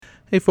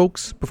Hey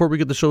folks, before we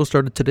get the show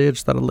started today, I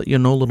just thought I'd let you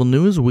know a little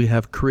news. We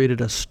have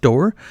created a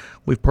store.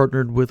 We've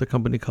partnered with a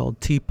company called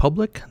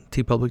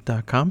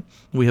tpublic.com.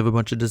 We have a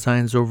bunch of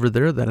designs over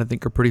there that I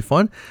think are pretty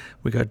fun.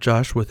 We got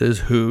Josh with his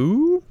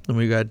Who, and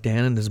we got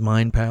Dan and his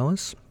Mind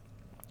Palace.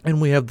 And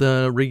we have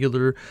the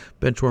regular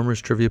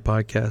Benchwarmers Trivia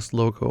Podcast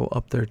logo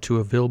up there too,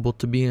 available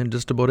to be in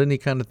just about any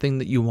kind of thing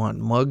that you want.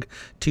 Mug,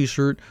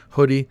 t-shirt,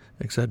 hoodie,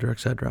 etc.,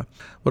 etc.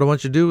 What I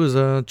want you to do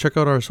is check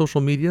out our social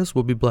medias.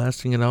 We'll be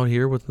blasting it out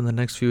here within the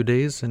next few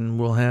days, and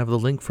we'll have the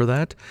link for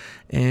that.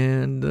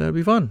 And it'll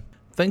be fun.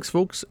 Thanks,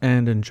 folks,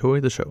 and enjoy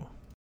the show.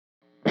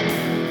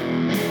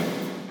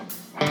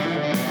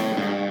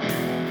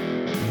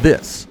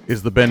 This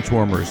is the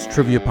Benchwarmers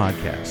Trivia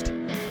Podcast.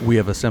 We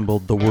have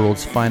assembled the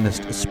world's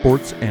finest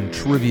sports and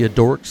trivia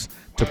dorks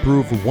to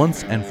prove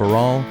once and for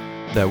all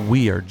that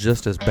we are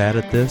just as bad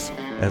at this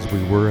as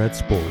we were at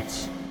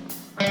sports.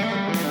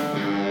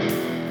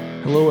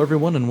 Hello,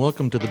 everyone, and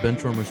welcome to the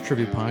Benchwarmers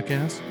Trivia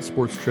Podcast,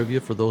 sports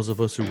trivia for those of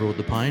us who rode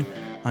the pine.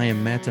 I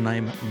am Matt, and I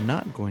am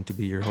not going to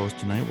be your host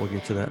tonight. We'll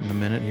get to that in a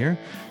minute here.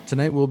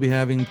 Tonight, we'll be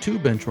having two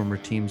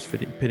Benchwarmer teams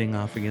pitting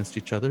off against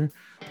each other.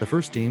 The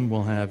first team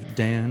will have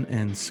Dan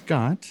and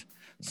Scott.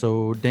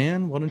 So,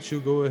 Dan, why don't you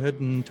go ahead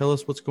and tell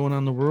us what's going on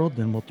in the world,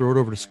 then we'll throw it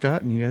over to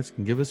Scott, and you guys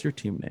can give us your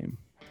team name.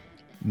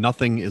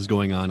 Nothing is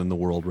going on in the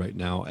world right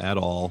now at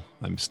all.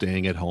 I'm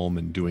staying at home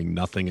and doing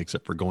nothing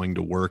except for going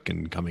to work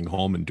and coming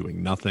home and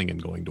doing nothing and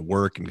going to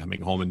work and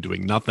coming home and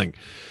doing nothing.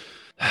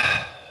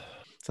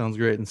 Sounds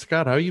great. And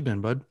Scott, how you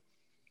been, bud?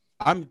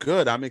 I'm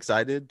good. I'm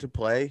excited to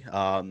play.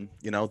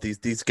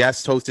 These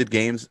guest hosted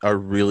games are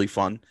really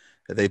fun.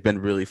 They've been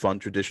really fun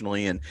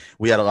traditionally, and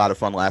we had a lot of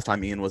fun last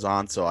time Ian was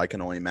on, so I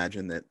can only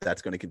imagine that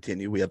that's going to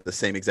continue. We have the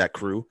same exact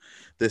crew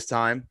this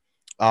time.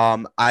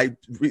 I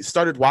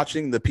started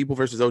watching the People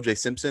vs. O.J.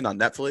 Simpson on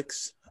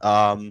Netflix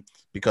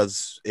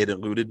because it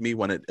eluded me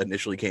when it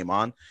initially came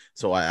on,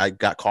 so I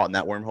got caught in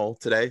that wormhole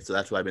today, so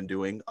that's what I've been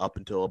doing up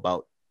until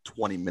about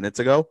 20 minutes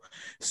ago.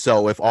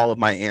 So if all of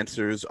my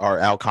answers are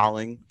Al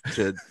calling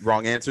to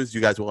wrong answers, you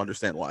guys will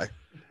understand why.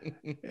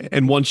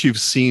 And once you've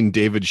seen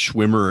David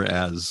Schwimmer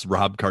as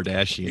Rob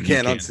Kardashian, you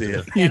can't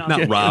unsee it.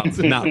 Not Rob.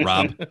 Not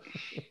Rob.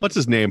 What's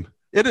his name?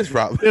 It is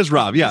Rob. It is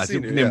Rob. Yeah,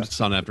 Senior, named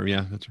son after him.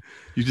 Yeah, that's right.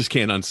 You just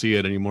can't unsee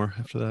it anymore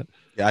after that.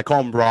 Yeah, I call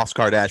him Ross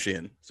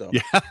Kardashian. So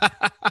yeah.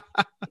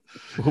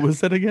 What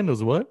was that again? It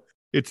was what?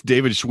 It's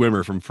David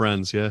Schwimmer from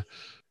Friends. Yeah,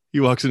 he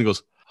walks in and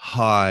goes,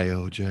 "Hi,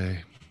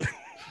 OJ."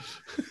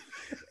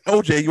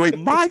 OJ, you ate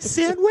my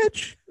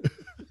sandwich?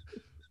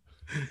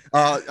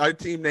 Our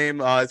team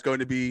name is going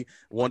to be,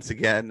 once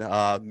again,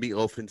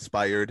 Meatloaf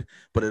inspired,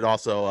 but it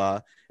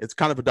also it's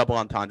kind of a double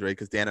entendre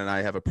because Dan and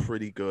I have a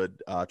pretty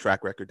good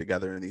track record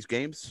together in these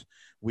games.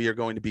 We are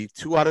going to be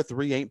 2 out of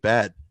 3 ain't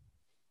bad.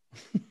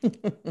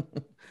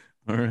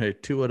 All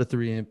right, 2 out of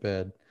 3 ain't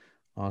bad.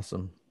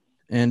 Awesome.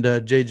 And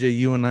JJ,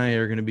 you and I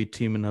are going to be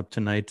teaming up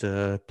tonight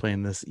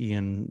playing this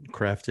Ian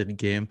crafted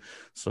game.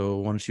 So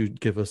why don't you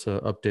give us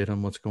an update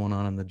on what's going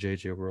on in the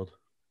JJ world?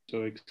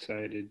 So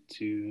excited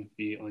to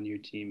be on your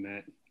team,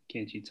 Matt.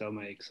 Can't you tell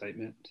my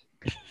excitement?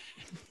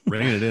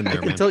 Bringing it in there, I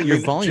can man. tell your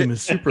volume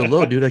is super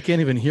low, dude. I can't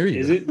even hear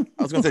you. Is it?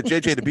 I was going to say,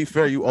 JJ, to be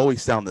fair, you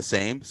always sound the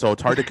same, so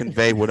it's hard to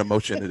convey what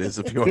emotion it is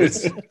of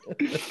yours.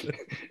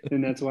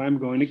 And that's why I'm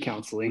going to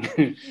counseling.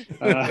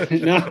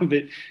 No,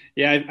 but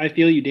yeah, I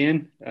feel you,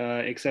 Dan,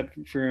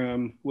 except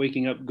for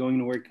waking up, going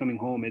to work, coming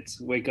home.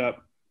 It's wake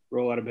up,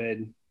 roll out of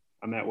bed,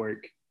 I'm at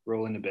work,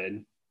 roll into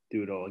bed,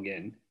 do it all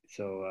again.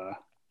 So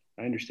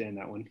I understand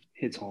that one.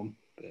 Hits home.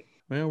 But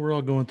Well, we're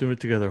all going through it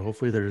together.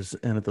 Hopefully there's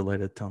end at the light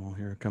of the tunnel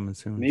here coming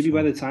soon. maybe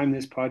by the time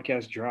this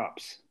podcast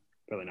drops,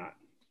 probably not.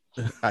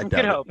 I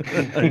doubt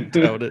it. I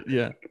doubt it.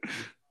 Yeah.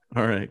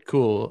 All right,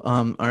 cool.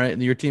 All right.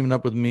 You're teaming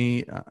up with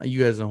me.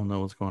 You guys don't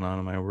know what's going on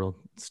in my world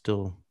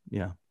still.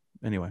 Yeah.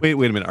 Anyway. Wait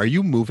a minute. Are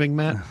you moving,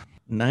 Matt?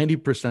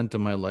 90%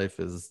 of my life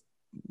is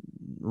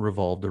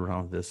revolved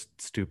around this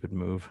stupid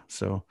move.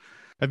 So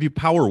Have you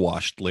power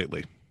washed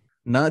lately?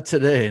 not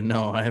today.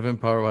 No, I haven't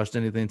power washed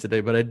anything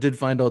today, but I did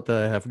find out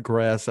that I have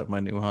grass at my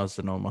new house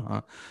in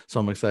Omaha. So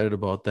I'm excited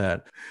about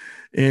that.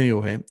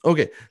 Anyway,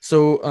 okay.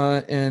 So,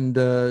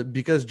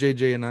 because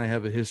JJ and I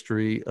have a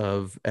history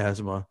of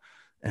asthma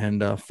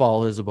and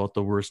fall is about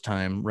the worst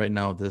time right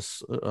now,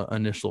 this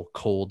initial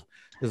cold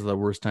is the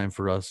worst time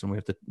for us. And we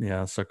have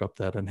to, suck up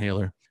that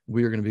inhaler.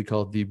 We are going to be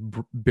called the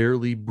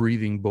barely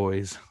breathing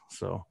boys.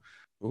 So,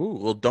 Ooh, a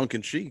little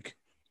Duncan chic.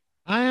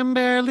 I am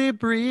barely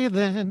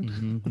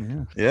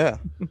breathing. Yeah.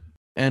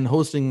 And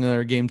hosting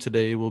our game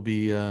today will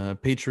be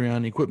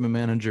Patreon equipment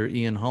manager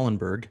Ian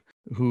Hollenberg,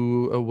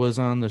 who was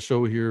on the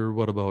show here,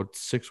 about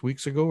 6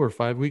 weeks ago or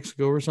 5 weeks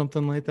ago or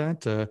something like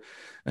that.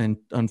 And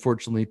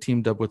unfortunately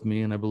teamed up with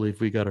me, and I believe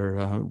we got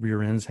our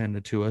rear ends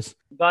handed to us.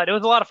 But it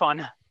was a lot of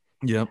fun.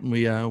 Yep.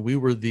 We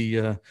were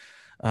the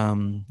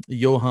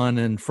Johan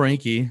and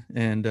Frankie.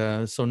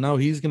 And so now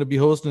he's going to be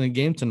hosting a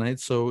game tonight.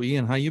 So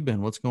Ian, how you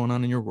been? What's going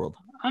on in your world?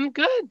 I'm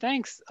good,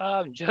 thanks.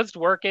 Just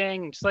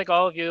working, just like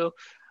all of you.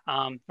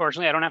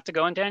 Fortunately, I don't have to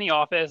go into any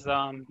office.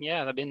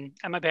 I've been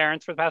at my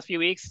parents for the past few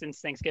weeks since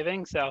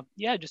Thanksgiving. So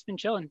yeah, just been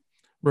chilling.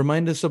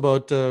 Remind us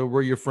about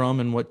where you're from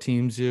and what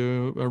teams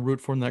you root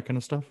for and that kind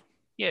of stuff.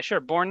 Yeah, sure.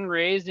 Born and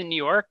raised in New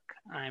York.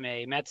 I'm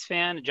a Mets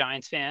fan, a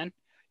Giants fan.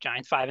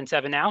 Giants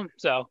 5-7 now,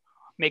 so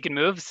making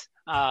moves.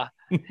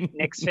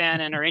 Knicks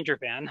fan and a Ranger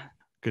fan.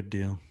 Good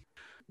deal.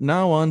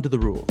 Now on to the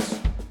rules.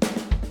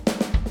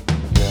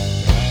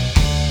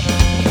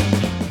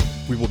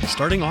 We will be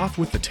starting off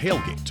with the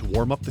tailgate to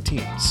warm up the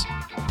teams.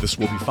 This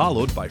will be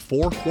followed by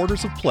 4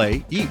 quarters of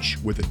play, each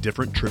with a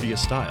different trivia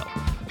style.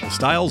 The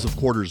styles of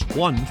quarters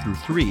 1 through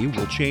 3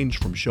 will change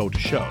from show to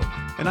show,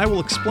 and I will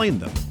explain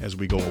them as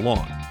we go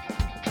along.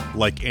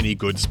 Like any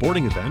good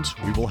sporting event,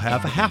 we will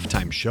have a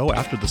halftime show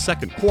after the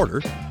second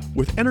quarter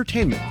with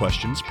entertainment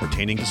questions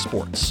pertaining to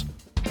sports.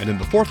 And in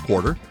the fourth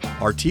quarter,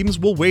 our teams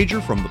will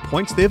wager from the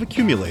points they've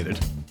accumulated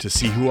to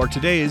see who are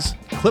today's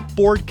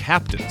clipboard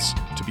captains,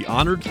 to be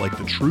honored like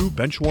the true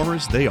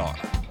benchwarmers they are.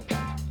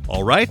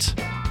 All right,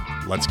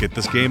 let's get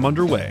this game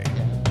underway.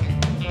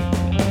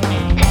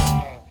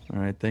 All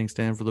right, thanks,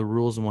 Dan, for the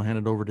rules, and we'll hand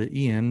it over to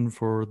Ian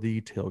for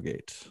the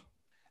tailgate.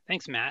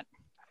 Thanks, Matt.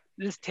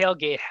 This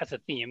tailgate has a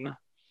theme.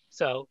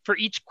 So for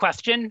each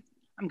question,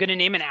 I'm going to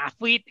name an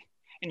athlete,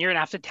 and you're going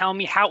to have to tell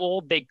me how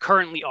old they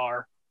currently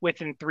are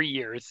within 3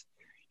 years.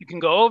 You can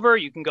go over,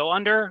 you can go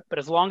under, but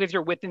as long as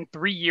you're within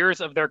 3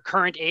 years of their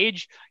current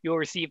age, you'll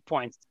receive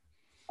points.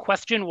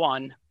 Question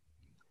 1,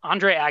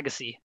 Andre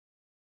Agassi.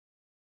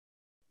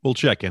 We'll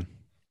check in.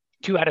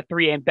 2 out of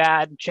 3 ain't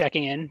bad,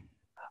 checking in.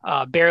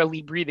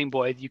 Barely breathing,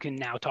 boys. You can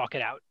now talk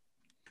it out.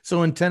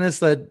 So in tennis,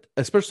 that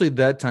especially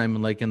that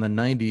time, like in the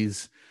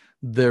 90s,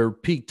 their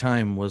peak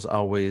time was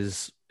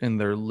always in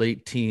their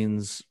late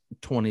teens,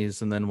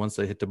 20s, and then once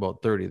they hit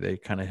about 30, they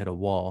kind of hit a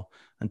wall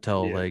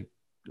until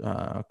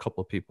a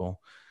couple of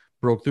people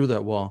broke through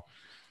that wall.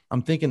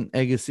 I'm thinking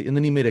Agassi, and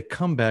then he made a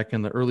comeback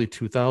in the early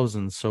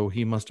 2000s, so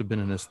he must have been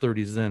in his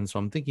 30s then. So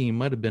I'm thinking he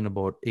might have been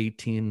about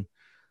 18,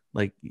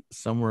 like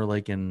somewhere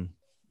like in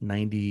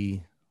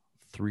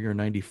 93 or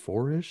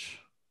 94-ish.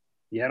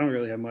 Yeah, I don't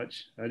really have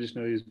much. I just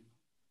know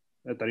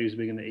I thought he was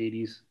big in the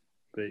 80s,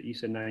 but you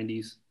said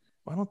 90s.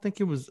 I don't think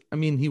it was. I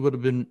mean, he would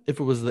have been, if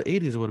it was the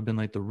 80s, it would have been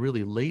like the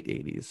really late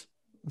 80s.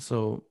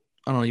 So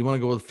I don't know. You want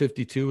to go with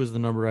 52 is the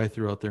number I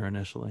threw out there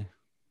initially.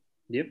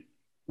 Yep.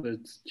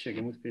 Let's check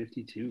in with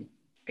 52.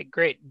 Okay,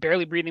 great.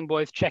 Barely breathing,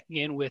 boys, checking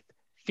in with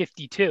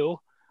 52.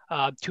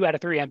 2 out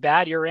of 3 ain't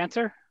bad. Your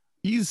answer?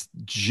 He's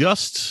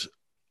just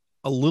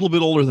a little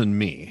bit older than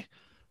me.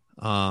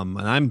 And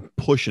I'm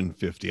pushing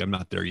 50. I'm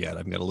not there yet.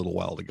 I've got a little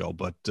while to go,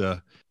 but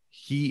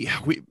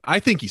I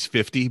think he's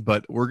 50,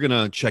 but we're going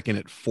to check in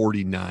at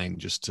 49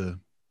 just to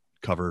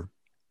cover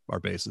our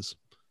bases.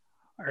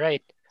 All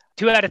right.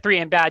 2 out of 3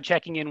 ain't bad,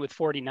 checking in with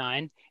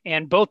 49.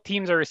 And both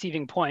teams are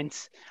receiving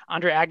points.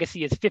 Andre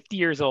Agassi is 50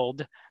 years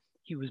old.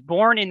 He was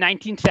born in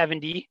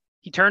 1970.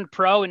 He turned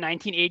pro in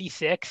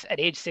 1986 at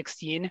age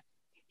 16.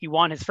 He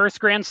won his first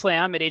Grand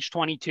Slam at age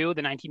 22, the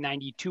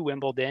 1992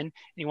 Wimbledon. And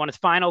he won his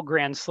final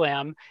Grand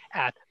Slam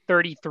at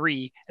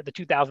 33 at the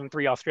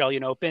 2003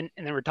 Australian Open,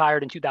 and then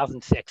retired in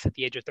 2006 at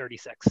the age of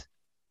 36.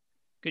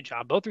 Good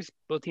job.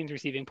 Both teams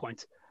receiving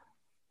points.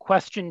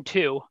 Question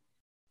 2,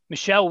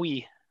 Michelle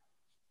Wie.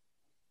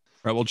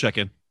 All right, we'll check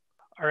in.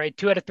 All right,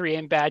 2 out of 3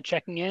 ain't bad,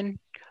 checking in.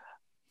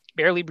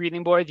 Barely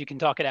breathing, boys. You can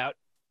talk it out.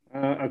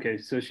 Okay,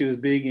 so she was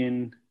big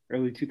in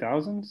early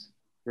 2000s,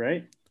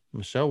 right?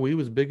 Michelle Wie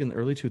was big in the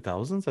early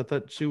 2000s. I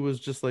thought she was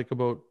just like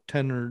about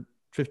 10 or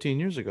 15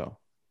 years ago.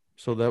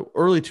 So that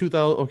early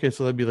 2000, okay,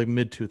 so that'd be like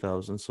mid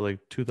 2000s, so like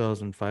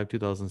 2005,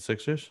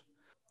 2006-ish.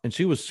 And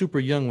she was super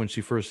young when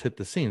she first hit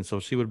the scene, so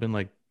she would have been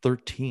like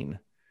 13.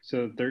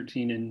 So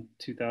 13 in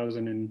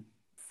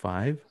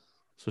 2005.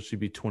 So she'd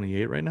be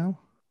 28 right now?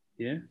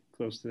 Yeah,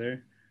 close to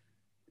there.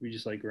 We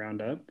just like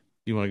round up. Do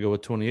you want to go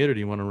with 28 or do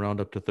you want to round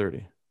up to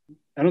 30?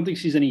 I don't think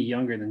she's any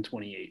younger than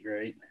 28,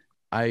 right?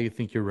 I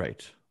think you're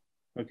right.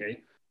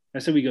 Okay. I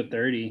said we go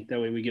 30.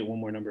 That way we get one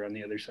more number on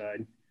the other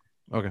side.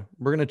 Okay.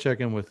 We're going to check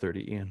in with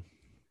 30, Ian.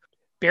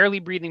 Barely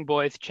breathing,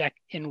 boys, check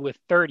in with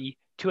 30.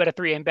 2 out of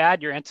 3 ain't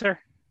bad. Your answer?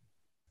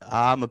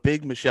 I'm a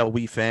big Michelle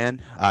Wie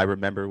fan. I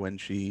remember when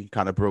she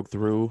kind of broke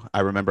through.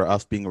 I remember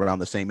us being around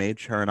the same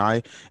age, her and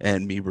I,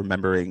 and me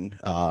remembering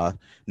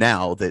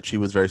now that she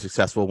was very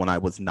successful when I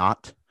was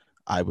not.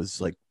 I was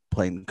like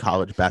playing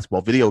college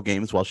basketball video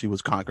games while she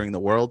was conquering the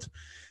world.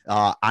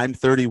 I'm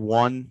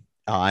 31.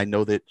 I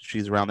know that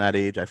she's around that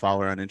age. I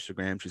follow her on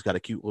Instagram. She's got a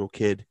cute little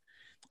kid.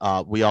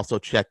 We also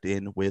checked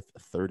in with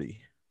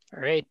 30.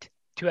 All right.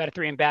 2 out of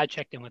 3 ain't bad,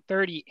 checked in with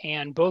 30,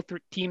 and both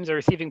teams are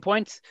receiving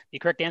points. The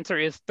correct answer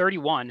is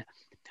 31.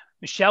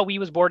 Michelle Wie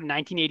was born in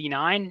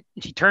 1989,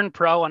 and she turned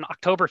pro on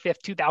October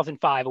 5th,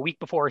 2005, a week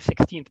before her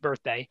 16th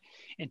birthday.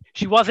 And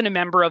she wasn't a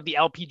member of the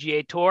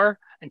LPGA Tour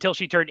until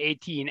she turned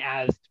 18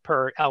 as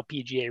per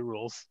LPGA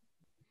rules.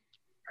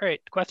 All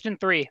right, question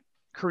 3,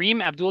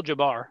 Kareem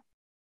Abdul-Jabbar.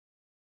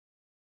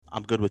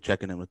 I'm good with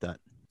checking in with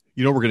that.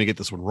 You know we're going to get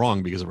this one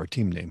wrong because of our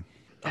team name.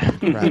 Oh,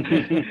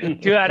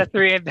 crap. 2 out of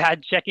 3 ain't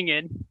bad, checking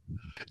in.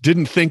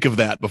 Didn't think of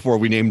that before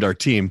we named our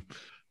team.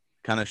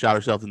 Kind of shot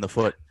ourselves in the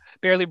foot.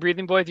 Barely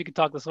breathing boys, you can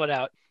talk this one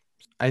out.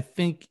 I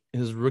think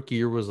his rookie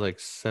year was like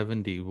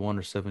 71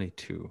 or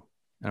 72.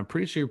 And I'm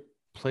pretty sure he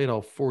played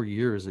all 4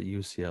 years at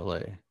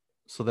UCLA.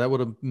 So that would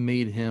have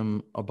made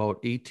him about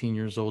 18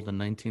 years old in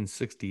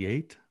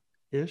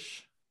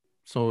 1968-ish.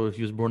 So if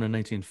he was born in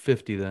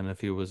 1950, then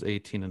if he was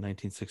 18 in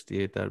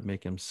 1968, that would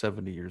make him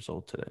 70 years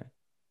old today.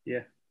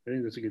 Yeah, I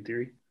think that's a good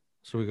theory.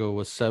 So we go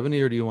with 70,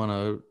 or do you want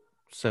to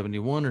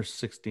 71 or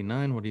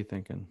 69? What are you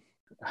thinking?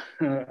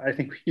 I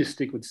think we just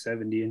stick with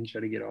 70 and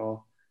try to get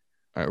all.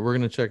 All right, we're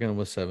going to check in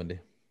with 70.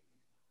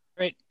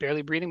 Right,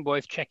 barely breathing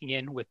boys checking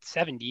in with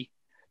 70.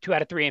 2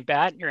 out of 3 ain't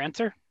bad. Your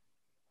answer?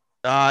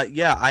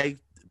 Yeah, I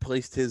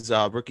placed his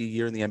rookie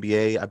year in the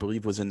NBA, I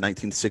believe, was in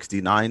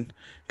 1969,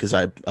 because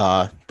I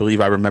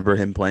believe I remember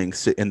him playing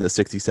in the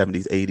 60s,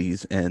 70s,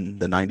 80s, and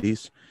the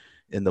 90s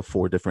in the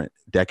 4 different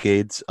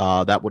decades.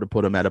 That would have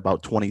put him at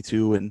about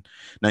 22 in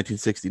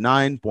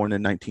 1969, born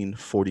in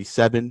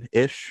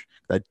 1947-ish.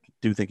 I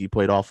do think he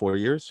played all 4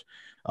 years.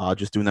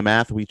 Just doing the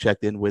math, we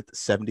checked in with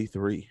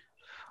 73.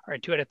 All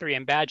right, 2 out of 3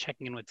 ain't bad,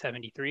 checking in with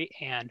 73.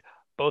 And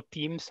both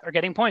teams are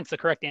getting points. The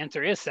correct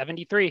answer is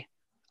 73.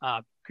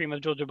 Kareem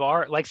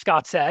Abdul-Jabbar, like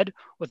Scott said,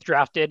 was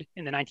drafted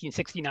in the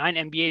 1969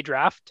 NBA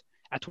draft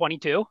at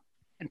 22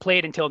 and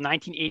played until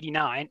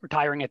 1989,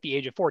 retiring at the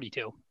age of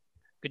 42.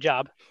 Good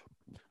job.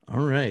 All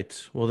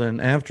right. Well, then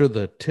after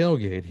the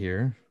tailgate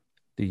here,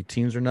 the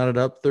teams are knotted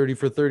up 30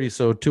 for 30.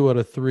 So 2 out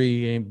of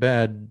 3 ain't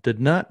bad. Did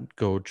not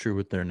go true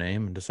with their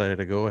name and decided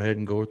to go ahead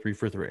and go 3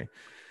 for 3.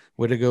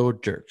 Way to go,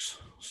 jerks.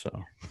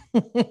 So.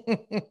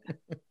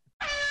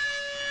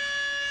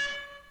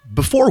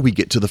 Before we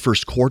get to the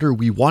first quarter,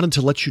 we wanted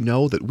to let you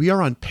know that we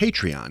are on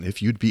Patreon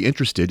if you'd be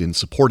interested in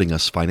supporting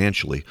us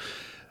financially.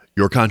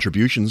 Your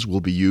contributions will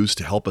be used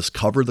to help us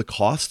cover the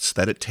costs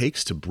that it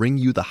takes to bring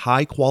you the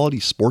high-quality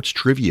sports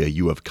trivia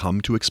you have come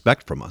to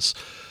expect from us.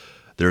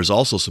 There's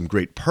also some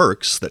great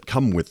perks that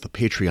come with the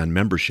Patreon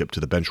membership to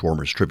the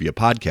Benchwarmers Trivia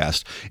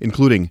Podcast,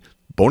 including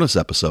bonus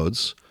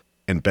episodes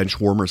and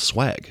Benchwarmers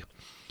swag.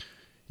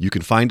 You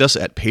can find us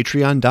at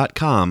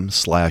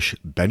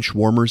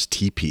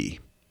patreon.com/benchwarmerstp.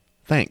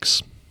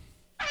 Thanks.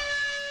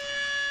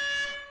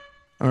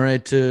 All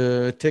right.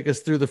 To take us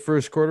through the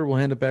first quarter, we'll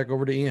hand it back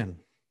over to Ian.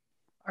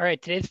 All right,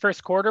 today's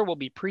first quarter will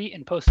be pre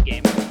and post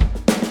game.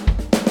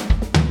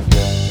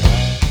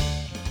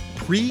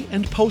 Pre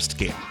and post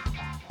game.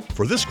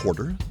 For this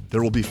quarter,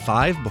 there will be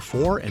 5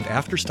 before and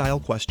after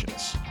style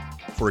questions.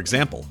 For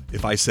example,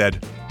 if I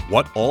said,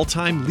 what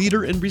all-time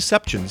leader in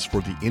receptions for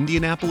the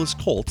Indianapolis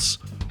Colts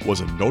was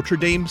a Notre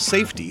Dame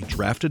safety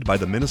drafted by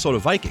the Minnesota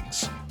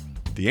Vikings?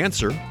 The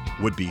answer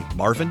would be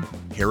Marvin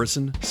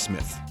Harrison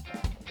Smith.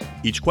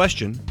 Each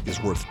question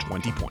is worth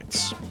 20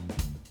 points.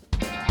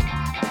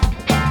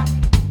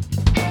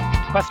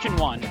 Question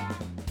 1.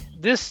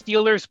 This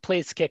Steelers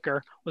place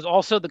kicker was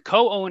also the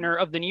co-owner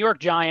of the New York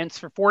Giants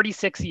for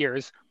 46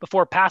 years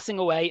before passing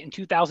away in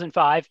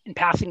 2005 and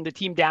passing the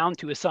team down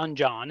to his son,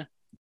 John.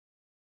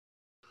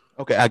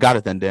 Okay, I got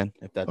it then, Dan.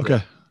 If that's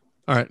Okay.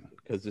 All right.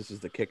 Because this is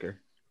the kicker.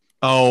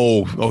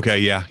 Oh, okay.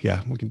 Yeah.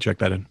 We can check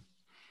that in.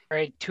 All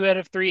right, 2 out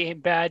of 3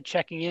 ain't bad.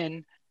 Checking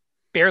in.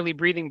 Barely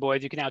breathing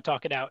boys. You can now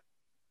talk it out.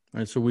 All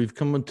right. So we've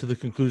come to the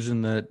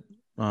conclusion that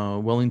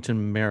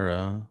Wellington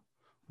Mara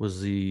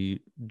was the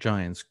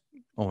Giants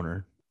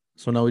owner.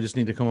 So now we just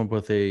need to come up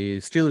with a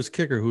Steelers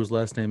kicker whose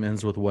last name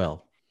ends with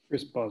well.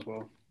 Chris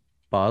Boswell.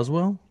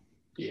 Boswell?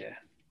 Yeah.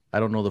 I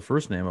don't know the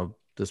first name of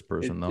this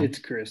person, though. It's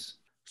Chris.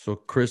 So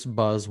Chris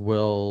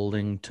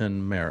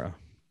Boswellington Mara.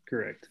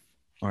 Correct.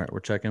 All right, we're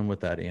checking with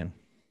that, Ian.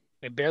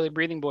 Barely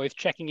breathing boys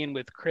checking in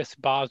with Chris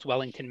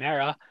Boswellington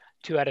Mara.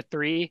 2 out of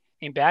 3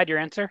 ain't bad. Your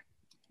answer?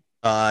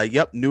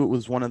 Yep, knew it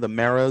was one of the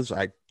Maras.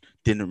 I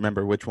didn't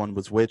remember which one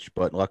was which,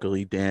 but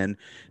luckily Dan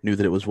knew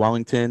that it was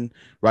Wellington.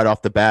 Right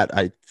off the bat,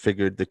 I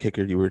figured the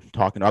kicker you were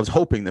talking. I was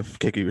hoping the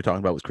kicker you were talking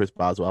about was Chris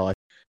Boswell.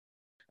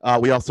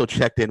 We also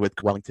checked in with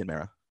Wellington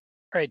Mara.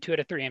 All right, 2 out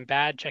of 3 ain't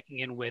bad. Checking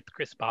in with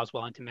Chris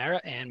Boswellington Mara,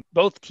 and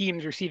both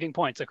teams receiving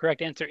points. The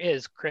correct answer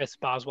is Chris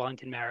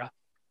Boswellington Mara.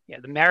 Yeah,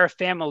 the Mara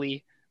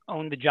family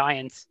owned the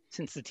Giants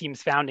since the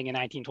team's founding in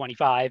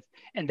 1925,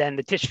 and then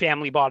the Tisch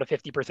family bought a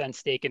 50%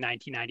 stake in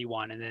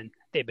 1991, and then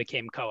they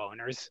became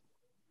co-owners.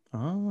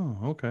 Oh,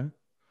 okay.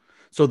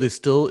 So it's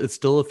still a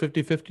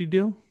 50-50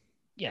 deal?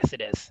 Yes,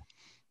 it is.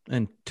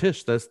 And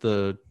Tisch, that's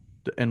the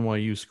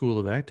NYU School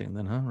of Acting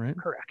then, huh? Right?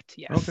 Correct,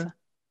 yes. Okay.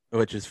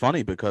 Which is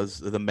funny because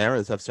the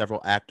Maras have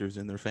several actors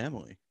in their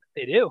family.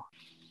 They do.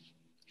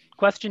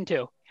 Question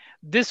 2.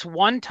 This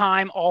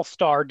one-time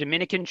All-Star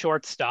Dominican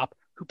shortstop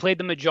who played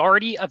the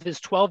majority of his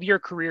 12-year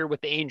career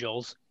with the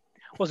Angels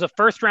was a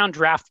first-round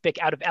draft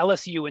pick out of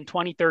LSU in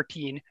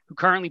 2013 who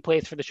currently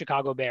plays for the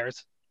Chicago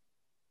Bears.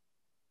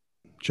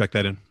 Check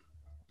that in.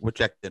 We're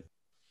checked in.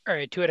 All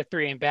right, 2 out of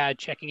 3 ain't bad.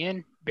 Checking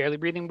in. Barely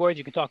breathing boys.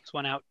 You can talk this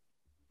one out.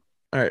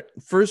 All right.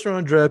 First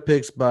round draft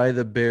picks by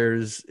the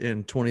Bears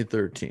in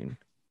 2013.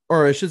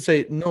 Or I should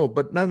say, no,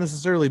 but not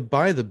necessarily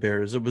by the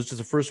Bears. It was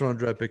just a first round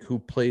draft pick who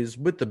plays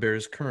with the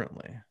Bears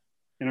currently.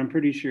 and I'm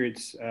pretty sure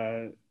it's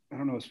I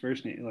don't know his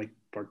first name, like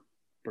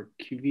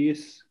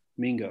Barcuvius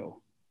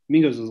Mingo.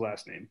 Mingo's his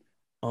last name.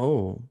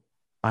 Oh,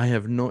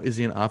 is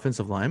he an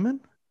offensive lineman?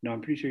 No,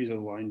 I'm pretty sure he's a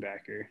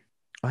linebacker.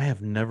 I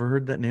have never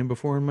heard that name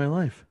before in my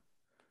life.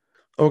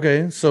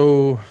 Okay,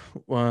 so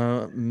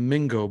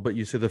Mingo, but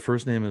you say the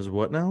first name is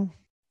what now?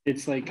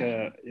 It's like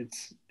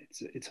it's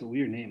a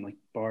weird name, like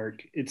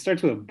Bark. It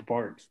starts with a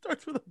bark.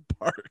 Starts with a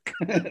bark.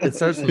 It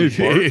starts with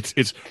bark.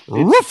 It's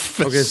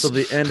Rufus. Okay, so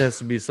the end has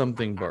to be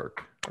something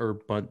bark or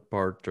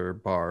Bart or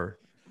bar.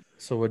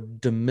 So a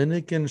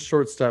Dominican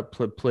shortstop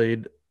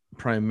played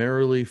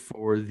primarily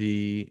for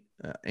the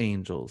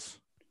Angels.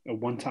 A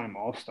one-time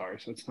All-Star,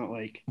 so it's not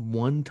like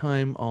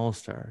One-time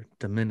All-Star,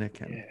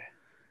 Dominican.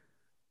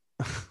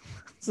 yeah.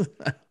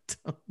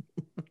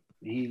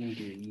 He didn't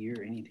get a year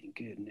or anything.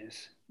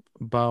 Goodness.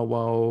 Bow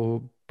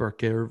Wow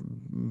Barkevrius.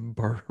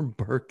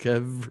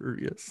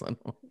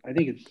 I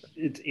think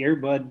it's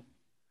Airbud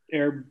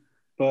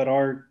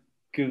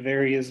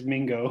Arcavarius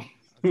Mingo.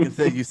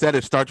 You said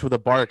it starts with a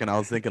bark, and I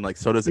was thinking like,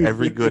 so does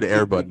every good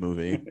Airbud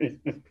movie.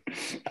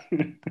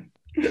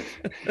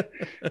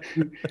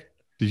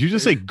 Did you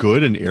just say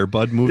good and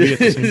Airbud movie at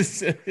the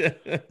same?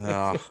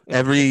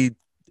 Every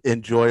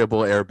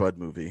enjoyable Airbud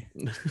movie.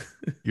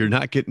 You're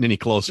not getting any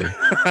closer.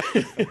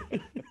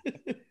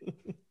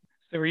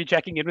 So were you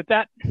checking in with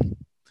that?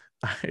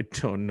 I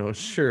don't know.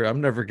 Sure,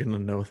 I'm never gonna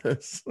know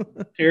this.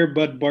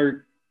 Airbud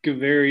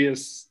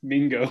Barcavarius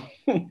Mingo.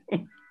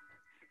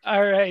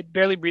 All right,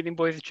 Barely Breathing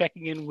Boys is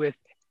checking in with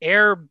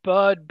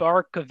Airbud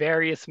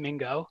Barcavarius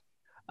Mingo.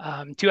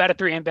 2 out of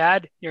 3 and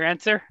bad. Your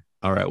answer?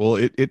 All right. Well,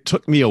 it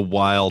took me a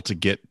while to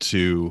get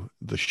to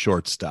the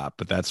shortstop,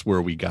 but that's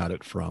where we got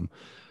it from.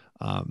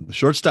 The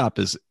shortstop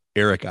is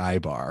Eric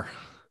Ibar.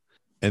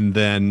 And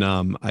then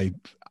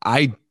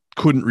I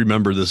couldn't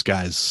remember this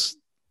guy's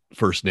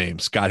first name.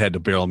 Scott had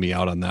to bail me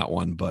out on that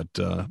one, but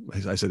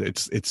I said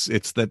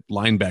it's that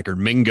linebacker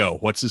Mingo.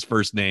 What's his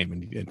first name?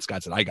 And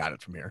Scott said I got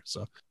it from here.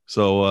 So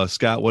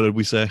Scott, what did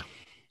we say?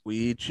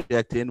 We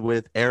checked in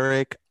with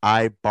Eric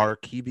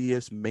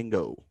Barkevius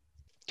Mingo.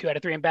 2 out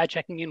of 3 and bad,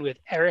 checking in with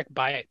Eric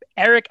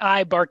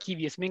I.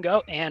 Barkevius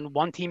Mingo, and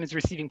one team is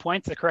receiving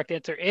points. The correct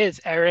answer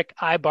is Eric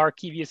I.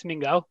 Barkevius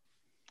Mingo.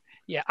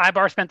 Yeah,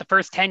 Ibar spent the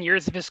first 10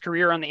 years of his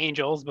career on the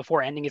Angels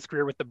before ending his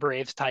career with the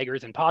Braves,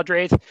 Tigers, and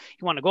Padres.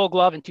 He won a Gold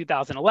Glove in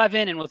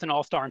 2011 and was an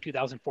All-Star in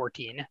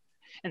 2014.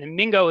 And then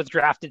Mingo was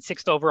drafted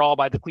 6th overall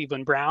by the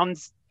Cleveland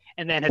Browns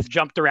and then has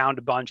jumped around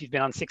a bunch. He's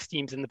been on 6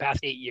 teams in the past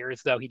 8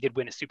 years, though he did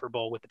win a Super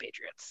Bowl with the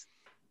Patriots.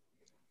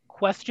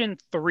 Question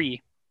 3.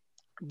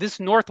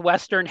 This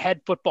Northwestern head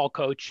football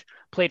coach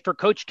played for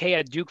Coach K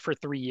at Duke for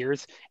 3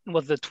 years and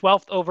was the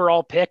 12th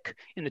overall pick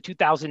in the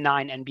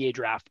 2009 NBA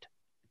draft.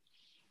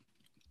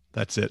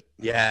 That's it.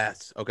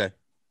 Yes. Okay.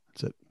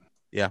 That's it.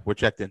 Yeah, we're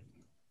checked in.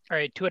 All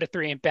right, 2 out of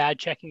 3 and bad,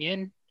 checking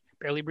in.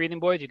 Barely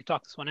Breathing Boys, you can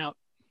talk this one out.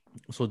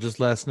 So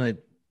just last night,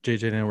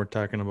 JJ and I were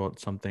talking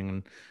about something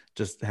and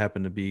just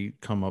happened to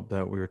come up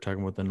that we were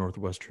talking about the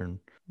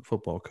Northwestern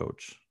football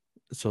coach.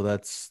 So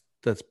that's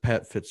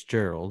Pat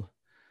Fitzgerald.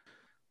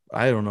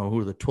 I don't know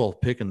who the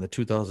 12th pick in the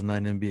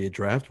 2009 NBA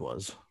draft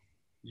was.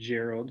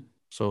 Gerald.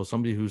 So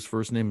somebody whose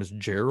first name is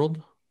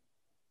Gerald?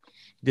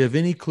 Do you have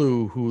any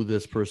clue who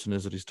this person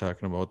is that he's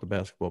talking about, the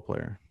basketball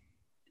player?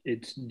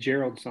 It's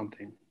Gerald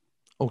something.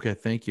 Okay,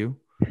 thank you.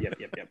 Yep.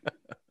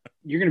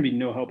 You're going to be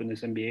no help in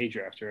this NBA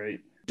draft, right?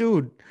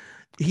 Dude,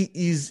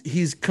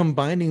 he's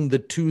combining the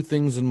two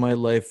things in my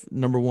life.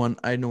 Number one,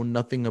 I know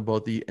nothing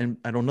about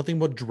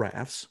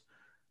drafts.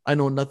 I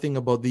know nothing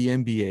about the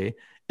NBA.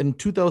 In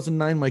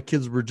 2009, my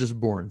kids were just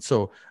born.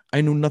 So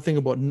I knew nothing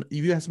about,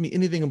 if you asked me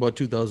anything about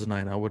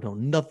 2009, I would know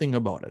nothing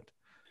about it.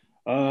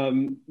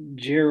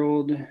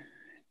 Gerald,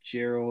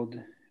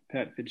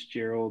 Pat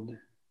Fitzgerald. Do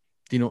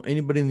you know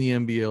anybody in the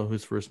NBA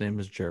whose first name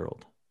is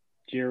Gerald?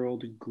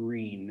 Gerald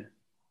Green.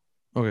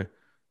 Okay.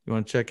 You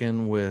want to check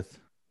in with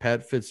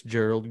Pat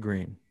Fitzgerald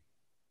Green?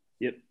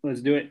 Yep,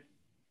 let's do it.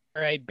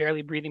 All right,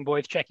 Barely Breathing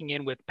Boys checking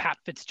in with Pat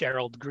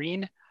Fitzgerald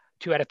Green.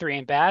 2 out of 3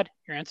 ain't bad.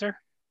 Your answer?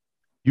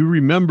 You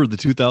remember the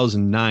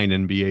 2009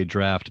 NBA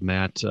draft,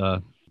 Matt.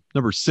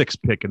 Number 6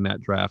 pick in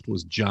that draft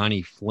was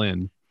Johnny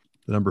Flynn.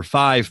 The number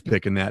 5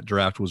 pick in that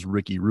draft was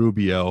Ricky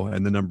Rubio.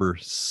 And the number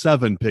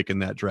 7 pick in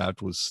that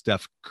draft was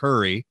Steph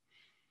Curry.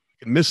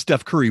 You miss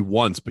Steph Curry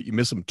once, but you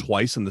miss him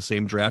twice in the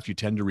same draft. You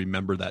tend to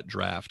remember that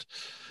draft.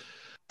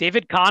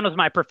 David Kahn was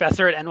my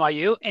professor at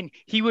NYU, and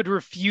he would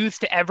refuse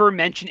to ever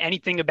mention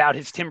anything about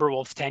his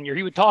Timberwolves tenure.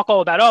 He would talk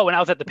all about, when I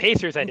was at the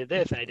Pacers, I did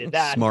this and I did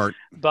that. Smart.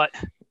 But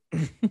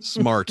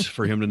smart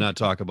for him to not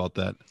talk about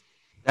that.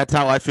 That's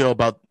how I feel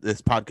about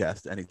this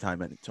podcast.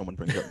 Anytime someone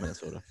brings up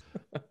Minnesota.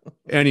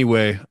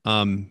 Anyway,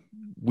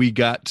 we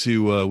got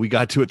to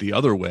it the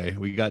other way.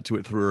 We got to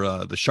it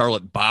through the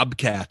Charlotte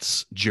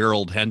Bobcats,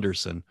 Gerald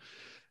Henderson,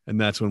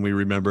 and that's when we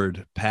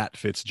remembered Pat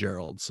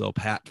Fitzgerald. So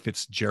Pat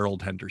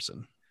Fitzgerald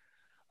Henderson.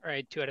 All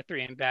right, 2 out of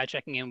 3 and bad,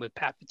 checking in with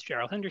Pat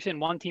Fitzgerald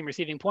Henderson. One team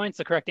receiving points.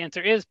 The correct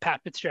answer is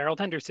Pat Fitzgerald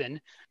Henderson.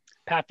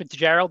 Pat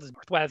Fitzgerald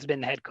has been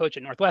the head coach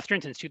at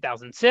Northwestern since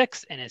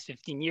 2006. And in his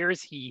 15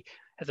 years, he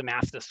has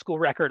amassed a school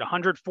record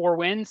 104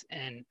 wins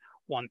and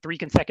won 3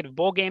 consecutive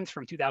bowl games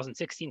from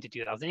 2016 to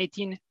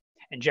 2018.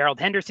 And Gerald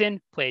Henderson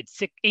played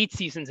 8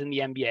 seasons in the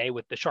NBA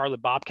with the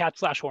Charlotte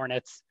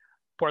Bobcats/Hornets,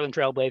 Portland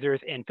Trail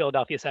Blazers, and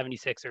Philadelphia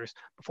 76ers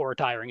before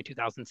retiring in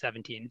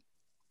 2017.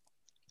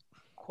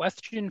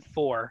 Question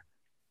 4.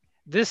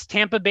 This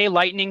Tampa Bay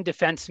Lightning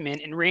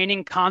defenseman and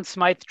reigning Conn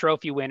Smythe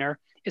Trophy winner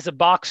is a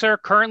boxer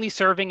currently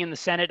serving in the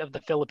Senate of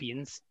the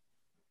Philippines.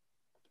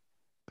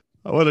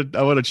 I want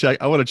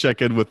to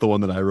check in with the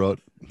one that I wrote.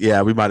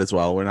 Yeah, we might as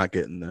well. We're not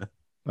getting the.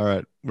 All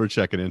right, we're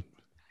checking in.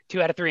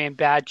 2 out of 3 ain't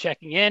bad.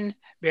 Checking in.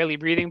 Barely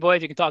breathing,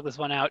 boys. You can talk this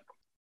one out.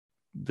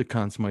 The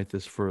Conn Smythe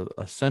is for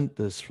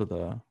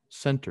the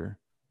center,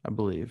 I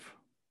believe.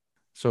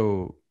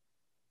 So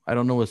I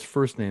don't know his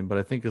first name, but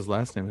I think his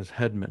last name is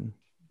Hedman,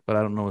 but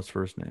I don't know his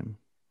first name.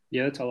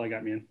 Yeah, that's all I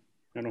got, man.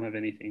 I don't have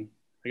anything.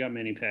 I got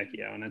Manny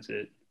Pacquiao, and that's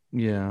it.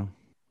 Yeah.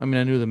 I mean,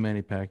 I knew the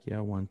Manny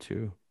Pacquiao one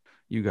too.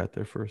 You got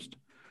there first.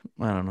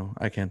 I don't know.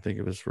 I can't think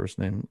of his first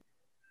name.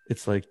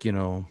 It's like,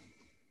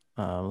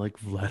 like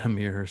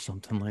Vladimir or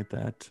something like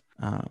that.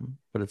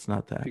 But it's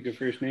not that. Pick a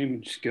first name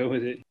and just go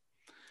with it.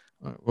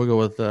 We'll go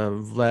with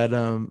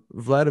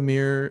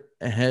Vladimir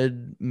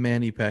Head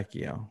Manny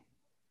Pacquiao. All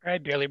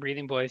right, barely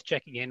breathing, boys.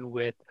 Checking in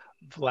with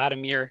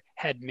Vladimir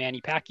Head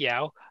Manny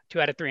Pacquiao.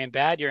 2 out of 3 ain't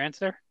bad. Your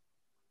answer?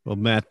 Well,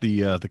 Matt,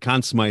 the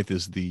Conn Smythe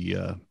is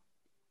the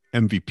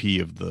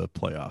MVP of the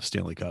playoffs,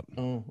 Stanley Cup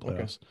playoffs.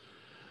 Okay.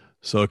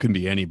 So it can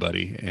be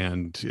anybody,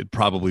 and it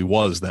probably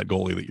was that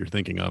goalie that you're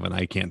thinking of, and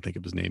I can't think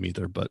of his name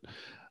either. But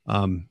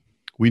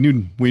we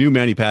knew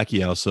Manny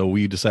Pacquiao, so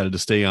we decided to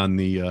stay on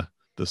the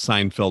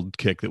Seinfeld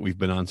kick that we've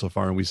been on so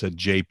far, and we said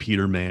J.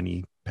 Peter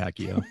Manny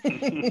Pacquiao.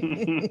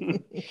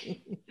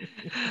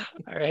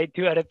 All right,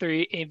 2 out of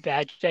 3 ain't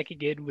bad. Checking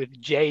in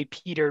with J.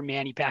 Peter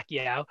Manny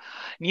Pacquiao.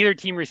 Neither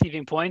team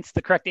receiving points.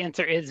 The correct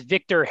answer is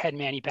Victor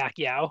Hedman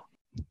Pacquiao.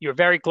 You're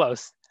very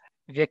close.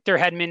 Victor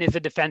Hedman is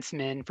a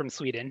defenseman from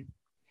Sweden.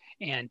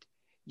 And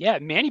yeah,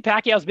 Manny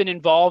Pacquiao has been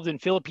involved in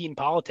Philippine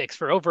politics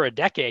for over a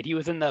decade. He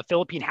was in the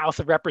Philippine House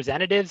of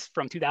Representatives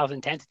from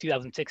 2010 to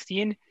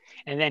 2016,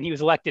 and then he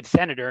was elected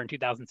senator in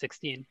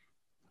 2016.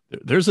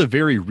 There's a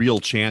very real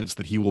chance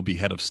that he will be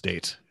head of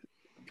state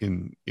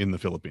in the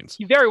Philippines.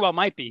 He very well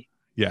might be.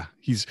 Yeah,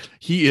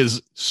 he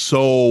is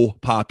so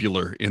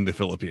popular in the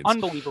Philippines.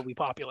 Unbelievably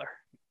popular.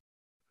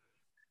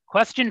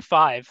 Question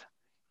 5.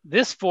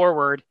 This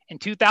forward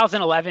and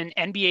 2011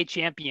 NBA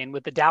champion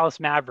with the Dallas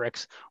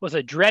Mavericks was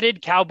a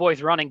dreaded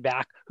Cowboys running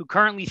back who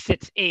currently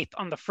sits 8th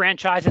on the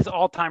franchise's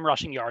all-time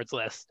rushing yards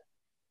list.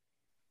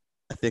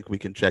 I think we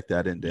can check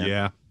that in, Dan.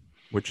 Yeah.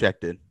 We're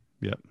checked in.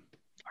 Yep.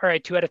 All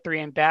right, 2 out of 3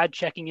 ain't bad.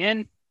 Checking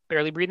in.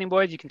 Barely breathing,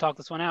 boys. You can talk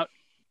this one out.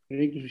 I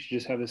think we should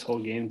just have this whole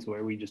game to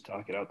where we just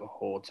talk it out the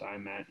whole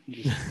time, Matt.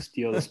 Just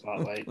steal the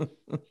spotlight.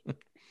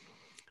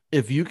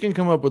 If you can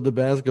come up with the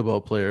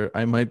basketball player,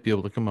 I might be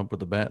able to come up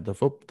with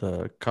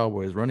the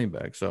Cowboys running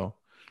back. So,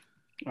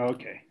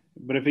 okay,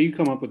 but if you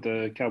come up with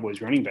the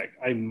Cowboys running back,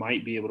 I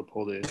might be able to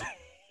pull the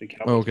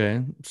Cowboys.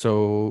 Okay,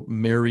 so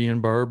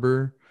Marion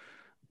Barber,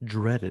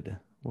 dreaded.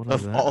 What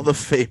is that? All the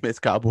famous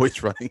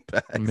Cowboys running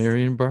backs.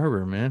 Marion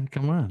Barber, man,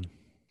 come on.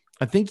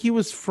 I think he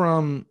was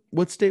from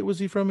what state was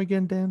he from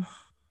again, Dan?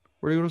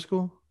 Where did he go to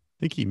school?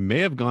 I think he may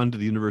have gone to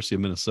the University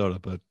of Minnesota,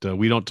 but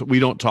we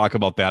don't talk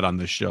about that on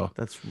this show.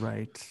 That's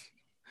right.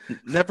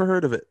 Never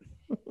heard of it.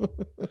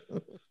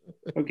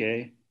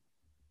 Okay,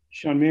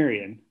 Sean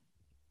Marion.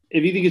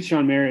 If you think it's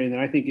Sean Marion, then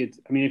I think it's.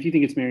 I mean, if you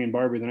think it's Marion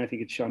Barber, then I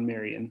think it's Sean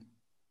Marion.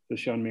 So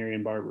Sean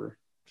Marion Barber.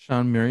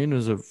 Sean Marion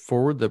was a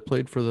forward that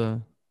played for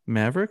the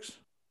Mavericks?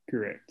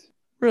 Correct.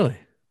 Really?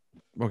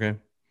 Okay.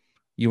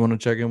 You want to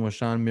check in with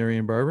Sean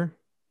Marion Barber?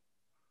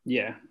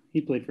 Yeah,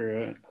 he played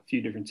for a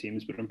few different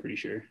teams, but I'm pretty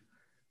sure.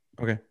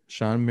 Okay.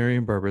 Sean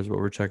Marion Barber is what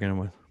we're checking in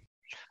with.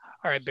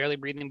 All right, barely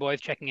breathing, boys.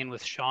 Checking in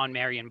with Sean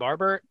Marion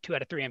Barber. 2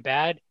 out of 3 ain't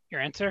bad.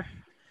 Your answer?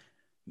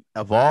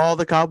 Of all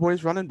the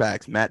Cowboys running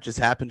backs, Matt just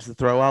happens to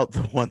throw out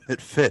the one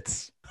that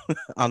fits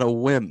on a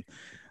whim.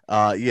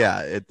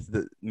 It's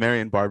the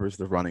Marion Barber's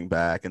the running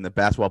back, and the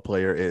basketball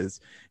player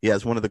he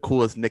has one of the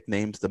coolest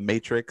nicknames, the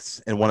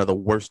Matrix, and one of the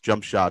worst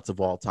jump shots of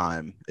all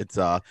time. It's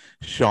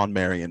Sean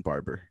Marion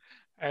Barber.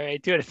 All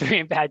right, 2 out of 3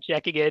 ain't bad.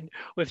 Checking in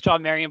with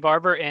Sean Marion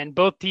Barber, and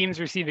both teams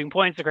receiving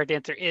points. The correct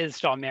answer is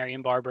Sean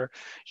Marion Barber.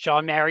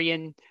 Sean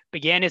Marion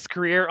began his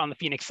career on the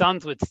Phoenix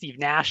Suns with Steve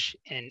Nash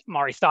and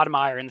Mari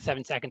Stoudemire in the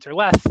 7 seconds or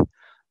less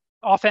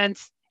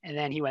offense, and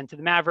then he went to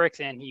the Mavericks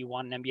and he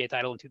won an NBA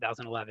title in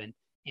 2011.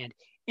 And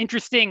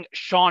interesting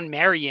Sean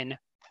Marion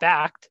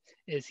fact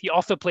is he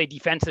also played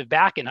defensive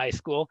back in high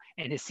school,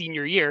 and his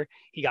senior year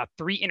he got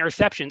 3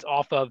 interceptions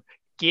off of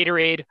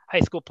Gatorade High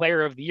School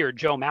Player of the Year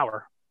Joe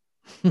Mauer.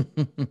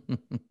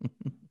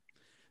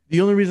 The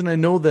only reason I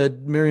know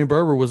that Marion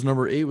Barber was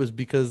number 8 was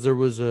because there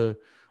was a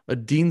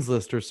dean's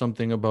list or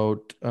something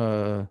about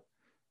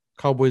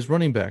Cowboys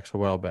running backs a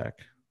while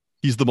back.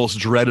 He's the most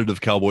dreaded of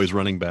Cowboys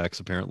running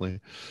backs, apparently.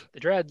 The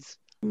Dreads.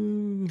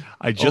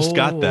 I just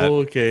got that.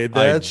 Okay,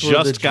 that's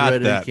where the got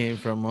dreaded that came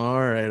from.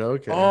 All right,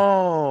 okay.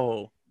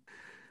 Oh.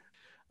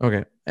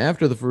 Okay,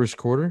 After the first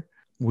quarter,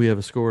 we have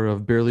a score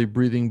of Barely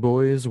Breathing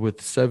Boys with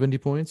 70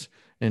 points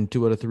and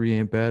 2 out of 3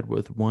 Ain't Bad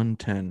with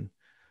 110.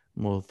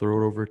 We'll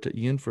throw it over to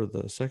Ian for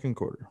the second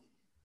quarter.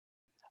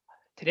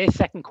 Today's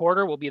second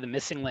quarter will be the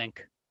missing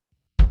link.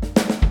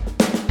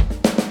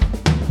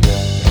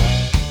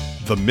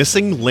 The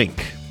missing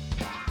link.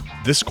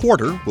 This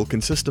quarter will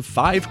consist of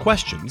 5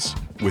 questions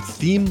with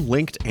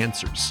theme-linked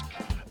answers.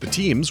 The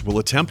teams will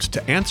attempt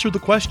to answer the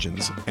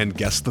questions and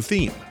guess the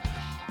theme.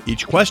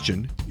 Each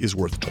question is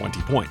worth 20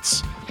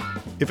 points.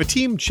 If a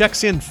team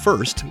checks in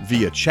first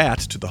via chat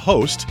to the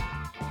host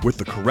with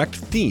the correct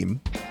theme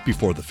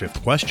before the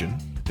 5th question,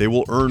 they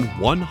will earn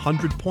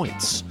 100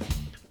 points.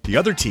 The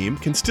other team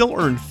can still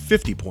earn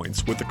 50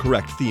 points with the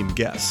correct theme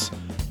guess.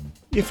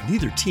 If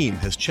neither team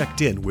has checked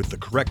in with the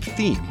correct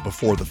theme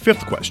before the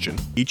 5th question,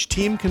 each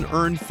team can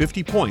earn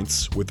 50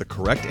 points with the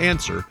correct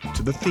answer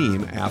to the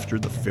theme after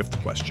the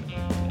 5th question.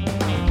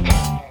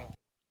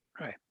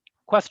 All right.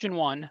 Question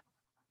 1.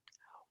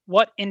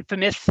 What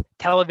infamous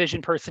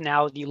television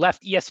personality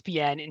left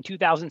ESPN in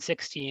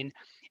 2016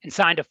 and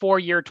signed a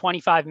 4-year,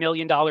 $25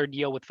 million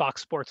deal with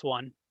Fox Sports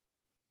 1?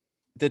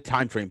 The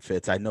time frame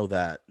fits. I know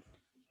that.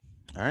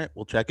 All right,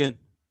 we'll check in.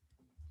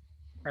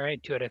 All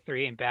right, 2 out of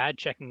 3 Ain't Bad.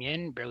 Checking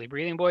in. Barely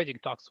Breathing Boys. You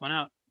can talk this one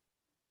out.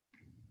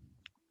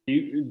 Do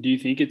you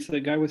think it's the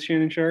guy with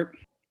Shannon Sharp?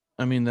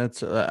 I mean,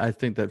 that's I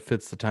think that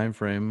fits the time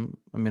frame.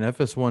 I mean,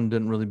 FS1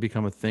 didn't really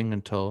become a thing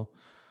until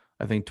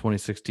I think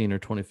 2016 or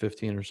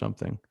 2015 or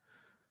something.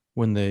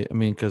 When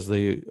because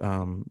they,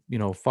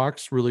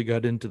 Fox really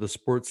got into the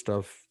sports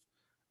stuff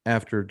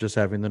after just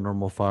having the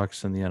normal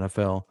Fox and the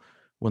NFL.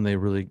 When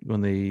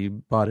they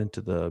bought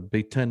into the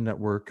Big Ten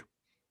network,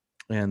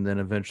 and then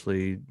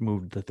eventually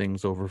moved the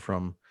things over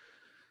from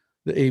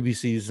the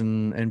ABCs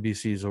and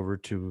NBCs over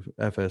to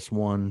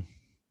FS1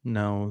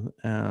 now.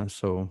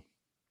 So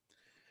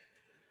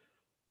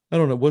I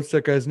don't know. What's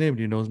that guy's name?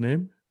 Do you know his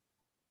name?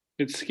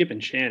 It's Skip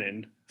and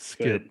Shannon.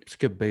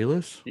 Skip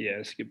Bayless?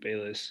 Yeah, Skip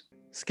Bayless.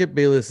 Skip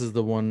Bayless is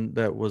the one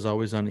that was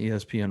always on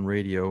ESPN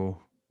radio,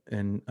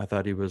 and I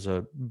thought he was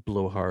a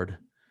blowhard,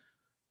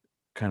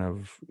 kind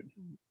of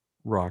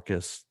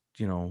raucous,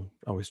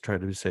 always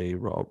tried to say,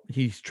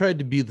 he tried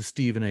to be the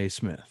Stephen A.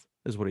 Smith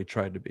is what he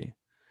tried to be.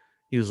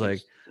 He was like,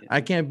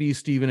 I can't be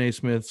Stephen A.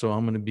 Smith, so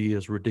I'm going to be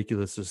as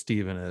ridiculous as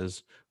Stephen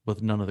is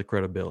with none of the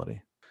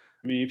credibility.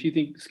 I mean, if you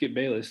think Skip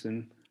Bayless,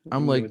 then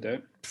I'm like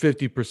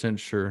 50%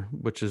 sure,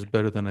 which is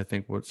better than I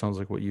think what sounds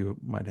like what you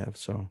might have.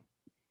 So,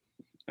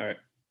 all right.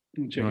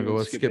 You want to go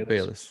with Skip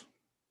Bayless?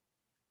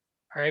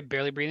 All right,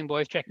 Barely Breathing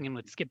Boys checking in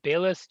with Skip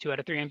Bayless. 2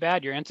 out of 3 Ain't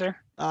Bad. Your answer?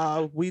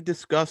 We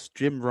discussed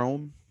Jim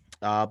Rome,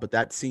 but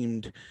that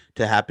seemed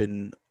to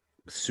happen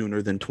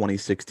sooner than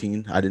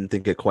 2016. I didn't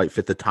think it quite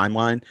fit the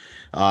timeline.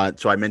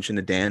 So I mentioned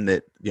to Dan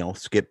that,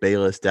 Skip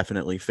Bayless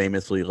definitely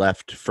famously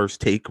left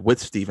First Take with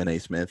Stephen A.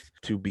 Smith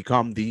to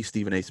become the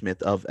Stephen A.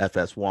 Smith of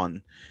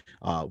FS1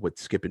 with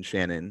Skip and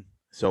Shannon.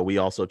 So we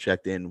also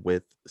checked in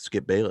with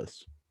Skip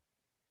Bayless.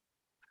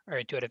 All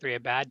right, 2 out of 3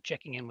 Ain't Bad.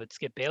 Checking in with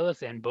Skip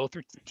Bayless, and both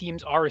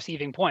teams are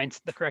receiving points.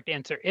 The correct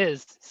answer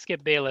is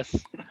Skip Bayless.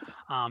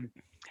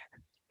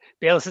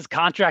 Bayless's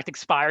contract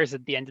expires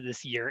at the end of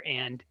this year,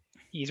 and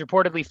he's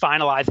reportedly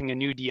finalizing a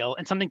new deal.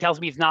 And something tells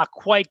me he's not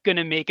quite going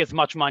to make as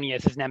much money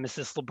as his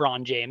nemesis,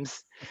 LeBron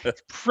James.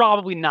 He's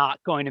probably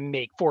not going to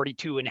make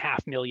 $42.5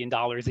 million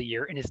a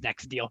year in his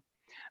next deal.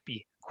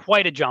 Be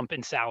quite a jump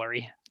in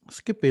salary.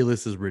 Skip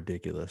Bayless is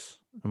ridiculous,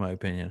 in my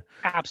opinion.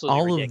 Absolutely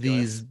all ridiculous. Of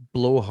these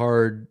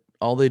blowhard,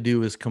 all they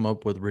do is come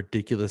up with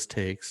ridiculous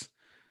takes.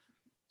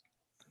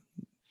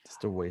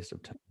 Just a waste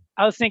of time.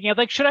 I was thinking,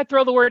 should I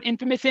throw the word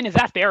infamous in? Is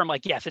that fair? I'm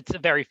like, yes, it's a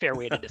very fair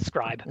way to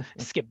describe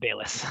Skip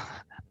Bayless.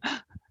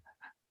 I've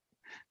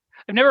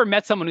never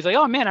met someone who's like,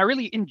 oh man, I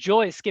really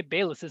enjoy Skip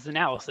Bayless's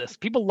analysis.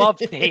 People love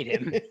to hate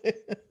him.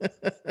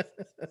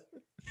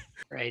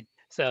 Right.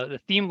 So the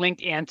theme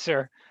linked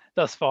answer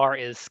thus far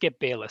is Skip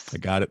Bayless. I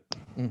got it.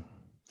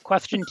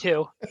 Question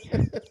 2.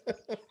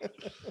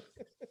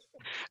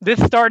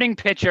 This starting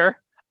pitcher,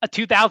 a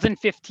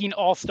 2015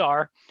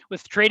 All-Star,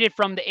 was traded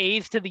from the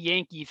A's to the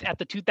Yankees at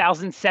the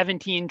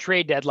 2017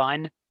 trade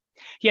deadline.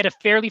 He had a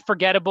fairly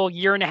forgettable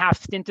 1.5-year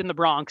stint in the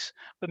Bronx,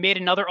 but made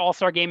another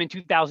All-Star game in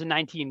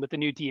 2019 with the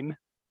new team.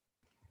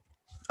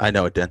 I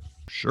know it, Dan.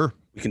 Sure.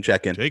 We can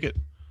check in. Take it.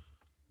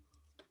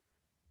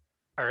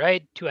 All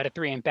right, 2 out of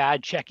 3 Ain't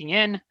Bad. Checking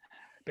in.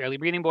 Barely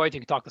Breathing Boys, you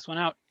can talk this one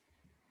out.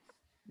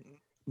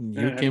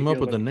 You came up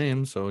with the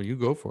name, so you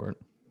go for it.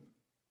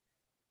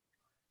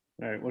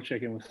 All right, we'll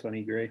check in with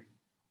Sonny Gray.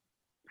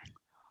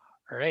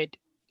 All right,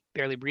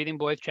 Barely Breathing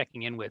Boys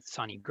checking in with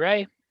Sonny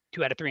Gray.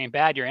 2 out of 3 Ain't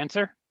Bad. Your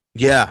answer?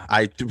 Yeah,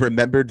 I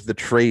remembered the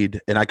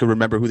trade, and I could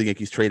remember who the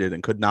Yankees traded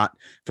and could not,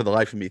 for the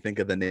life of me, think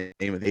of the name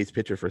of the A's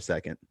pitcher for a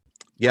second.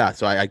 Yeah,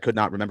 so I could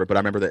not remember, but I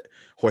remember that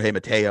Jorge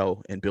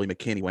Mateo and Billy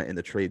McKinney went in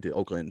the trade to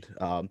Oakland.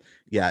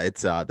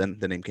 It's then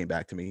the name came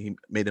back to me. He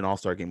made an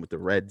All-Star game with the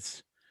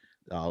Reds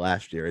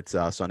last year. It's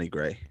Sonny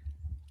Gray.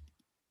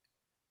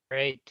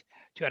 Great.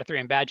 2 out of 3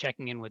 Ain't Bad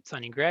checking in with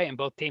Sonny Gray, and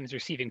both teams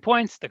receiving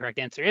points. The correct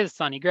answer is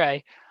Sonny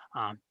Gray.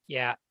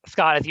 Yeah,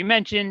 Scott, as you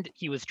mentioned,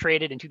 he was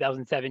traded in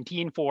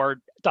 2017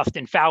 for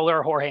Dustin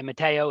Fowler, Jorge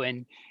Mateo,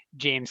 and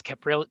James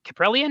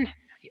Kaprelian.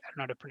 I don't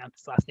know how to pronounce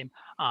his last name.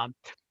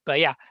 But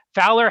yeah,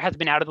 Fowler has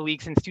been out of the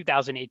league since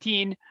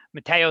 2018.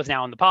 Mateo is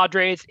now in the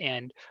Padres,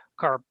 and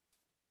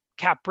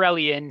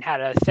Kaprelian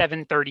had a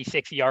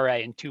 7.36 ERA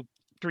in 3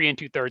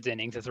 2/3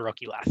 innings as a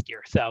rookie last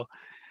year. So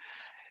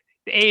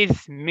the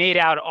A's made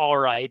out all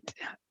right.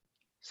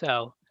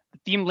 So the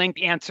theme-linked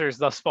answers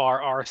thus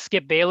far are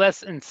Skip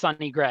Bayless and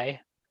Sonny Gray.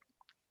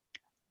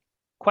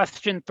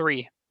 Question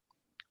 3.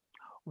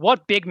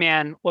 What big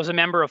man was a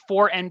member of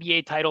 4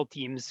 NBA title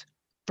teams,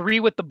 3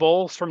 with the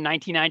Bulls from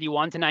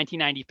 1991 to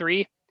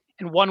 1993,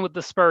 and 1 with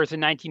the Spurs in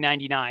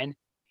 1999,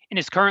 and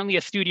is currently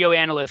a studio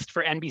analyst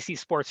for NBC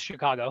Sports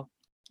Chicago?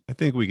 I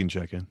think we can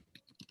check in.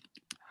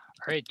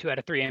 All right, 2 out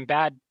of 3 and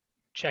bad.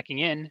 Checking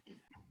in.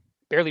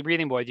 Barely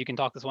breathing, boys. You can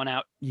talk this one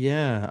out.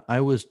 Yeah,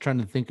 I was trying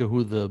to think of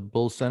who the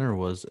Bull center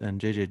was,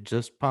 and JJ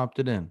just popped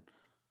it in.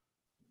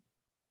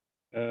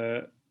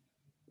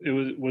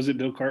 Was it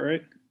Bill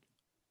Cartwright?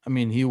 I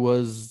mean, he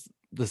was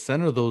the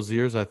center those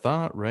years, I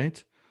thought,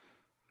 right?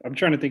 I'm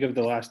trying to think of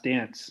The Last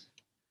Dance.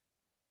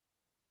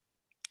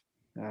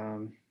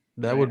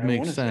 That would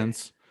make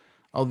sense.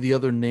 All the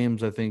other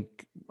names, I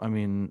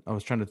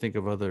was trying to think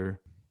of other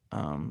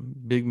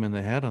big men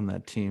they had on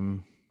that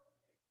team.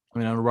 I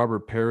mean, I know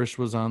Robert Parrish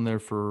was on there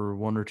for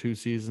 1 or 2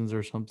 seasons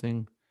or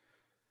something.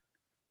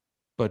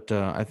 But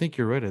I think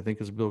you're right. I think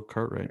it's Bill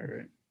Cartwright. All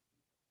right.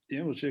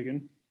 Yeah, we'll check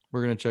in.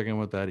 We're going to check in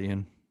with that,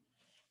 Ian.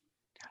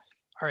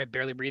 All right,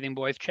 barely breathing,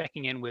 boys.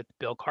 Checking in with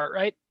Bill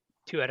Cartwright.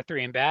 2 out of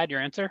 3 and bad. Your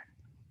answer?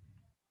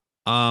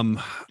 I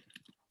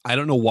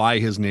don't know why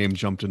his name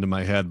jumped into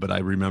my head, but I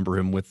remember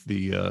him with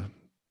the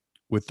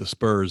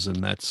Spurs,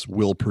 and that's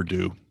Will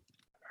Perdue. All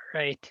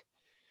right.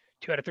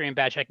 2 out of 3 and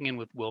bad. Checking in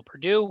with Will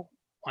Perdue.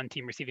 1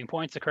 team receiving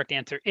points. The correct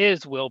answer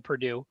is Will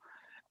Perdue.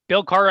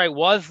 Bill Cartwright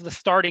was the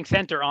starting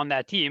center on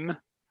that team,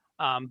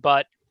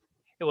 but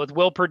it was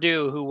Will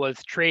Perdue who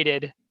was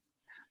traded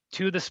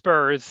to the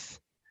Spurs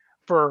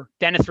for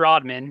Dennis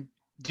Rodman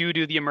due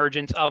to the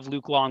emergence of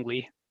Luke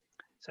Longley.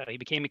 So he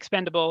became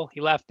expendable, he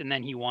left, and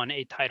then he won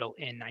a title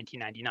in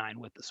 1999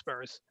 with the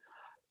Spurs.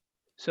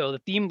 So the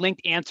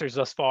theme-linked answers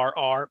thus far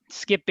are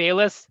Skip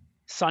Bayless,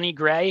 Sonny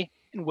Gray,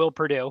 and Will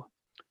Perdue.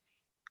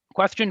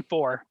 Question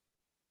 4.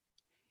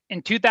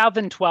 In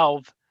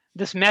 2012,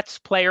 this Mets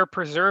player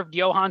preserved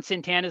Johan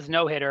Santana's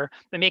no-hitter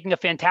by making a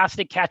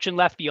fantastic catch in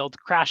left field,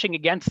 crashing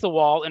against the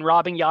wall and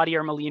robbing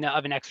Yadier Molina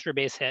of an extra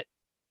base hit.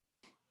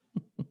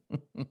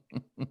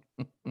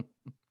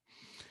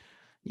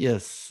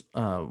 Yes.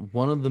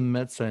 One of the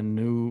Mets I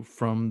knew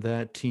from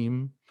that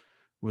team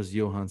was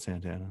Johan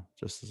Santana,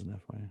 just as an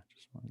FYI.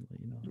 Just wanted to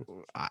let you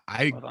know.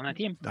 I on that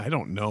team. I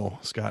don't know,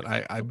 Scott.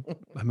 I'm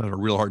having a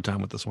real hard time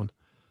with this one.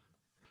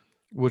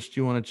 Which do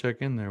you want to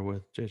check in there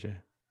with, JJ?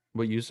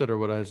 What you said or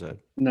what I said?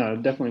 No,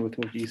 definitely with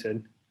what you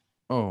said.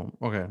 Oh,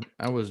 okay.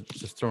 I was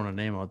just throwing a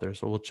name out there,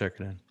 so we'll check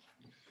it in. All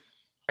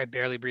right,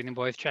 barely breathing,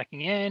 boys.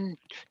 Checking in.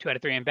 2 out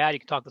of 3 and bad. You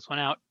can talk this one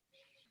out.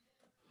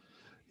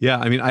 Yeah,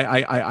 I mean,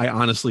 I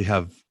honestly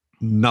have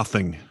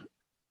nothing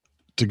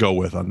to go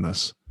with on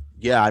this.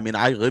 Yeah, I mean,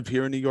 I live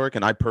here in New York,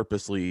 and I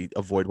purposely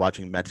avoid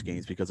watching Mets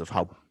games because of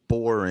how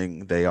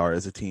boring they are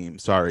as a team.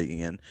 Sorry,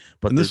 Ian.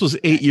 But this was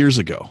 8 years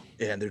ago.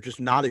 And they're just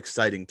not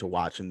exciting to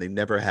watch, and they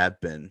never have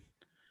been.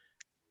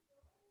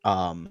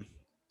 And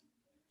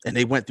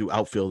they went through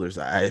outfielders.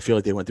 I feel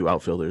like they went through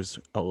outfielders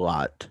a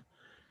lot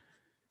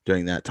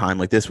during that time.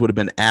 Like, this would have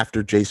been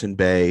after Jason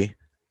Bay,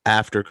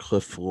 after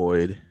Cliff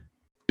Floyd.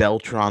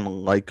 Beltran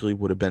likely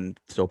would have been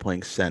still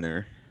playing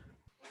center.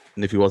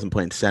 And if he wasn't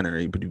playing center,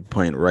 he would be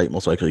playing right.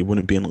 Most likely, he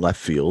wouldn't be in left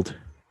field.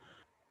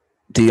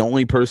 The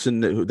only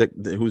person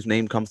whose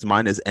name comes to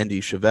mind is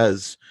Andy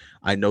Chavez.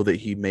 I know that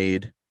he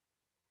made.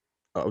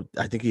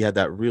 I think he had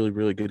that really,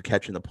 really good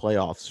catch in the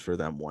playoffs for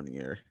them one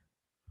year.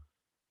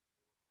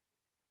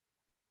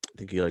 I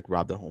think he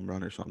robbed a home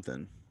run or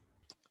something.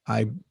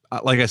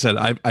 Like I said,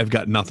 I've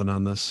got nothing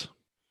on this.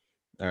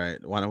 All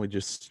right, why don't we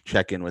just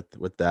check in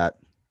with that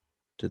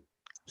to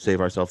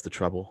save ourselves the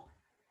trouble?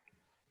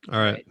 All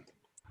right.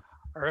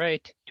 All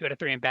right. 2 out of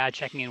 3 and bad.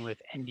 Checking in with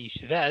Andy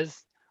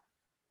Chavez.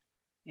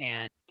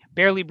 And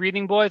barely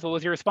breathing, boys. What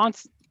was your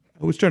response?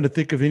 I was trying to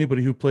think of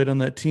anybody who played on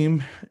that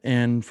team,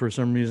 and for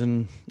some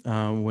reason,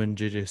 when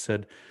JJ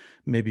said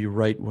maybe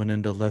Wright went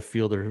into left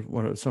field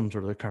or some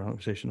sort of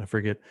conversation, I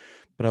forget,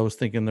 but I was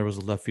thinking there was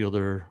a left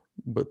fielder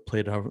but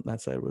played over on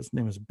that side. His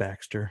name is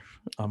Baxter.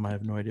 I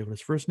have no idea what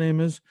his first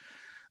name is.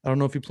 I don't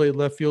know if he played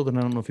left field, and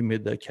I don't know if he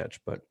made that catch,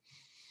 but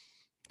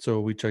so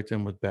we checked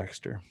in with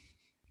Baxter.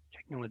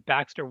 Checking in with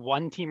Baxter.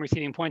 1 team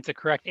receiving points. The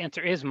correct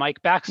answer is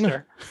Mike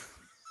Baxter.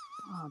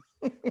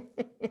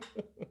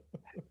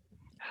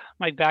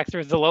 Mike Baxter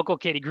is the local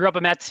kid. He grew up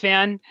a Mets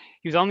fan.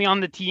 He was only on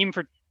the team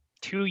for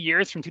 2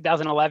 years, from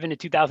 2011 to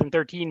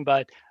 2013,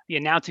 but the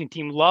announcing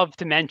team loved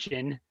to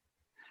mention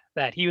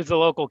that he was the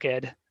local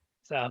kid.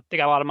 So they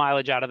got a lot of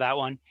mileage out of that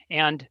one.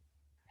 And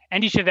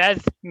Andy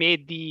Chavez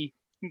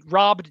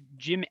robbed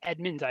Jim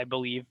Edmonds, I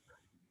believe,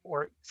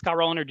 or Scott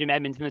Rowland or Jim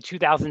Edmonds in the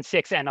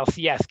 2006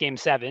 NLCS Game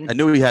 7. I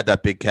knew he had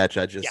that big catch.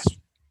 I just Yeah.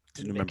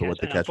 didn't remember what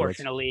the catch was.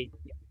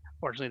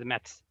 Unfortunately, the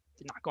Mets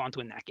did not go on to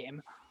win that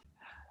game.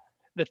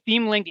 The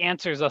theme link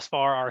answers thus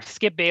far are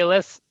Skip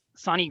Bayless,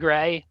 Sonny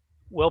Gray,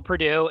 Will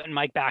Perdue, and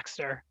Mike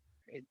Baxter.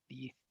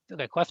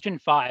 Okay, question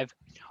 5.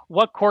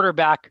 What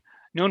quarterback,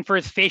 known for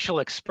his facial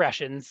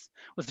expressions,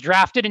 was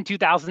drafted in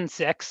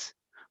 2006,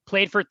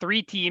 played for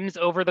 3 teams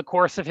over the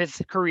course of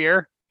his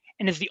career,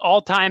 and is the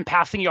all-time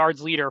passing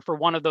yards leader for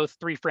one of those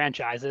 3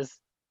 franchises?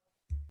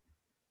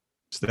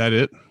 Is that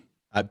it?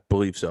 I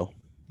believe so.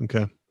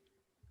 Okay.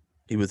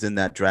 He was in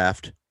that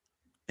draft,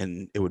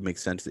 and it would make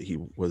sense that he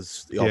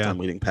was the all-time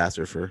leading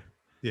passer for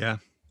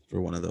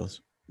one of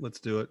those. Let's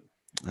do it.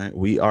 All right,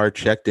 we are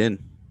checked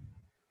in.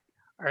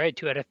 All right,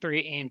 2 out of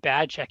 3 ain't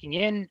bad. Checking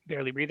in.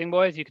 Barely breathing,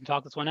 boys. You can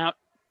talk this one out.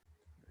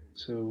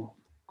 So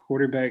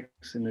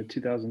quarterbacks in the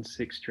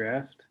 2006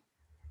 draft.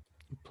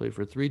 Played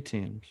for 3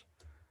 teams.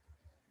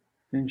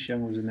 Vince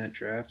Young was in that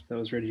draft. That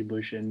was Reggie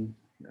Bush and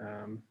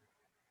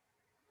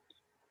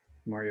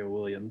Mario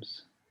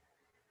Williams.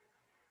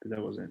 But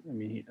that wasn't. I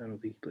mean, I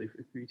don't think he played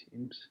for 3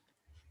 teams.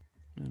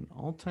 An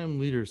all-time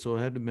leader, so it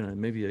had to have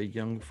been maybe a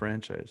young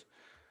franchise.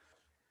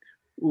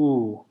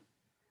 Ooh.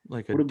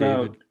 Like a what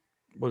about David,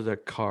 what is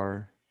that,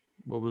 Carr?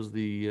 What was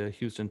the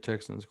Houston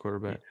Texans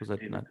quarterback? Was that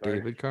David not Carr.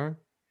 David Carr?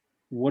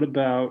 What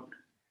about,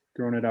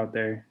 throwing it out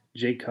there,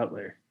 Jay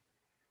Cutler?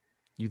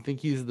 You think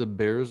he's the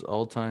Bears'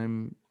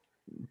 all-time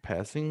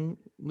passing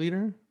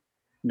leader?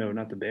 No,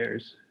 not the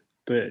Bears.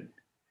 But,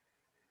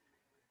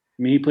 I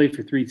mean, he played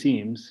for 3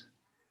 teams.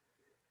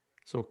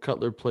 So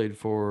Cutler played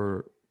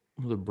for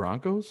the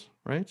Broncos,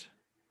 right?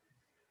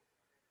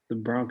 The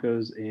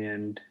Broncos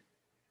and...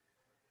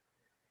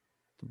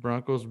 The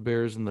Broncos,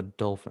 Bears, and the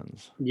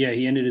Dolphins. Yeah,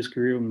 he ended his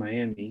career in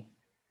Miami.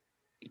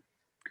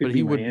 But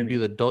he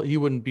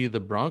wouldn't be the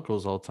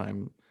Broncos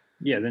all-time.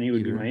 Yeah, then he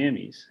would leader. be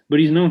Miami's. But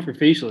he's known for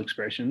facial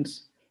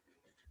expressions.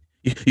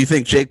 You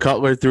think Jay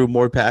Cutler threw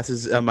more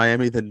passes at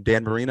Miami than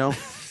Dan Marino?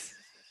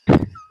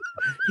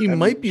 He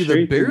might be sure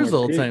the he threw Bears'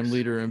 more all-time picks.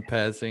 leader in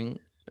passing,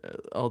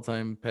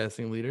 all-time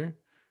passing leader.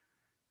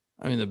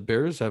 I mean, the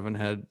Bears haven't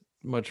had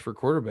much for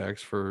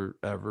quarterbacks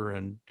forever,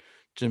 and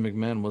Jim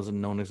McMahon wasn't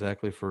known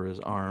exactly for his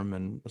arm,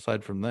 and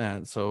aside from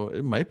that, so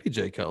it might be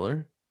Jay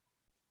Cutler.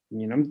 I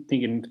mean, I'm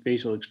thinking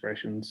facial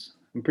expressions.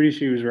 I'm pretty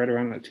sure he was right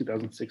around that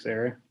 2006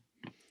 era.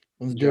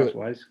 Let's do it.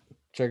 Wise.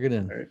 Check it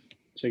in. All right.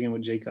 Check in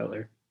with Jay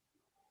Cutler.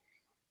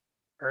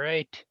 All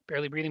right,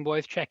 barely breathing,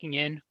 boys. Checking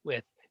in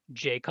with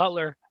Jay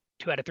Cutler.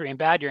 2 out of 3 ain't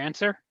bad. Your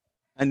answer?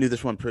 I knew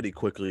this one pretty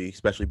quickly,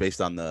 especially based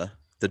on the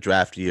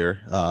draft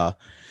year.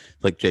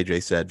 Like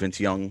JJ said, Vince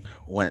Young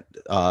went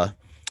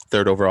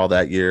 3rd overall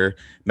that year.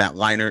 Matt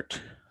Leinart,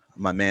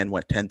 my man,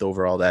 went 10th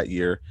overall that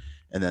year.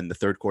 And then the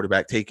 3rd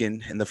quarterback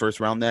taken in the 1st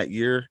round that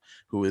year,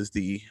 who is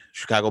the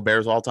Chicago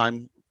Bears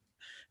all-time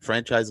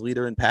franchise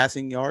leader in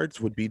passing yards,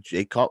 would be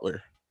Jay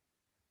Cutler.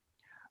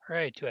 All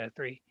right, 2 out of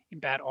 3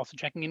 ain't bad. Also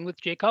checking in with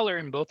Jay Cutler,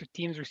 and both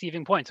teams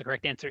receiving points. The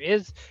correct answer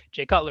is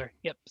Jay Cutler.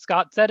 Yep,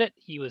 Scott said it.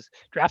 He was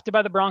drafted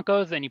by the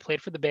Broncos, then he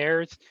played for the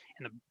Bears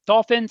and the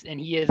Dolphins, and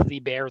he is the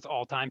Bears'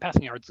 all-time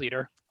passing yards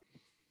leader.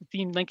 The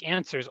theme link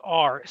answers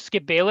are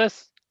Skip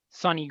Bayless,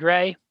 Sonny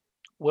Gray,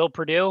 Will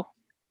Perdue,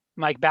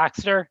 Mike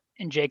Baxter,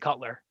 and Jay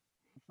Cutler.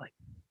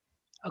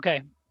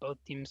 Okay,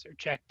 both teams are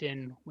checked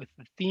in with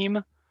the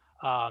theme.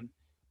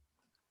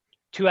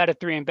 2 out of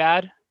 3 ain't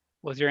bad.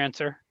 What was your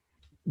answer?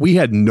 We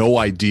had no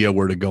idea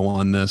where to go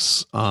on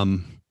this.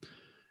 When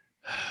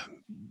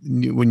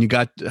you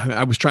got,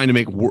 I was trying to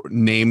make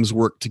names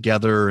work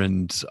together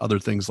and other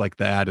things like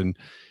that. And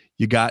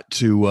you got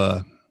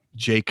to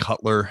Jay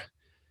Cutler.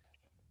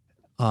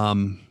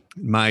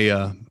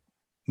 My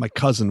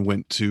cousin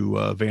went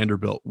to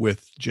Vanderbilt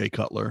with Jay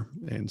Cutler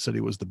and said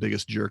he was the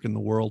biggest jerk in the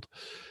world.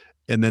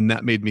 And then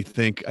that made me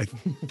think,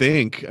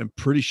 I'm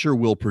pretty sure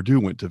Will Perdue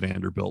went to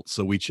Vanderbilt.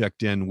 So we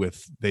checked in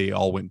with, they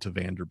all went to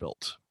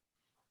Vanderbilt.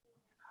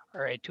 All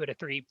right, 2 out of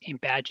 3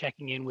 ain't bad.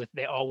 Checking in with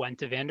they all went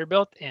to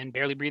Vanderbilt. And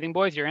barely breathing,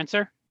 boys, your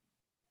answer?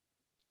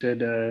 Said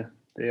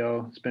they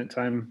all spent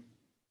time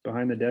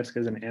behind the desk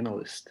as an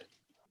analyst.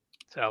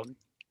 So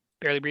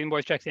barely breathing,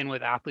 boys checks in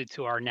with athletes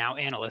who are now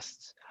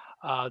analysts.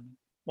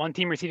 One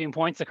team receiving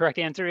points. The correct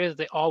answer is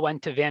they all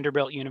went to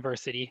Vanderbilt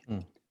University.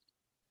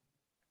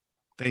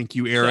 Thank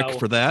you, Eric,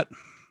 for that.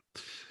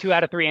 2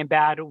 out of 3 ain't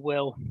bad.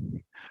 Will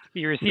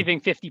be receiving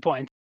 50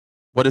 points.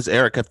 What does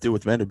Eric have to do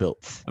with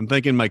Vanderbilt? I'm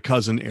thanking my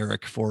cousin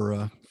Eric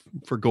for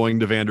going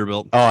to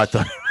Vanderbilt. Oh, I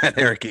thought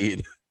Eric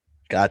Eid.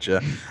 Gotcha.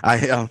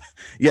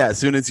 As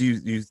soon as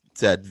you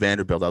said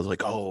Vanderbilt, I was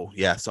like, oh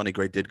yeah, Sonny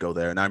Gray did go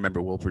there, and I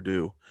remember Will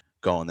Perdue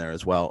going there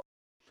as well.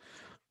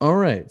 All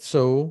right.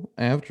 So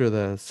after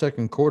the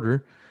 2nd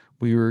quarter,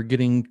 we were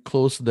getting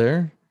close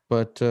there,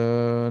 but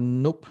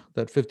nope.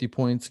 That 50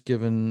 points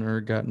given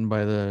or gotten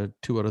by the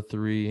 2 out of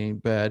 3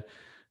 ain't bad.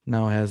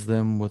 Now has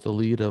them with a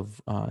lead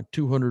of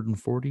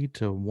 240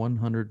 to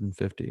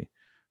 150,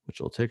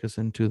 which will take us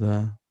into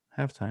the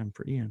halftime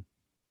for Ian.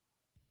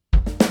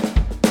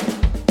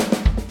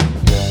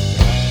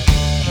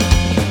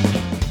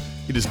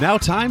 It is now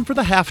time for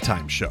the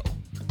halftime show.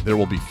 There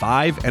will be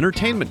 5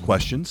 entertainment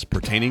questions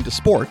pertaining to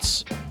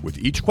sports, with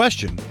each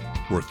question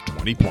worth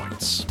 20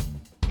 points.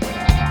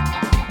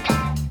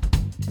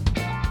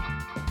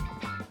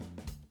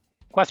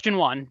 Question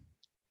 1.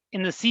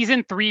 In the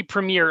Season 3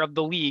 premiere of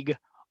the league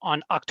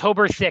on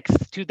October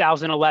 6th,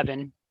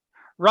 2011,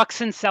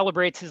 Ruxin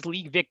celebrates his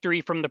league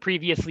victory from the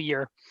previous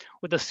year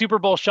with a Super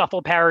Bowl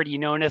Shuffle parody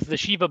known as the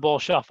Shiva Bowl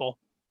Shuffle.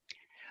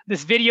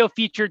 This video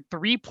featured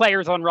 3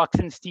 players on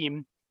Ruxin's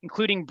team,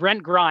 including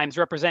Brent Grimes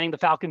representing the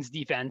Falcons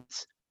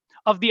defense.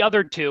 Of the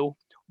other 2,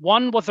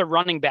 one was a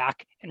running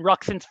back and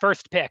Ruxin's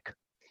first pick,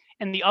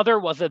 and the other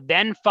was a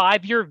then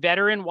 5-year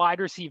veteran wide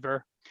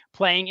receiver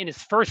playing in his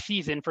first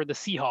season for the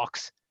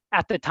Seahawks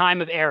at the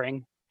time of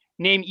airing.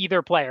 Name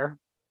either player.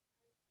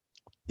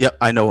 Yep,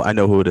 I know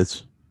who it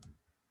is.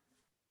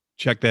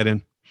 Check that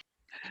in.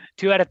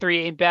 2 out of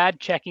 3 ain't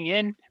bad. Checking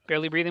in.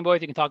 Barely Breathing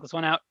Boys, you can talk this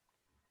one out.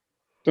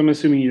 So I'm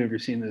assuming you've never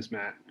seen this,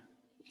 Matt.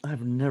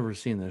 I've never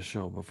seen this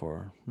show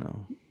before.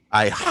 No.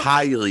 I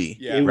highly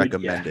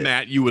recommend it.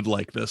 Matt, you would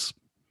like this.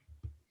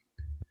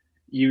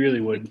 You really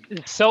would.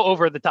 It's so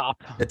over the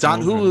top. It's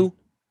on Hulu.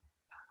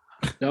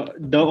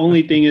 The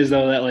only thing is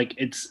though that like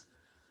it's,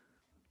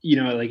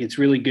 it's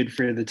really good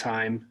for the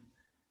time.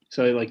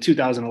 So like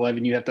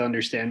 2011, you have to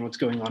understand what's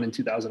going on in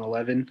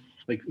 2011,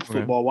 like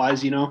football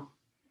wise,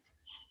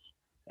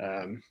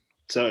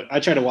 So I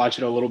tried to watch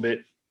it a little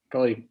bit,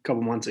 probably a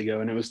couple months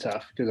ago, and it was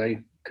tough because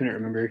I couldn't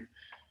remember.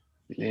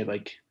 They had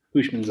like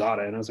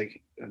Hushmanzada, and I was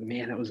like, oh,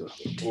 man, that was a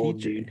old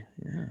dude.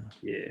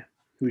 Yeah.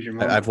 Who's your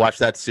mom? I've watched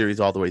that series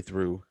all the way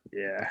through.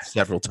 Yeah,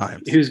 several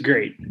times. It was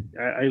great.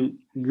 I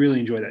really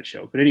enjoyed that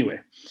show. But anyway,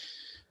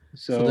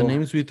 so the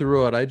names we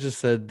threw out, I just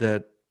said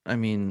that. I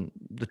mean,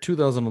 the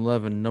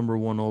 2011 number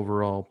 1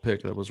 overall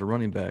pick that was a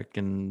running back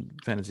in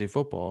fantasy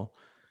football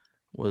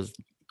was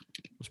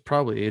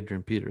probably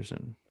Adrian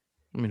Peterson.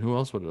 I mean, who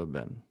else would it have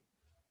been?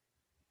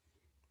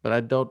 But I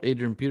doubt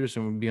Adrian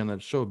Peterson would be on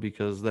that show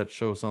because that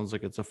show sounds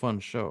like it's a fun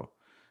show.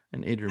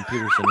 And Adrian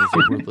Peterson is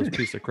a worthless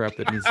piece of crap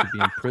that needs to be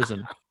in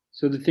prison.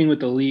 So the thing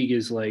with the league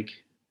is like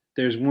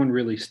there's one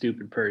really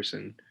stupid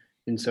person.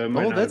 And so it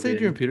might that's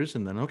Adrian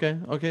Peterson then.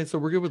 Okay, so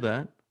we're good with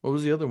that. What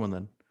was the other one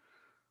then?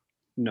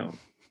 No.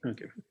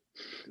 Okay.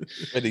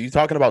 Wait, are you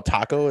talking about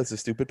Taco as a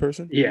stupid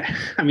person? Yeah.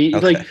 I mean,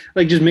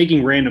 like just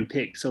making random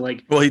picks. So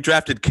like, well, he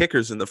drafted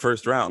kickers in the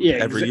first round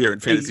every year in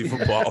fantasy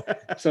football.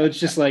 So it's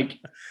just like,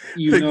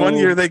 one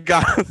year they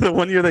got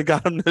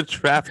him to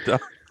draft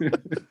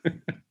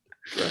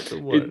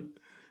what?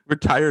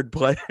 Retired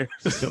players.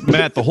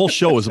 Matt, the whole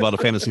show is about a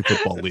fantasy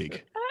football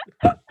league.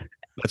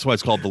 That's why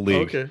it's called the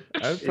league. Okay.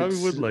 I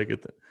probably would like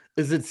it then.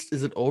 Is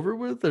it over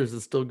with or is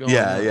it still going?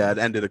 Yeah, it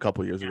ended a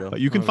couple years ago.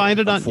 You can find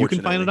it on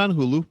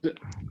Hulu.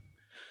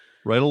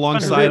 Right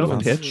alongside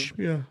of Hitch.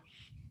 Yeah.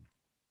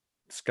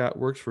 Scott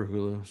works for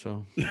Hulu,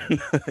 so.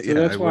 So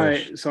that's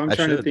why. So I'm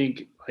trying to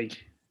think.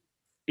 Like,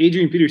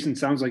 Adrian Peterson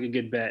sounds like a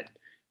good bet,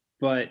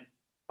 but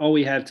all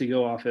we have to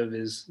go off of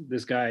is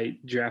this guy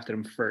drafted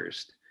him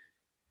first,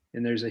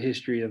 and there's a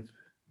history of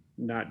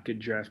not good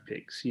draft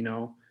picks,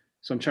 So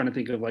I'm trying to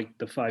think of like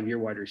the 5-year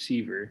wide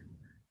receiver,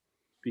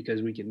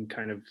 because we can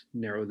kind of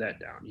narrow that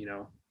down,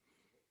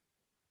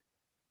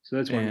 So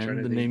that's what I'm trying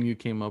to think. The name you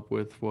came up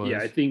with was? Yeah,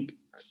 I think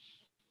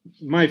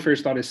my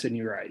first thought is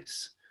Sidney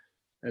Rice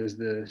as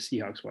the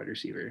Seahawks wide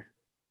receiver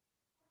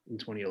in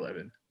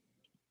 2011.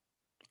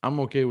 I'm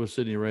okay with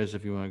Sidney Rice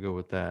if you want to go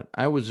with that.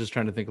 I was just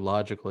trying to think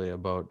logically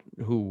about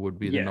who would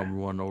be the number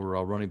 1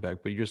 overall running back,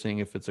 but you're saying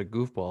if it's a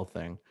goofball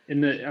thing.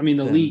 In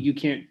the league, you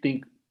can't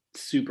think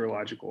super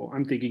logical.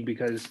 I'm thinking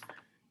because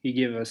he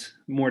gave us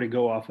more to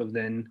go off of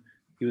than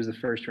he was the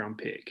first round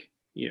pick,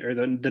 or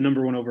the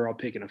number 1 overall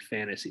pick in a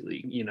fantasy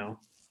league,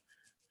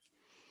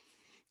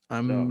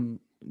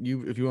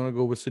 If you want to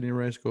go with Sidney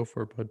Rice, go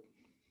for it, bud.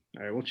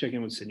 All right, we'll check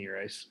in with Sidney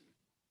Rice.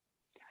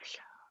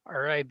 All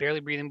right,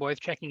 Barely Breathing Boys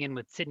checking in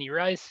with Sidney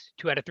Rice.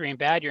 2 out of 3 ain't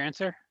bad. Your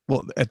answer?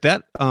 Well, at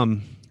that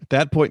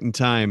point in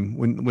time,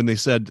 when they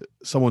said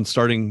someone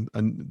starting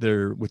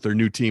with their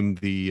new team,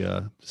 the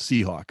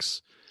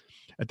Seahawks,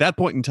 at that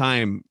point in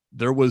time,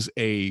 there was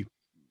a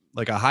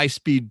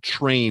high-speed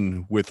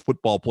train with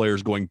football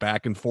players going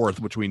back and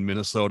forth between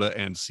Minnesota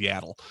and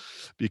Seattle,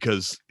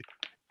 because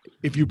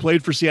if you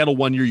played for Seattle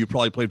one year, you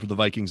probably played for the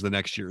Vikings the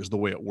next year, is the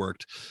way it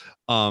worked.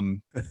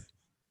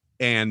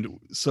 And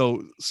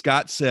so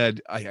Scott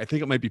said, I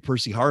think it might be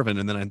Percy Harvin.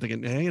 And then I'm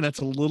thinking, hey, that's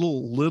a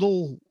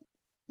little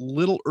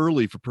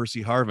early for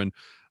Percy Harvin,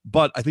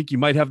 but I think you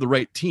might have the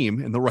right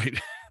team in the right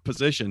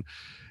position.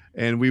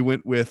 And we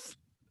went with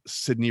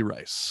Sidney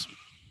Rice.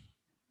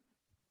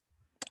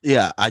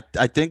 Yeah, I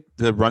think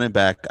the running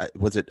back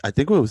I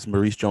think it was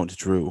Maurice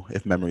Jones-Drew,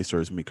 if memory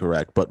serves me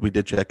correct, but we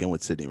did check in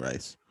with Sidney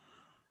Rice.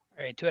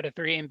 All right, 2 out of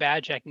 3 ain't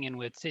bad. Checking in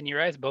with Sidney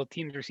Rice. Both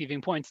teams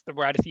receiving points. The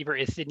wide receiver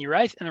is Sidney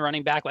Rice, and the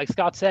running back, like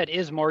Scott said,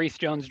 is Maurice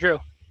Jones-Drew.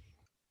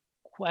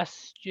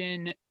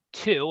 Question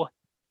 2.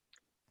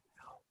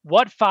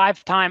 What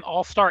 5-time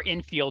All-Star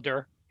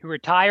infielder who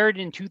retired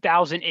in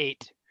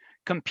 2008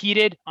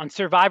 competed on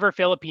Survivor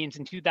Philippines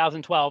in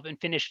 2012 and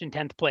finished in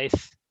 10th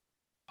place?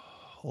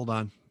 hold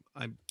on.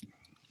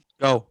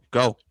 Go.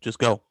 Just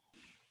go.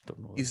 Don't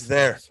know what He's it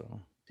there. says,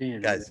 so.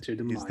 Dan Guys, to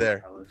the he's Mind there.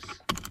 Palace.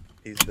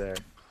 He's there.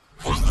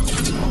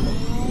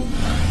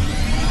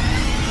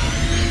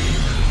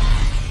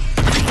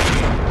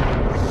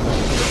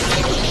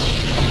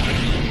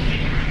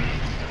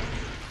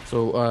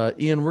 So,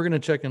 Ian, we're going to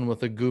check in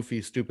with a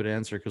goofy, stupid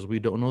answer because we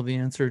don't know the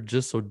answer,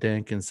 just so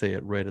Dan can say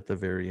it right at the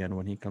very end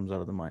when he comes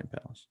out of the Mind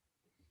Palace.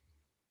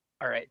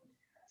 All right.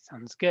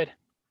 Sounds good.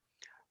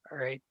 All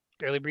right.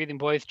 Barely Breathing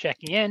Boys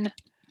checking in.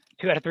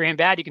 2 out of 3 and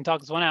bad. You can talk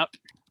this one out.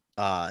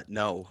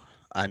 No,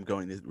 I'm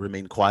going to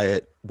remain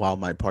quiet while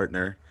my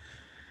partner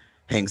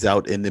hangs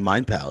out in the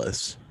Mind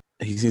Palace.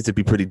 He seems to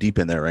be pretty deep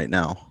in there right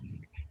now.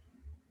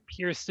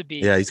 Appears to be.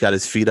 Yeah, he's got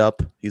his feet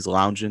up. He's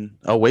lounging.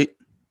 Oh, wait.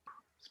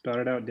 Spout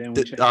it out, Dan.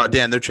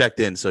 Dan, they're checked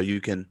in, so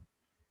you can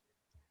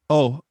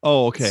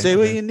Okay. say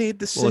what you need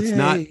to say.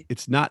 Well,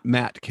 it's not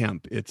Matt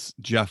Kemp. It's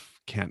Jeff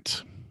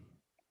Kent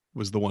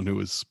was the one who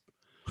was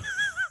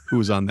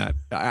on that.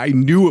 I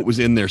knew it was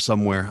in there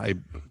somewhere.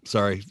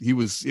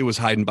 It was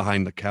hiding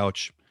behind the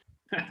couch.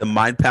 The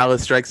Mind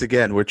Palace strikes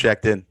again. We're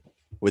checked in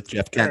with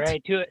Jeff Kent. All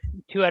right.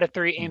 2 out of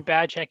 3 ain't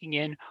bad. Checking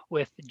in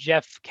with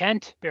Jeff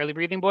Kent. Barely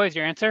Breathing Boys.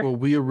 Your answer? Well,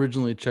 we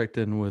originally checked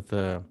in with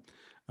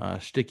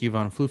Sticky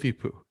Von Floofy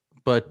Poo,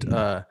 but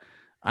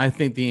I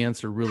think the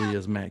answer really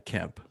is Matt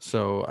Kemp.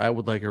 So I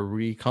would like a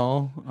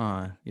recall.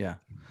 Yeah.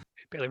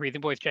 Barely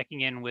Breathing Boys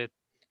checking in with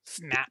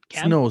Matt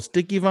Kemp. No,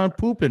 Sticky Von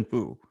Poopin'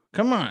 Poo.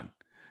 Come on.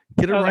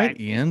 Get it Okay. right,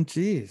 Ian.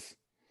 Jeez.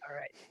 All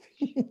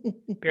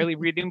right. Barely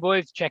Breathing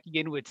Boys checking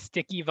in with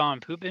Sticky Von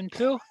Poopin'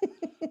 Poo.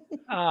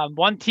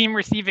 One team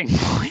receiving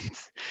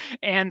points,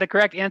 and the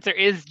correct answer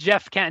is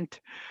Jeff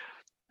Kent.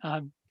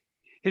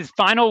 His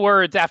final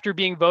words after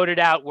being voted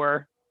out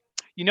were,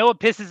 "You know what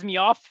pisses me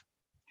off?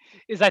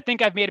 Is I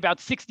think I've made about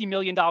 $60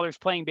 million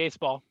playing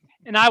baseball,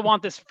 and I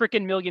want this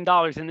freaking $1 million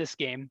in this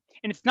game.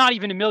 And it's not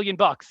even $1 million.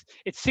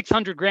 It's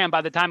 600 grand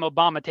by the time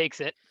Obama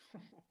takes it."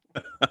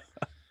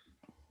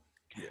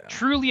 Yeah.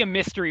 Truly a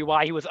mystery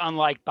why he was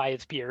unliked by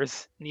his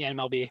peers in the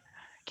MLB.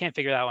 Can't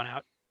figure that one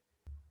out.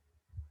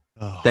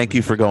 Thank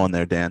you for going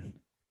there, Dan.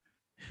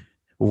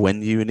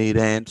 When you need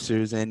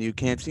answers and you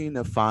can't seem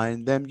to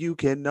find them, you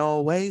can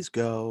always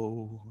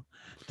go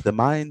to the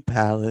Mind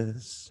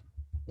Palace.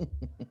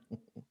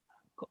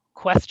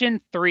 Question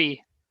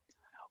 3.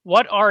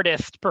 What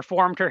artist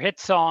performed her hit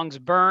songs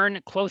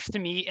Burn, Close to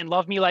Me, and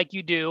Love Me Like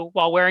You Do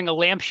while wearing a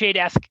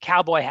lampshade-esque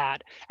cowboy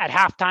hat at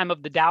halftime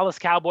of the Dallas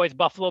Cowboys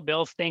Buffalo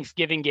Bills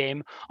Thanksgiving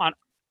game on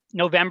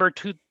November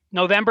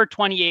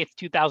 28th,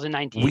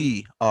 2019?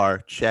 We are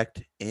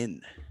checked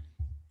in.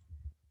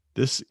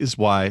 This is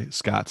why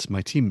Scott's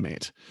my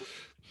teammate.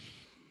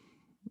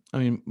 I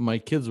mean, my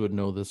kids would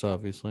know this,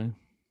 obviously.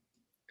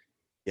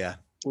 Yeah.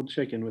 We'll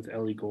check in with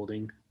Ellie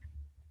Goulding.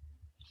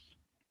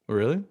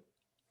 Really?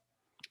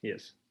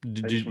 Yes.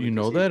 Did you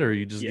know that, or are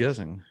you just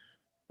guessing?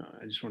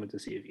 I just wanted to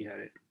see if you had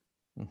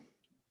it.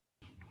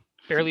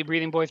 Barely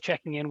Breathing Boys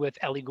checking in with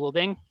Ellie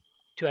Goulding.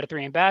 2 out of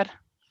 3 ain't bad.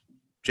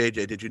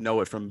 JJ, did you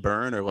know it from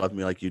Burn or Love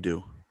Me Like You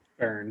Do?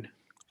 Burn.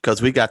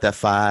 Because we got that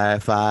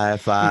 5,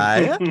 5,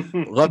 5.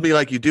 Love Me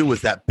Like You Do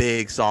was that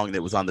big song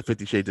that was on the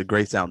 50 Shades of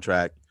Grey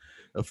soundtrack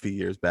a few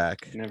years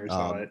back. Never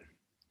saw it.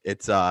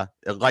 It's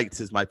Lights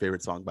is my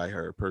favorite song by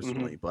her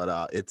personally,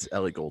 but it's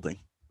Ellie Goulding.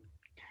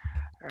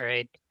 All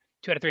right.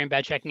 2 out of 3 and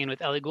bad checking in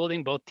with Ellie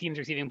Goulding. Both teams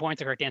receiving points.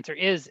 The correct answer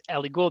is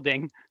Ellie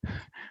Goulding.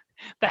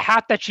 The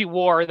hat that she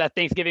wore that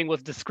Thanksgiving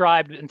was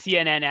described in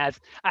CNN as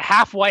a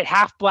half white,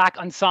 half black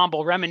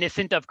ensemble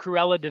reminiscent of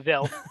Cruella de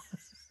Vil.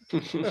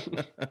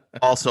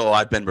 Also,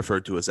 I've been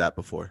referred to as that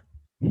before.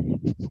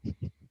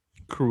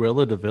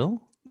 Cruella de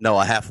Vil? No,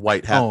 a half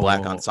white, half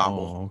black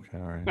ensemble. Oh, okay,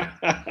 all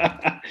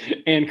right.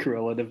 And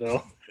Cruella de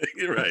Vil.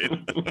 You're right.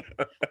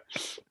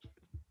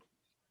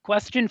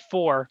 Question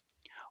 4.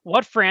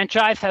 What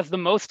franchise has the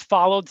most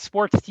followed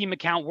sports team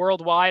account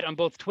worldwide on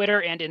both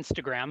Twitter and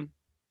Instagram?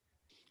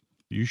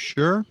 You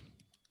sure?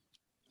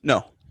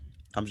 No,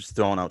 I'm just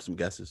throwing out some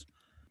guesses.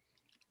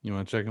 You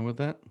want to check in with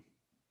that?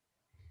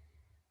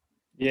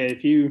 Yeah,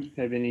 if you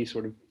have any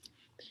sort of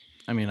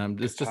I mean,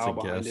 it's just a power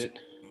behind guess, it.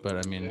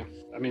 but I mean, Yeah.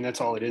 I mean,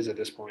 that's all it is at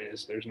this point.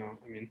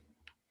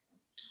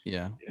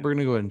 yeah, we're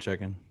gonna go ahead and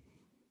check in.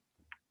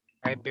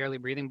 All right, Barely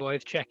Breathing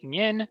Boys checking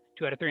in.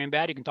 2 out of 3 and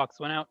bad. You can talk this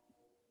one out.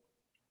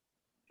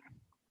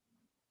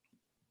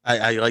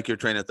 I like your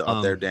train up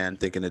there, Dan,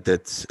 thinking that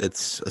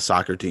it's a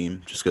soccer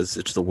team just because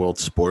it's the world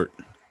sport.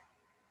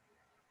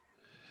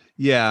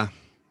 Yeah.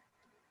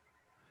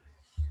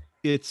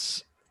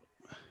 It's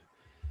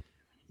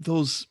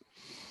those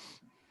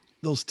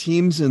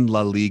teams in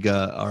La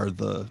Liga are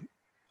the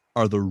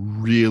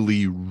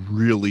really,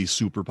 really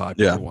super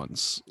popular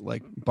ones,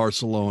 like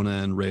Barcelona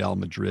and Real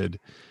Madrid.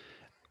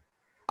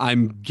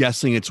 I'm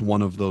guessing it's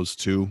one of those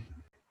two.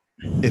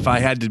 If I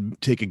had to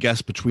take a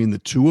guess between the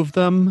two of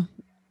them,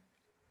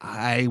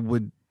 I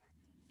would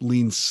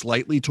lean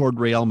slightly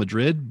toward Real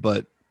Madrid,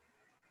 but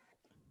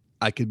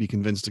I could be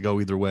convinced to go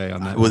either way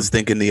on that. I was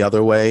thinking the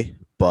other way,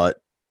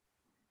 but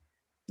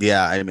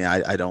Yeah, I mean,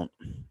 I don't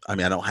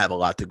have a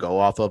lot to go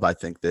off of. I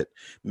think that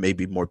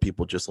maybe more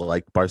people just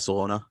like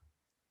Barcelona.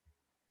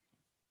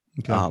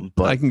 Okay.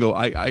 But I can go.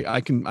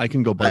 I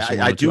can go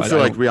Barcelona. I do too. feel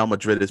like Real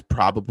Madrid is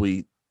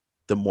probably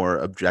the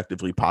more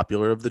objectively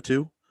popular of the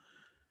two.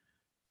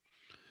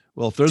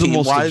 Well, if they're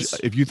Team-wise,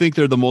 if you think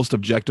they're the most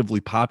objectively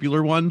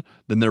popular one,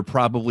 then they're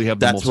probably have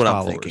the that's most what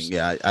followers. I'm thinking.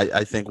 Yeah,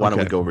 I think why don't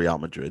we go Real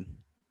Madrid?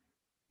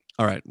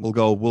 All right, we'll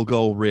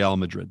go Real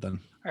Madrid then.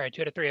 All right,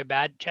 2 out of 3 are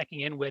bad.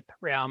 Checking in with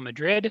Real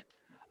Madrid.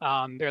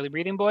 Barely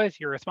Breathing Boys,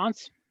 your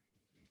response?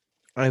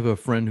 I have a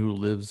friend who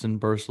lives in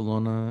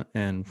Barcelona,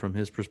 and from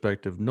his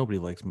perspective, nobody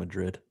likes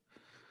Madrid.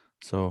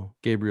 So,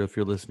 Gabriel, if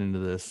you're listening to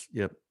this,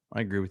 yep,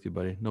 I agree with you,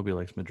 buddy. Nobody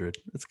likes Madrid.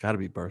 It's got to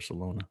be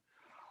Barcelona.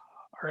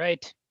 All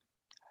right.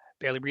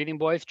 Barely Breathing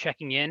Boys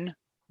checking in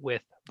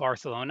with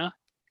Barcelona.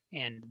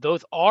 And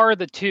those are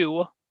the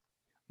two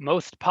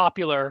most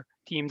popular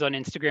teams on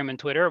Instagram and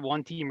Twitter.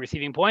 One team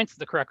receiving points.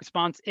 The correct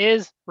response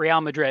is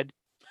Real Madrid.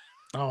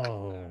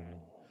 Oh.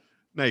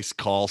 Nice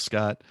call,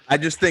 Scott. I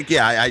just think,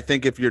 I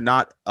think if you're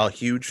not a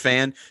huge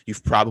fan,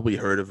 you've probably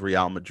heard of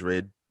Real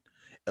Madrid.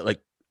 Like,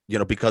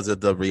 because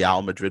of the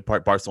Real Madrid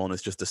part, Barcelona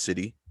is just a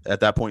city at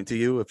that point to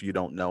you if you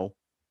don't know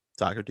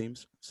soccer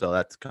teams. So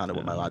that's kind of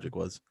what my logic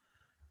was.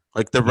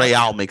 Like the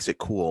Real makes it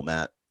cool,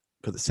 Matt,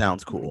 because it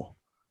sounds cool.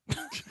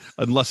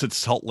 Unless it's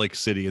Salt Lake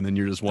City, and then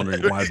you're just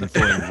wondering why they're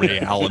throwing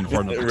Real in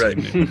front of the Right.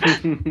 team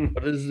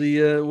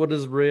name. What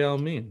does Real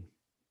mean?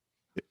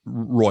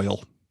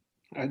 Royal.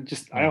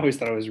 I always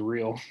thought it was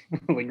real,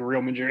 like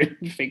Real Madrid,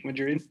 fake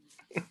Madrid.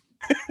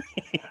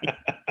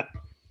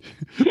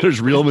 There's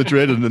Real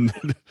Madrid, and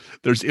then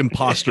there's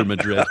Imposter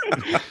Madrid.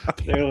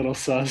 They're a little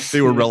sus.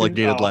 They were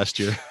relegated last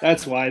year.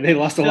 That's why they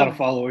lost a lot of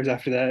followers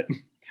after that.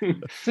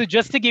 So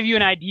just to give you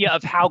an idea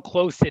of how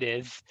close it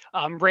is,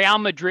 Real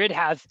Madrid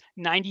has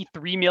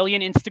 93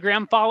 million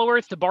Instagram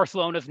followers to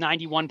Barcelona's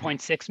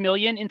 91.6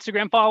 million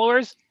Instagram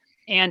followers.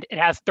 And it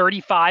has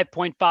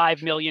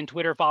 35.5 million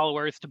Twitter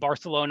followers to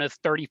Barcelona's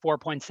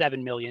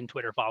 34.7 million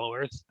Twitter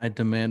followers. I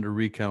demand a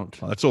recount.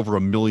 That's over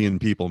 1 million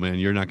people, man.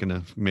 You're not going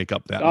to make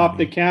up that. Stop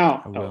many. the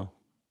count. I will.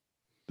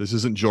 This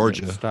isn't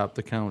Georgia. Stop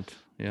the count.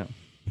 Yeah.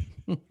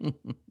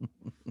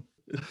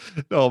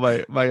 No,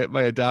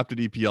 my adopted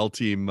EPL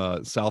team,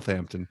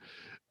 Southampton,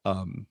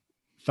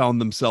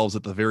 found themselves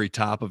at the very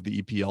top of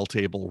the EPL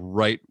table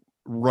right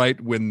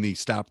when the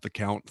stop the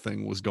count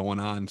thing was going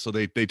on. So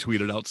they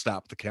tweeted out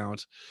stop the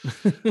count.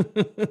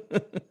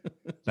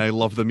 I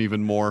love them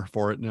even more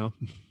for it now.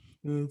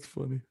 That's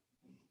funny.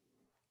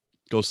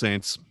 Go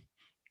Saints.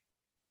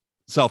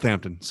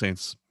 Southampton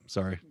Saints.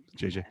 Sorry,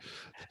 JJ.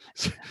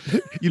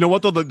 You know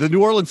what though? The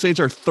New Orleans Saints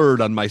are third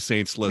on my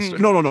Saints list.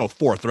 No,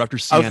 fourth. They're after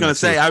Siena. I was going to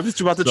say, I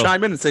was about to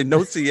chime in and say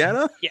no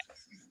Siena. Yeah.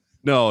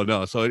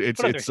 No. So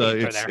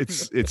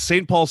it's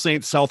St. Paul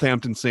Saints,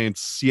 Southampton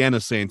Saints, Siena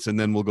Saints, and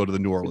then we'll go to the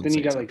New Orleans. But then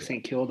you Saints got like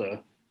St.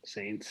 Kilda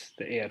Saints,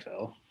 the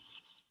AFL.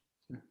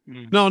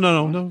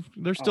 No.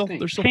 They're still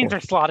Saints fourth. are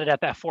slotted at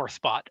that 4th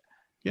spot.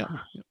 Yeah.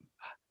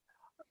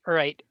 All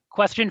right.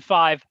 Question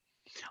 5.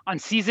 On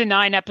season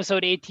 9,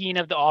 episode 18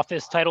 of The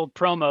Office, titled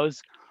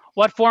Promos,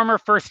 what former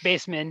first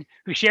baseman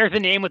who shares the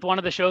name with one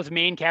of the show's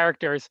main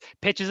characters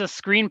pitches a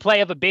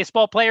screenplay of a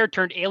baseball player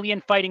turned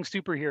alien fighting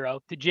superhero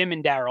to Jim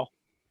and Daryl?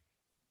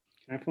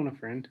 Can I phone a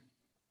friend?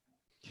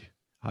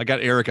 I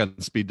got Eric on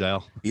speed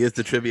dial. He is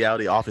the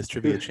Triviality Office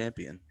Trivia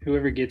Champion.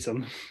 Whoever gets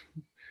them.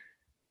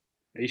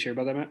 Are you sure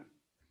about that, Matt?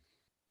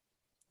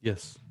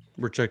 Yes.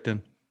 We're checked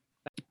in.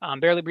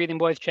 Barely Breathing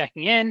Boys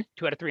checking in.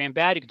 2 out of 3 and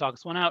bad. You can talk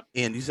this one out.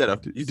 And you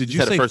said Did you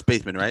said say a first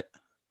baseman, right?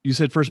 You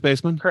said first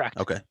baseman? Correct.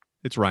 Okay.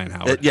 It's Ryan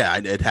Howard.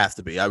 It has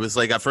to be. I was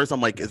like, at first I'm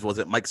like, was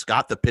it Mike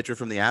Scott, the pitcher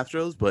from the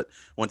Astros? But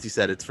once he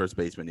said it's first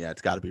baseman, yeah,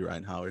 it's got to be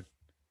Ryan Howard.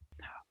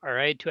 All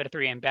right. 2 out of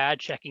 3 and bad.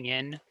 Checking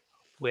in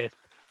with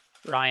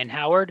Ryan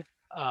Howard.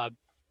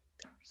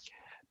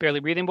 Barely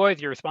Breathing Boys,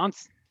 your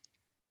response?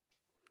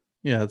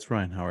 Yeah, it's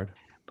Ryan Howard.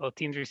 Both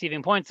teams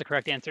receiving points. The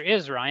correct answer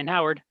is Ryan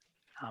Howard.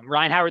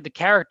 Ryan Howard, the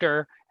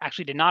character,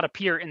 actually did not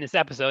appear in this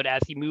episode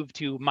as he moved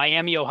to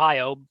Miami,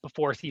 Ohio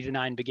before season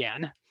 9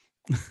 began.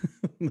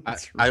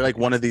 I like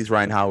one of these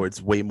Ryan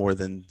Howards way more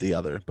than the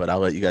other, but I'll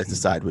let you guys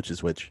decide which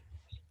is which.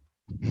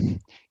 Figure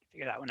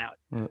that one out.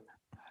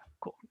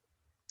 Cool.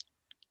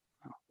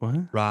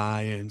 What?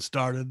 Ryan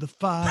started the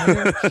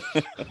fire.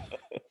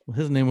 Well,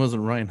 his name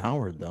wasn't Ryan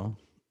Howard though.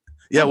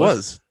 Yeah, it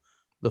was.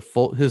 The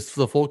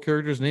full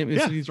character's name is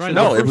Yeah, he's Ryan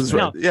No, Howard. it was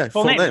No, yeah,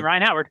 full name,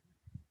 Ryan Howard.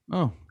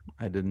 Oh,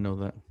 I didn't know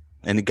that.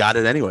 And he got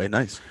it anyway.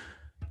 Nice.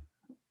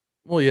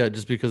 Well, yeah,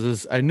 just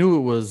because I knew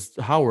it was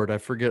Howard. I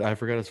forgot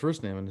his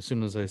first name, and as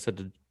soon as I said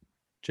to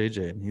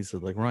JJ, and he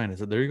said like Ryan, I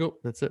said there you go,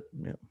 that's it.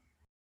 Yeah.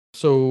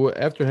 So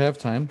after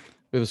halftime,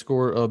 we have a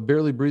score of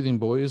Barely Breathing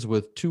Boys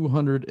with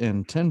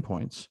 210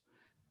 points,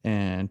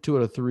 and 2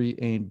 out of 3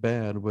 ain't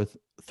bad with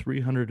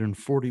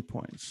 340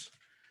 points,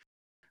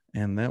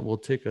 and that will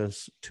take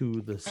us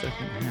to the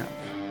second half.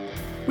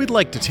 We'd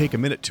like to take a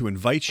minute to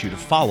invite you to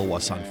follow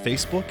us on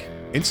Facebook,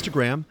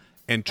 Instagram,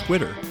 and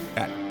Twitter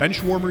at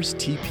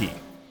BenchwarmersTP.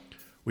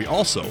 We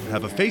also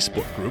have a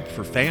Facebook group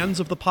for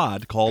fans of the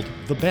pod called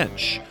The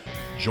Bench.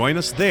 Join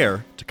us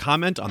there to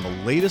comment on the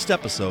latest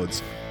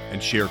episodes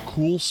and share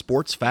cool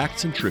sports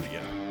facts and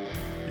trivia.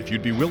 If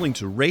you'd be willing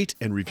to rate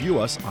and review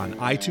us on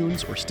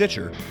iTunes or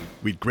Stitcher,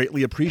 we'd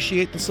greatly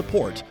appreciate the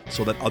support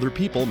so that other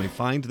people may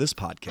find this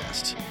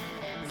podcast.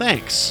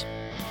 Thanks.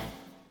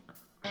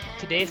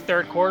 Today's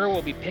third quarter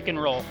will be pick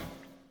and roll.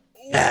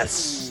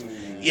 Yes.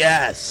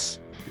 Yes.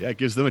 Yeah, it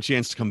gives them a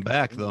chance to come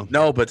back, though.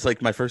 No, but it's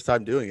like my first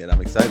time doing it. I'm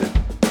excited.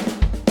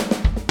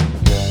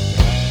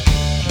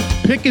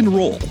 Pick and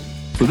roll.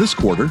 For this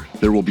quarter,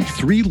 there will be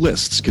 3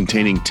 lists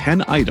containing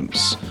 10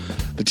 items.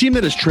 The team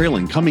that is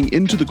trailing coming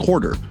into the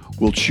quarter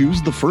will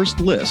choose the first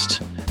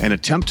list and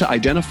attempt to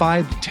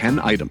identify the 10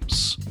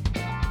 items.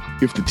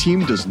 If the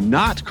team does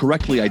not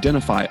correctly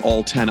identify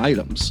all 10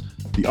 items,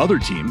 the other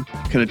team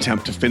can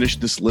attempt to finish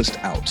this list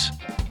out.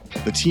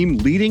 The team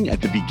leading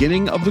at the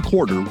beginning of the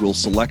quarter will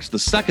select the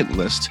second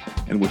list,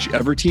 and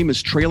whichever team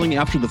is trailing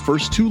after the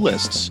first 2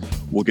 lists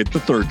will get the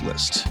third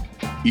list.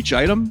 Each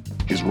item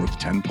is worth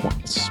 10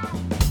 points.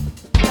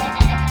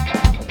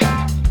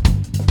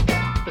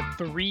 The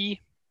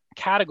 3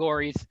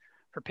 categories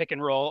for pick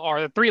and roll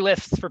are the 3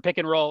 lists for pick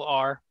and roll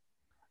are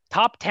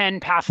top 10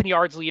 passing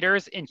yards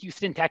leaders in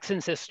Houston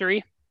Texans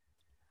history,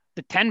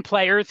 the 10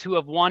 players who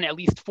have won at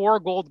least 4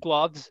 gold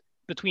gloves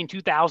between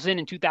 2000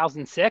 and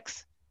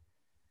 2006,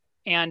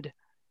 and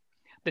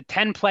the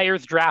 10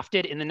 players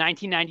drafted in the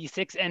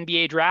 1996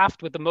 NBA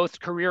draft with the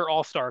most career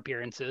All-Star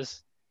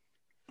appearances.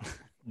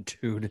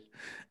 Dude,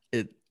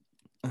 it.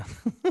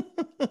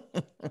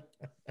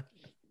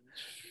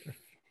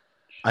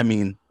 I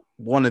mean,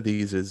 one of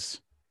these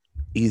is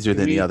easier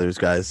than the others,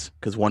 guys,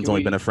 because one's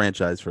only been a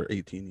franchise for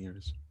 18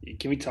 years.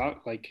 Can we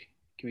talk? Can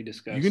we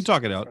discuss? You can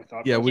talk it out.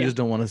 Yeah, we just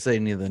don't want to say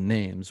any of the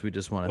names. We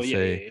just want to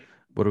say,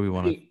 what do we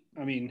want to?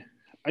 I mean,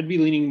 I'd be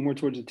leaning more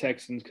towards the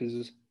Texans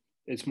because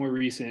it's more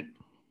recent.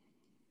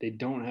 They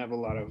don't have a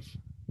lot of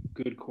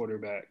good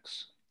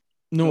quarterbacks.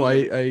 No,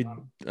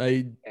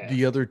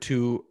 the other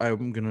 2,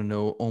 I'm gonna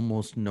know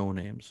almost no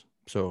names.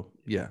 So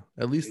yeah,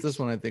 at least this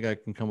one, I think I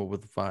can come up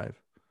with 5.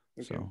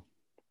 Okay. So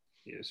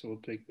yeah, so we'll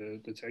take the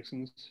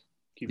Texans.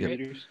 Keep Yep.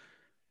 Raiders.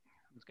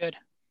 That's good.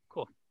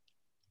 Cool.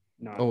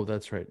 Oh,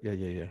 that's right. Yeah.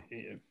 Yeah,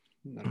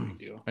 not a big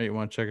deal. All right, you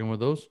want to check in with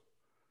those?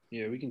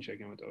 Yeah, we can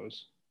check in with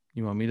those.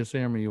 You want me to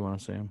say them or you want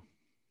to say them?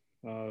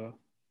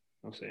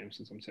 I'll say them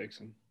since I'm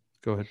Texan.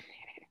 Go ahead.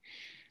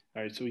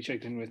 All right, so we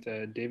checked in with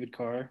David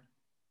Carr,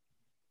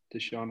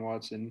 Deshaun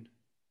Watson,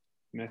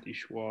 Matthew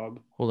Schwab.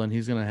 Hold on,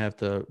 he's gonna have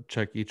to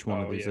check each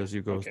one of these as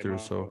you go through.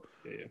 So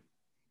yeah.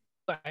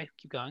 All right,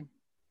 keep going.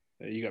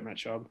 You got Matt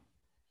Schaub.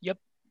 Yep.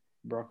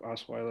 Brock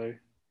Osweiler.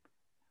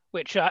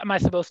 Which am I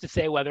supposed to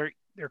say whether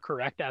they're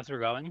correct as we're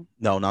going?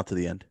 No, not to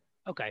the end.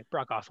 Okay,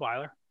 Brock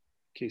Osweiler.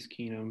 Case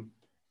Keenum.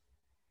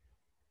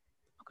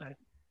 Okay.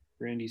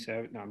 Randy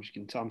Savage. No, I'm just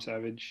kidding. Tom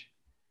Savage.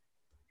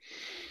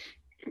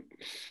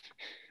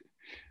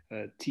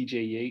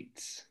 TJ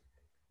Yates.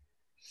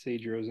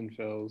 Sage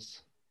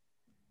Rosenfels.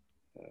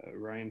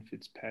 Ryan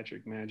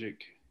Fitzpatrick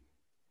Magic.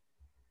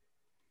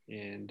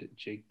 And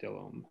Jake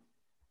Delhomme.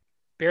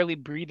 Barely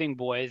Breathing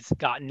Boys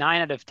got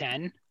 9 out of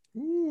 10.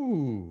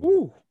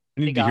 Ooh.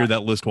 I need to hear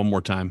that list one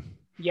more time.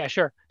 Yeah,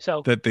 sure.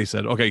 So that they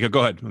said, okay,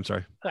 go ahead. I'm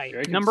sorry. Right,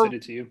 I can send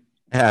it to you.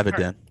 Have it,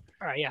 Dan.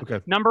 All right, yeah.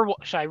 Okay. Number 1,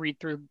 should I read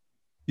through?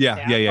 Yeah.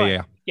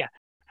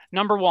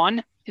 Number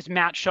 1 is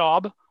Matt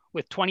Schaub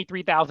with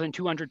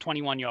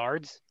 23,221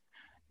 yards.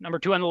 Number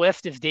 2 on the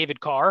list is David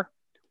Carr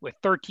with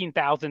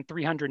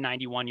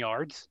 13,391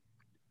 yards.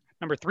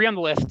 Number 3 on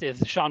the list is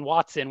Deshaun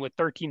Watson with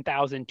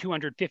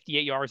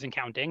 13,258 yards and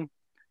counting.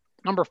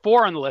 Number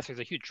 4 on the list, there's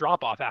a huge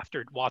drop-off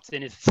after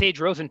Watson, is Sage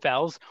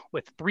Rosenfels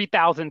with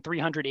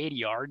 3,380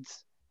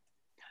 yards.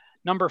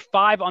 Number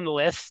 5 on the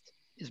list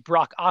is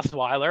Brock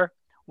Osweiler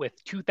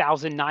with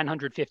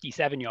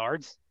 2,957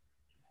 yards.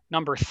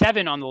 Number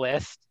 7 on the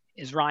list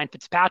is Ryan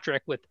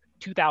Fitzpatrick with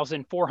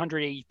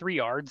 2,483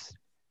 yards.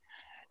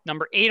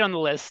 Number 8 on the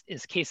list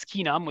is Case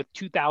Keenum with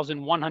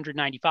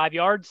 2,195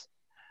 yards.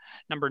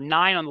 Number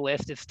 9 on the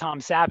list is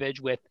Tom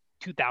Savage with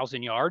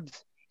 2,000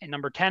 yards. And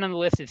number 10 on the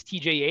list is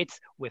TJ Yates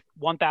with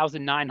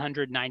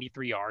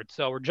 1,993 yards.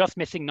 So we're just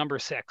missing number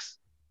 6.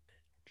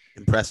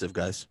 Impressive,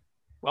 guys.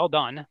 Well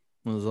done. It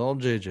was all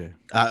JJ.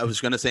 I was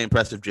going to say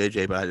impressive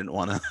JJ, but I didn't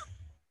want to.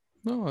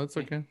 No, that's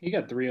okay. He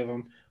got 3 of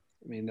them.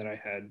 That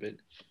I had. But,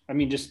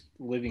 just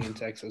living in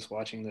Texas,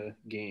 watching the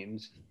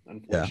games,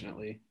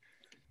 unfortunately.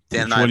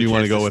 Yeah. Dan, which one do you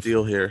want to go with?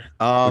 Steal here.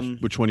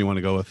 Which one do you want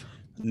to go with?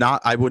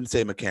 I wouldn't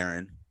say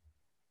McCarron.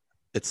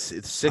 It's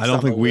 6. I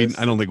don't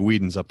think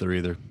Whedon's up there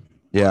either.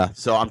 Yeah,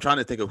 so I'm trying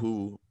to think of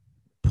who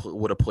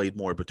would have played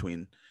more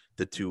between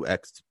the 2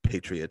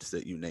 ex-Patriots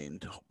that you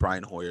named,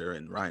 Brian Hoyer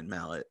and Ryan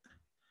Mallett.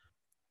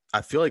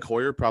 I feel like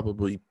Hoyer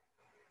probably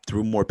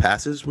threw more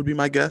passes, would be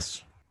my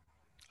guess.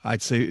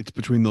 I'd say it's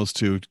between those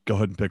 2. Go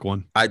ahead and pick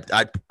one.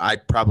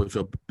 I'd probably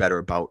feel better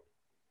about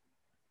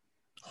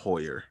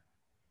Hoyer.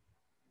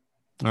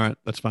 All right,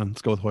 that's fine.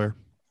 Let's go with Hoyer.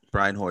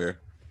 Brian Hoyer.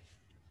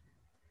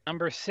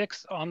 Number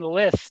 6 on the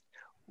list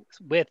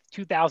with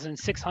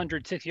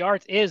 2,606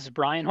 yards is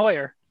Brian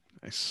Hoyer.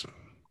 Nice.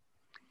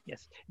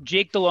 Yes.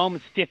 Jake Delhomme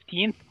is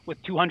 15th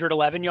with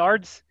 211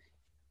 yards,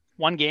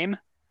 one game.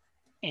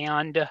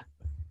 And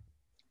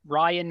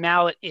Ryan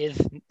Mallett is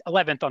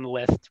 11th on the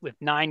list with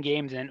 9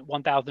 games and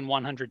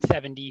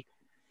 1,170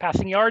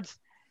 passing yards.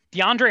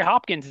 DeAndre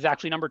Hopkins is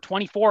actually number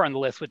 24 on the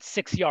list with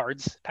 6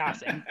 yards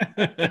passing.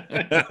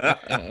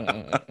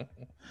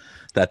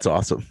 That's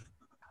awesome.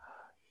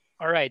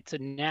 All right.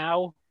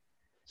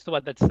 So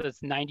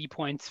that's 90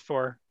 points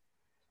for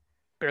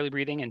Barely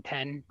Breathing and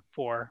 10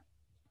 for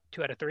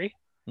 2 out of 3.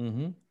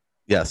 Mm-hmm.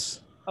 Yes.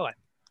 Okay.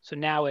 So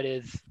now it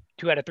is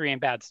 2 out of 3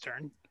 and Bad's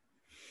turn.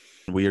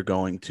 We are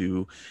going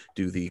to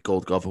do the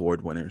Gold Glove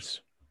Award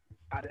winners.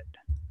 Got it.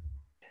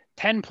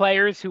 10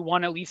 players who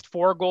won at least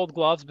 4 Gold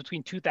Gloves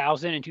between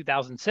 2000 and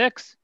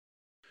 2006.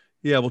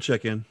 Yeah, we'll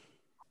check in.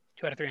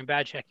 2 out of 3 and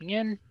Bad checking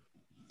in.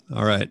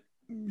 All right.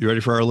 You ready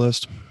for our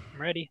list?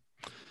 I'm ready.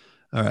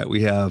 All right.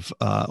 We have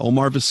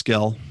Omar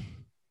Vizquel,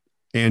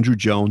 Andrew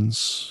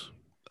Jones,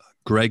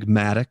 Greg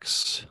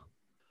Maddux,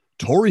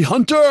 Torrey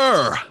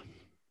Hunter.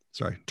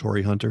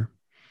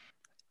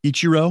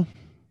 Ichiro.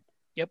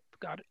 Yep,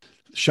 got it.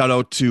 Shout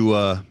out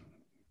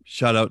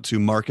to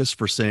Marcus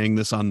for saying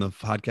this on the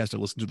podcast I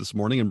listened to this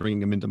morning and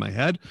bringing him into my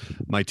head.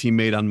 My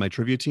teammate on my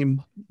trivia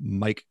team,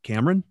 Mike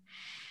Cameron,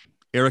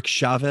 Eric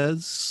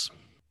Chavez,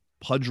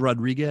 Pudge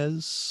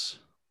Rodriguez,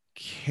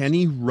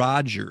 Kenny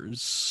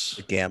Rogers,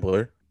 The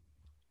Gambler.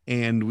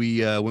 and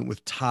we went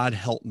with Todd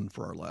Helton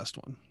for our last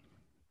one.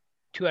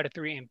 2 out of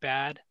 3 ain't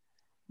bad.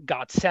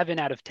 Got 7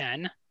 out of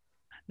 10.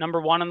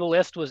 Number 1 on the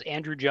list was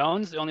Andrew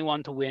Jones, the only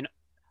one to win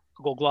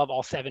a Gold Glove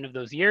all 7 of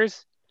those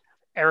years.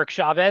 Eric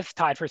Chavez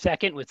tied for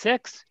second with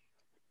 6.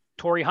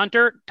 Torrey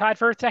Hunter tied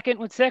for second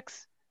with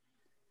 6.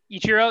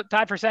 Ichiro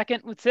tied for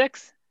second with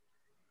 6.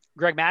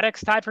 Greg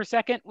Maddux tied for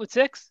second with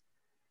 6.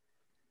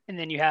 And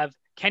then you have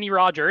Kenny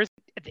Rogers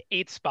at the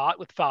 8th spot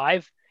with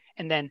 5.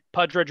 And then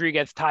Pudge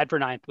Rodriguez tied for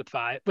 9th with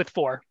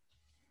 4.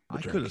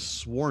 I could have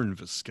sworn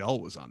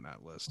Vizquel was on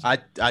that list. I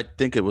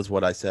think it was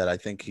what I said. I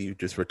think he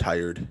just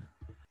retired.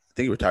 I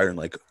think he retired in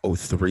like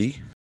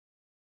 03.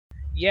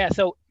 Yeah,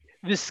 so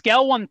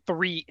Vizquel won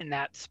 3 in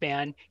that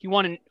span. He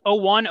won in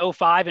 01,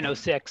 05, and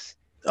 06.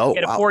 Oh, He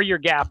had a wow. 4-year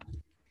gap.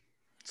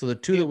 So the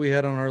 2 that we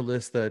had on our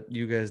list that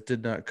you guys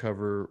did not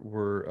cover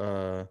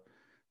were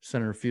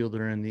center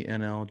fielder in the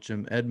NL,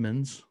 Jim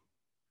Edmonds,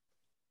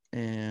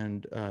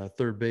 and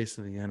third base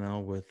in the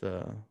NL with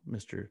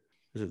Mr.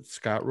 Is it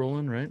Scott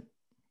Rowland, right?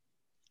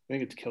 I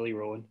think it's Kelly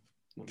Rowland.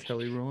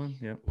 Kelly Rowland,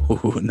 yep.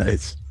 Ooh,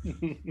 nice.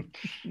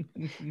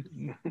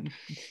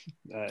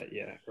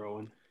 Yeah,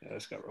 Rowland.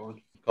 Scott Rowland.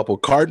 Couple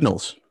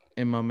Cardinals.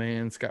 And my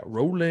man Scott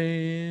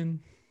Rowland.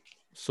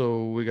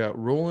 So we got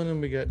Rowland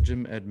and we got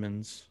Jim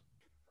Edmonds.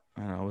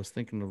 I was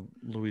thinking of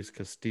Luis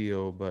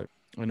Castillo, but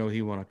I know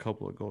he won a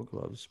couple of Gold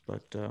Gloves,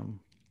 but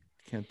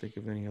can't think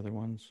of any other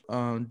ones.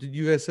 Did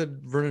you guys said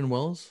Vernon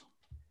Wells?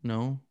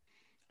 No,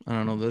 I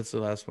don't know. That's the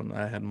last one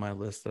I had on my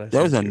list that I.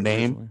 There's sent a you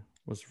name. originally,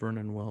 was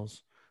Vernon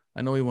Wells.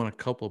 I know he won a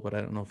couple, but I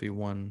don't know if he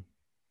won.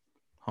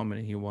 How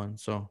many he won?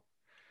 So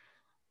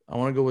I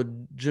want to go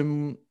with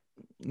Jim.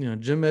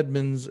 Jim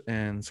Edmonds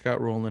and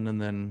Scott Rowland,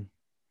 and then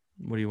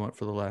what do you want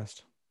for the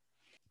last?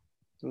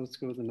 So let's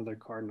go with another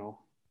Cardinal.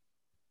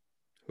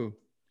 Who?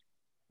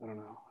 I don't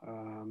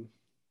know.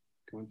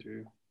 Going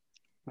through.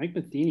 Mike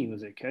Matheny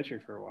was a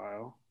catcher for a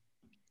while.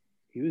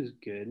 He was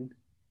good.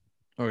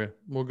 Okay,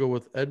 we'll go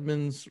with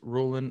Edmonds,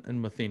 Rowland,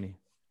 and Matheny.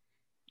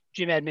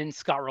 Jim Edmonds,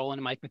 Scott Rowland,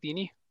 and Mike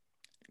Matheny.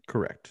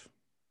 Correct.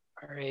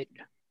 All right.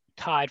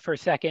 Tied for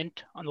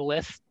second on the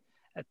list.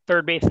 At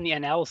third base in the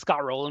NL,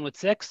 Scott Rowland with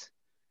 6.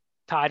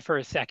 Tied for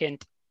a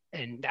second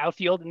in the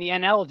outfield in the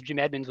NL is Jim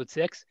Edmonds with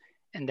 6.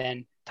 And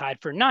then tied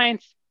for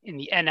 9th in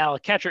the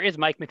NL catcher is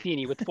Mike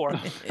Matheny with 4.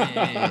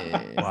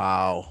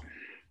 Wow.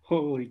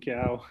 Holy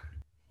cow.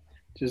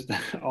 Just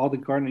all the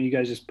Cardinals. You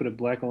guys just put a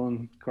black hole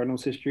in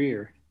Cardinals history,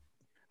 or?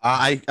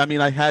 I mean,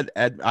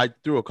 I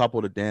threw a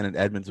couple to Dan, and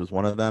Edmonds was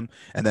one of them.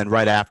 And then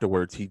right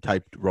afterwards, he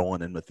typed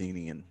Rowland and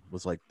Matheny and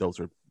was like, those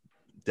are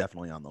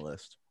definitely on the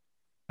list.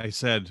 I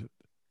said,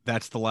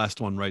 that's the last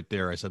one right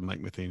there. I said Mike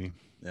Matheny.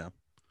 Yeah.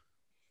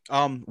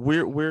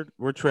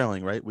 We're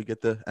trailing, right? We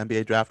get the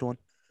NBA draft one.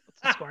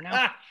 What's the score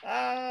now?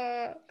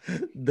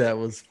 That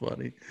was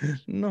funny.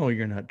 No,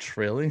 you're not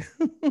trailing.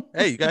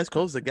 Hey, you guys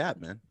closed the gap,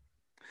 man.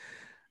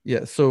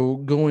 Yeah, so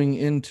going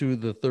into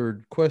the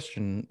third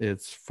question,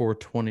 it's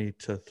 420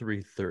 to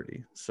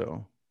 330.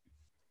 So,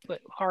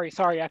 But Hari,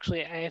 sorry,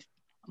 actually, I'm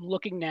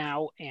looking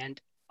now, and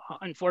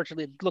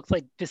unfortunately, it looks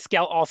like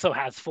Vizquel also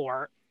has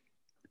 4.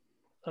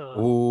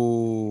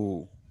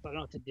 Ooh. I don't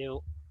know what to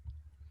do.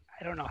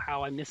 I don't know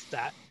how I missed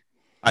that.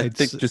 I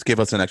think just give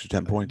us an extra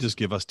 10 points. Just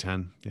give us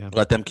 10. Yeah.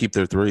 Let them keep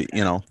their 3,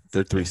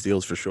 their 3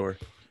 steals for sure.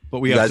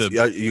 But we You have guys,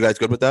 to. you guys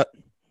good with that?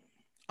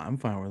 I'm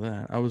fine with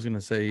that. I was going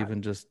to say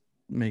even just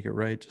make it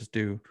right. Just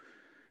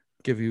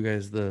give you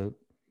guys the.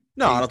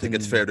 No, I don't think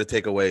it's fair to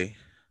take away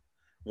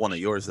one of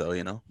yours,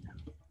 though,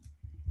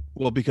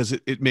 Well, because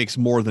it makes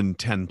more than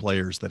 10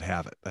 players that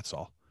have it. That's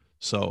all.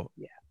 So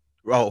Yeah.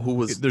 Oh, who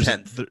was There's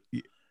 10th?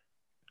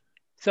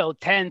 So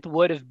 10th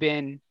would have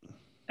been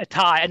a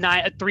tie,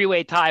 a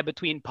three-way tie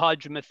between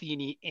Pudge,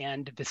 Matheny,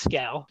 and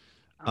Vizquel.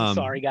 I'm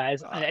sorry,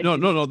 guys.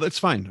 No, that's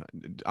fine.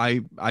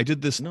 I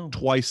did this No.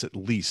 twice at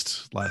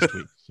least last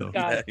week. So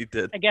Yeah, he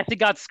did. I guess it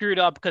got screwed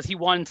up because he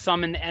won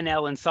some in the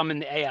NL and some in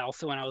the AL.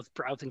 So when I was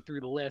browsing through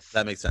the list,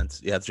 That makes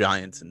sense. Yeah, it's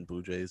Giants and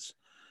Blue Jays.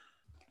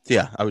 So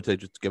yeah, I would say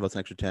just give us an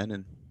extra 10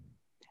 and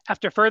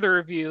after further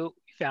review,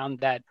 we found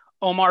that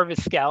Omar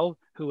Vizquel,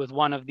 who was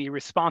one of the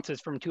responses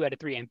from 2 out of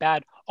 3 and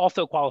bad,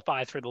 also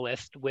qualifies for the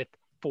list with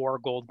 4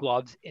 Gold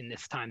Gloves in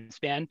this time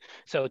span.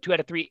 So 2 out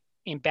of 3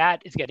 and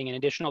bad is getting an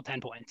additional 10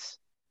 points.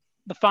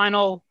 The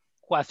final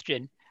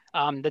question: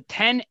 the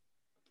 10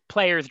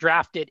 players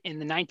drafted in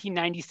the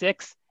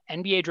 1996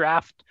 NBA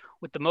draft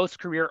with the most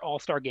career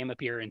All-Star game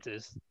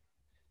appearances.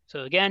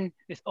 So again,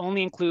 this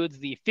only includes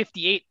the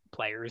 58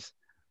 players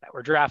that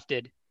were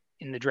drafted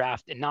in the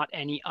draft and not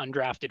any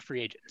undrafted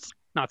free agents,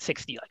 not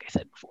 60 like I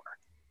said before.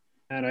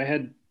 And I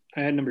had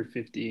number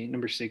 50,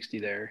 number 60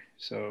 there,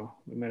 so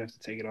we might have to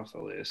take it off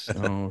the list.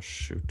 Oh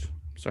shoot!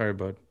 Sorry,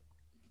 bud.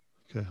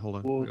 okay, hold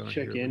on. We'll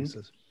check in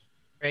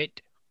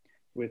Right.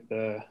 with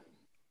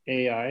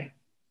AI.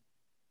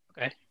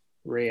 Okay.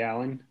 Ray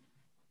Allen.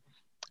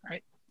 All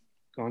right.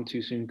 Gone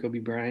too soon. Kobe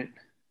Bryant.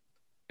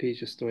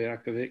 Peja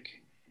Stojakovic.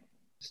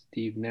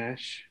 Steve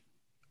Nash.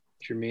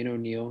 Jermaine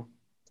O'Neal.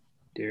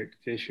 Derek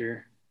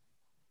Fisher.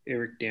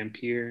 Eric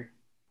Dampier.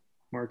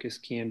 Marcus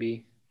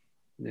Camby.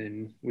 And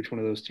then which one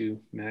of those two,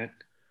 Matt?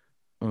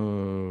 Which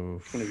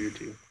one of your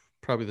two?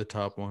 Probably the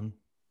top one.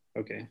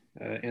 Okay.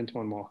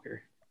 Antoine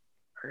Walker.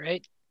 All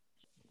right.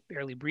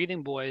 Barely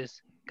Breathing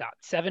Boys got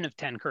 7 of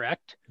 10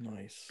 correct.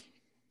 Nice.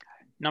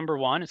 Number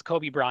 1 is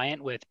Kobe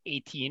Bryant with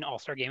 18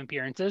 All-Star game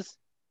appearances.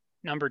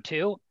 Number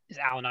 2 is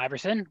Allen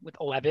Iverson with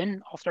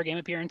 11 All-Star game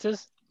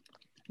appearances.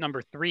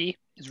 Number 3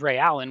 is Ray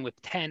Allen with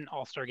 10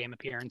 All-Star game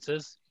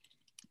appearances.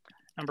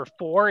 Number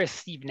 4 is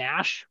Steve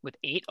Nash with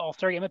 8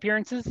 All-Star game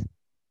appearances.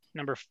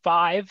 Number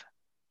 5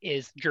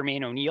 is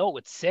Jermaine O'Neal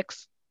with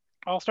 6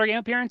 All-Star game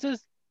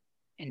appearances.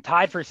 And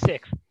tied for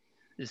 6th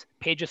is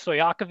Peja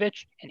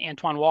Stojakovic and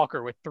Antoine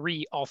Walker with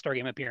 3 All-Star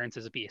game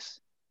appearances apiece.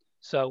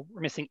 So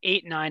we're missing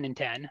 8, 9, and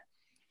 10.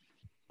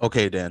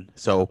 Okay, Dan.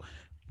 So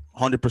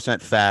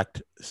 100%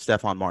 fact,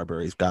 Stephon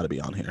Marbury's got to be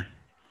on here.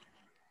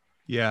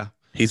 Yeah.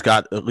 He's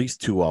got at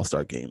least 2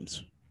 All-Star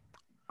games.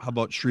 How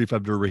about Sharif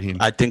Abdur-Rahim?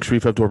 I think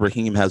Sharif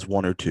Abdur-Rahim has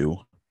 1 or 2,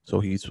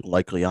 so he's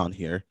likely on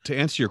here. To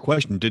answer your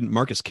question, didn't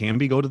Marcus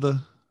Camby go to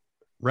the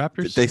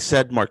Raptors? They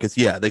said Marcus.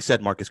 Yeah, they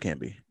said Marcus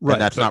Camby. Right,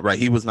 And that's but- not right.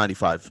 He was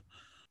 95.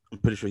 I'm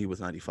pretty sure he was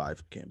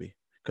 95, Camby,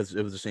 because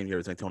it was the same year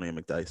as Antonio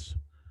McDyess.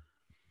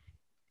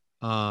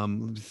 Let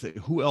me see.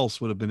 Who else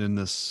would have been in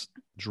this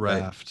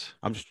draft?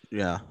 I'm just,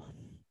 yeah.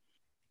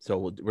 So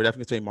we're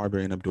definitely saying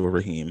Marbury and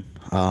Abdur-Rahim.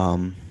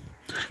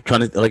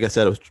 Trying to, like I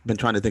said, I've been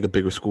trying to think of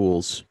bigger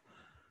schools.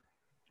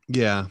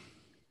 Yeah.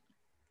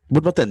 What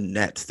about the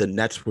Nets? The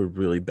Nets were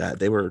really bad.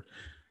 They were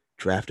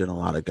drafting a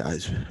lot of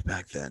guys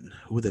back then.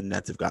 Who would the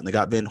Nets have gotten? They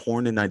got Van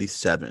Horn in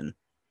 97.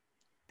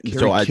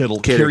 Kerry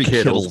Kerry Kittles.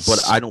 Kittles,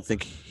 but I don't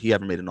think he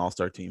ever made an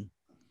All-Star team.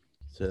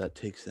 So that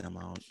takes them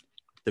out.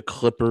 The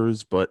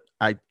Clippers, but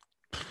I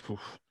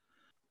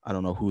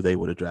don't know who they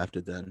would have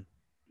drafted then.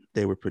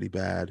 They were pretty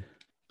bad.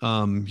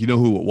 You know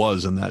who it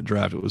was in that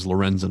draft? It was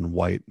Lorenzen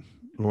Wright.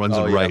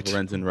 Wright.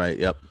 Lorenzen Wright,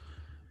 yep.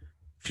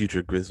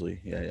 Future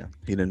Grizzly. Yeah.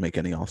 He didn't make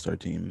any All-Star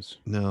teams.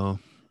 No.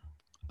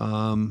 You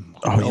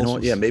know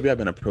what? Yeah, maybe I've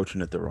been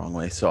approaching it the wrong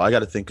way. So I got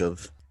to think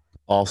of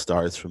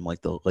All-Stars from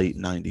like the late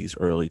 90s,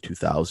 early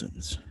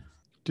 2000s.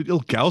 Did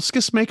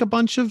Ilgauskas make a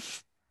bunch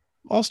of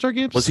All-Star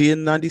games? Was he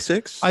in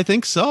 96? I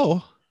think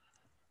so.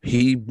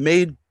 He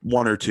made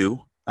 1 or 2.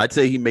 I'd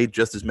say he made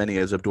just as many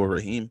as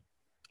Abdur-Rahim.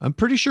 I'm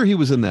pretty sure he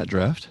was in that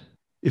draft.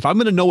 If I'm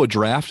going to know a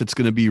draft, it's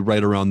going to be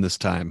right around this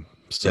time.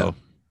 So,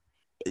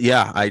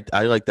 yeah,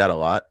 I like that a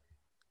lot.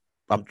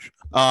 I'm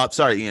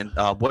sorry, Ian.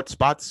 What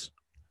spots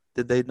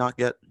did they not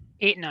get?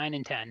 8, 9,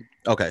 and 10.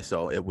 Okay,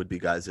 so it would be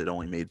guys that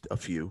only made a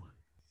few.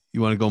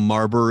 You want to go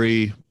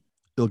Marbury,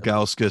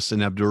 Ilgauskas,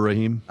 and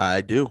Abdur-Rahim?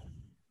 I do.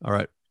 All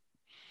right.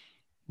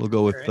 We'll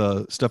go with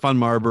Stephon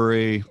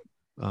Marbury,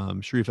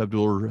 Sharif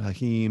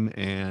Abdur-Rahim,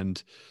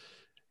 and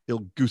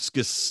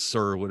Ilgauskas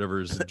or whatever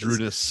is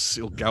Drunas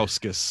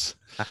Ilgauskas.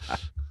 All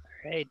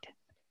right.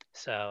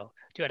 So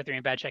 2 out of 3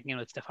 in bad, checking in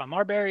with Stephon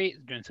Marbury,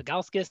 Drunas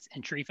Ilgauskas,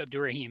 and Sharif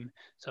Abdur-Rahim.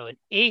 So in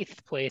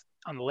 8th place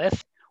on the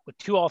list with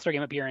 2 All-Star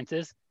game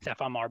appearances,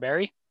 Stephon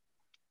Marbury.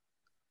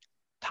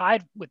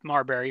 Tied with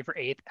Marbury for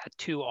 8th at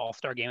 2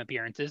 All-Star game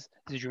appearances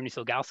is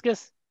Drunas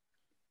Ilgauskas.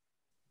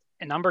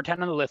 And number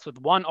 10 on the list with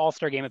 1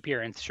 All-Star game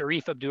appearance,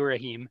 Sharif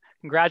Abdur-Rahim.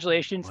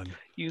 Congratulations.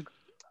 You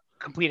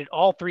completed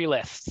all 3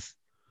 lists.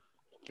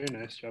 Very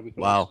nice job.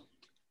 Wow.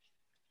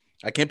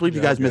 I can't believe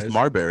you guys missed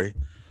Marbury.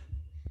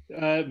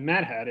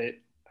 Matt had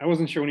it. I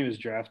wasn't sure when he was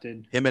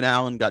drafted. Him and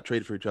Allen got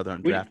traded for each other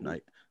on draft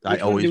night. I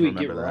always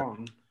remember that.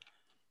 Wrong?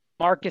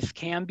 Marcus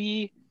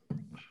Camby,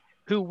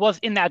 who was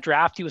in that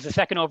draft. He was the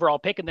 2nd overall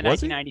pick in the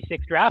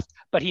 1996 draft,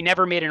 but he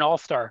never made an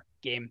All-Star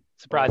game,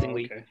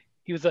 surprisingly. Oh, okay.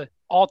 He was a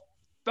all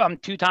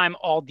Two-time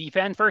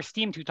all-defense first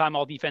team, two-time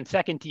all-defense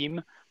second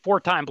team,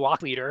 four-time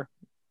block leader,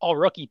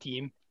 all-rookie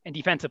team, and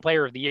defensive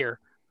player of the year.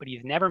 But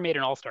he's never made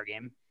an all-star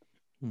game.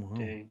 Wow.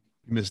 Dang.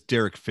 Miss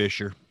Derek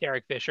Fisher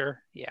Derek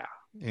Fisher, yeah.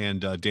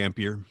 and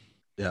Dampier.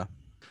 Yeah.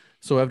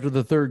 So after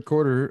the third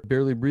quarter,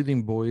 Barely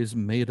Breathing Boys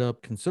made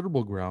up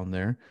considerable ground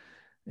there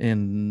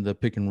in the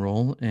pick and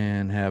roll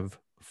and have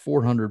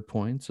 400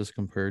 points as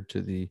compared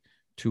to the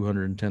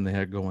 210 they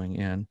had going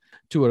in.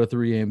 2 out of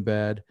 3 ain't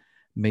bad.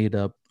 Made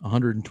up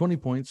 120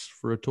 points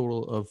for a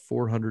total of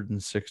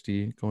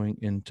 460 going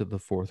into the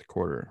fourth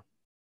quarter.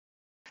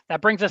 That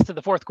brings us to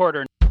the fourth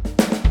quarter.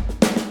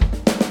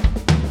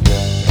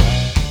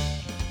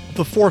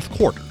 The fourth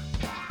quarter,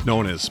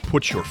 known as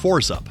Put Your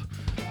Fours Up.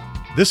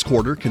 This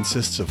quarter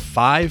consists of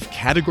 5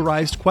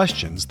 categorized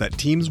questions that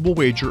teams will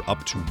wager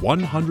up to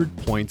 100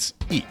 points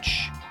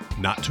each,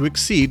 not to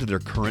exceed their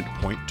current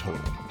point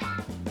total.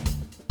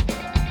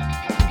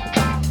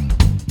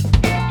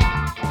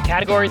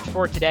 Categories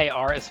for today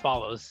are as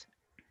follows: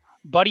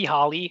 Buddy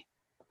Holly,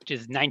 which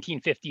is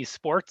 1950s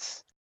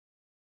sports;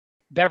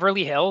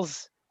 Beverly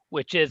Hills,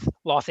 which is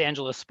Los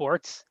Angeles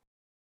sports;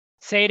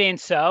 Say It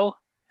Ain't So,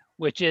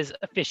 which is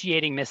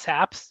officiating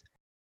mishaps;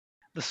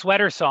 The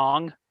Sweater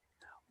Song,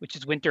 which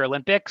is Winter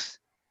Olympics;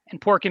 and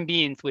Pork and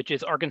Beans, which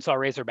is Arkansas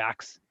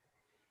Razorbacks.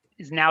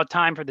 It is now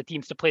time for the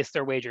teams to place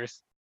their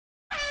wagers.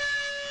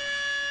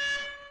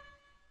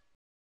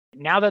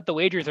 Now that the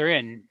wagers are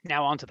in,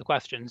 now on to the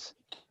questions.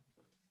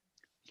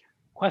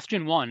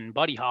 Question 1,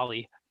 Buddy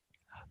Holly.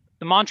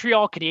 The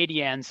Montreal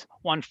Canadiens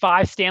won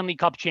 5 Stanley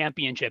Cup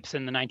championships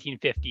in the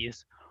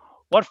 1950s.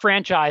 What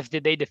franchise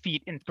did they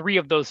defeat in 3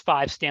 of those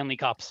 5 Stanley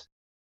Cups?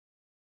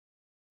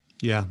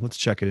 Yeah, let's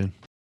check it in.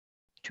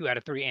 2 out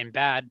of 3 ain't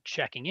bad.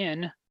 Checking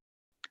in.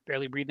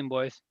 Barely Breathing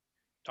Boys.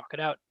 Talk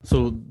it out.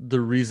 So the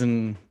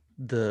reason,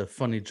 the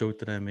funny joke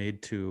that I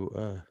made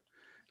to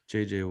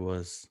JJ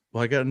was,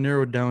 well, I got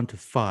narrowed down to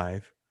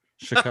 5: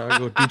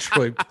 Chicago,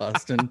 Detroit,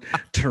 Boston,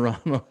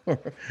 Toronto,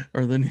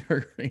 or the New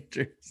York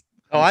Rangers.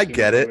 Oh, I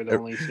get it. With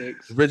only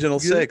 6. Original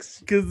 6.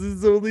 Because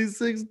it's only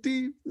 6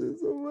 teams.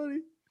 It's so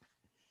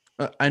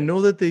funny. I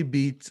know that they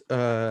beat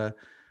the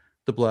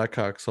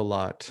Blackhawks a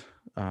lot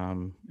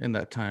in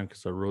that time,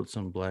 because I wrote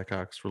some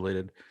Blackhawks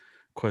related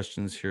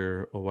questions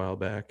here a while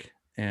back,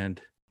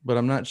 but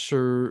I'm not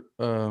sure.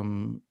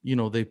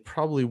 They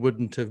probably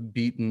wouldn't have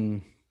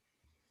beaten.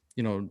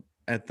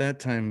 At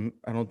that time,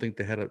 I don't think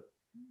they had it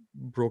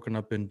broken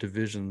up in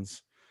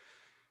divisions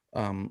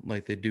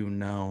like they do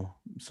now.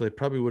 So they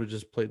probably would have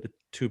just played the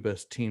 2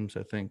 best teams,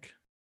 I think.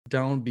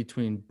 Down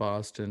between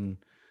Boston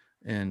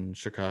and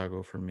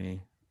Chicago for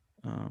me.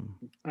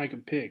 I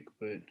could pick,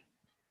 but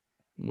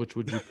Which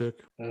would you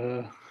pick?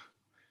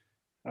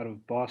 out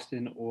of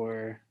Boston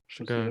or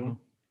Chicago.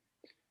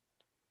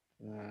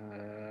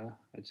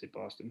 I'd say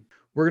Boston.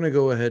 We're going to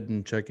go ahead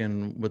and check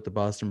in with the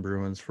Boston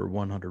Bruins for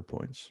 100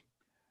 points.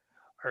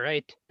 All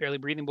right. Barely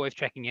Breathing Boys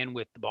checking in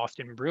with the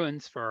Boston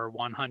Bruins for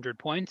 100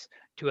 points.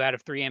 2 out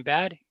of 3 ain't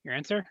bad. Your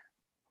answer?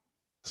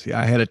 See,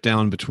 I had it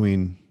down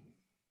between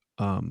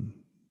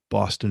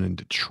Boston and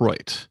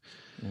Detroit,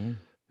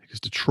 because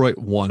Detroit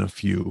won a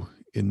few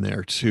in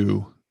there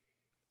too.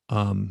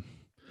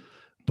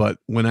 But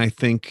when I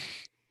think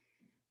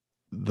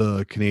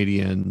the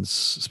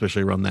Canadiens,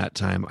 especially around that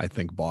time, I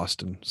think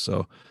Boston.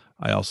 So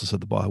I also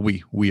said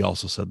we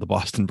also said the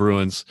Boston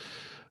Bruins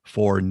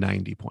for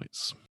 90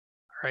 points.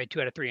 All right,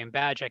 2 out of 3 ain't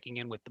bad. Checking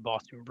in with the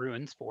Boston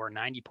Bruins for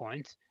 90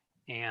 points.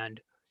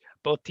 And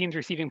both teams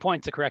receiving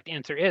points. The correct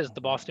answer is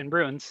the Boston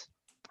Bruins.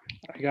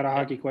 I got a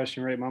hockey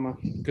question right, Mama.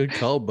 Good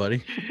call,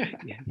 buddy.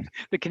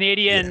 The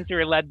Canadiens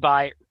are led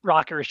by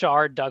Rocky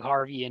Richard, Doug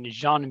Harvey, and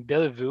Jean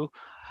Bellevue.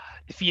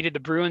 Defeated the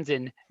Bruins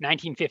in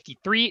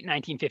 1953,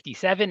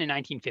 1957, and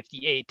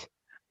 1958.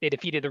 They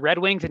defeated the Red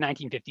Wings in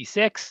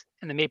 1956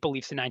 and the Maple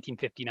Leafs in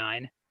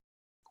 1959.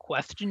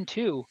 Question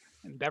 2,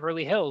 in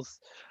Beverly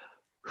Hills.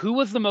 Who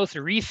was the most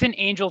recent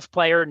Angels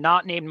player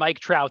not named Mike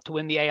Trout to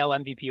win the AL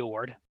MVP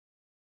award?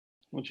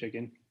 We'll check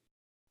in.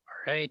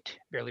 All right,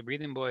 Barely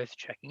Breathing Boys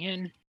checking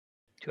in.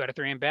 2 out of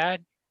 3 ain't bad.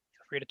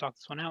 Feel free to talk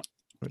this one out.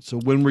 Right, so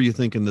when were you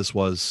thinking this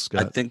was,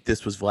 Scott? I think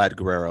this was Vlad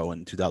Guerrero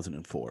in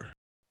 2004.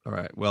 All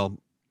right. Well,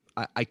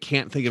 I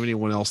can't think of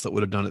anyone else that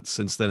would have done it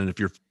since then. And if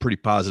you're pretty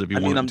positive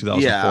you won it in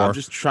 2004. Yeah, I'm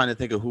just trying to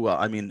think of who.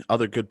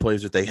 Other good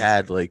players that they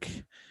had,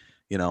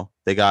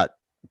 they got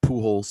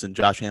Pujols and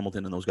Josh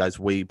Hamilton and those guys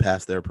way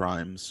past their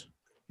primes.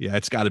 Yeah,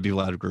 it's got to be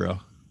Vlad Guerrero.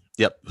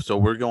 Yep. So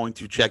we're going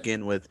to check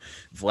in with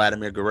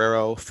Vladimir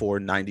Guerrero for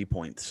 90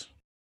 points.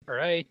 All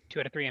right, 2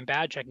 out of 3 ain't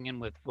bad. Checking in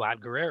with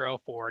Vlad Guerrero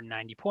for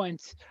 90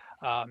 points.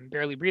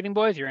 Barely Breathing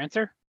Boys, your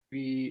answer?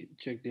 We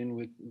checked in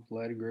with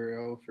Vlad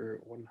Guerrero for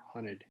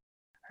 100.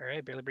 All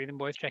right, Barely Breathing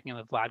Boys checking in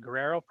with Vlad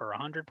Guerrero for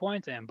 100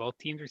 points, and both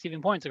teams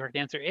receiving points. The correct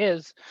answer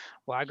is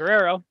Vlad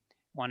Guerrero.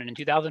 Won it in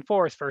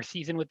 2004, his first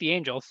season with the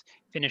Angels.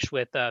 Finished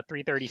with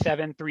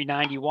 337,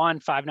 391,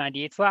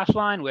 598 slash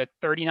line with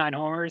 39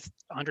 homers,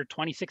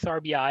 126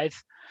 RBIs.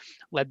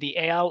 Led the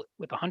AL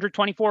with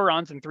 124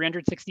 runs and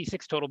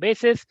 366 total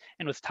bases,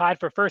 and was tied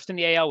for first in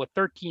the AL with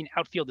 13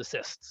 outfield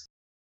assists.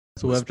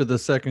 So after the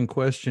second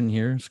question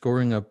here,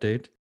 scoring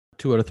update.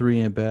 2 out of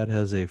 3 ain't bad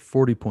has a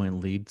 40-point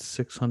lead,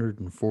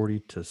 640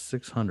 to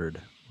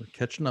 600. We're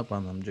catching up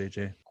on them,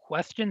 JJ.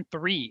 Question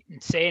 3,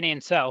 and say it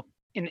ain't so.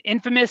 In the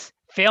infamous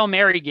Fail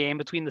Mary game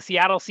between the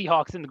Seattle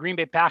Seahawks and the Green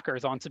Bay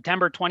Packers on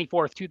September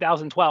 24th,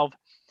 2012,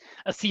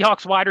 a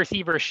Seahawks wide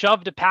receiver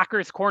shoved a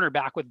Packers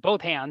cornerback with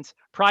both hands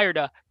prior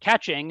to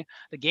catching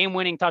the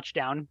game-winning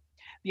touchdown.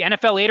 The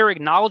NFL later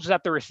acknowledged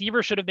that the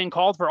receiver should have been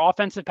called for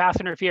offensive pass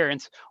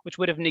interference, which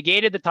would have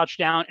negated the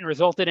touchdown and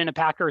resulted in a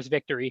Packers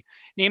victory.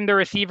 Name the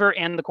receiver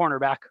and the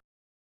cornerback.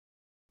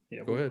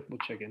 Yeah, Go ahead. We'll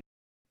check in.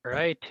 All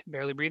right,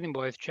 Barely Breathing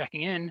Boys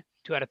checking in.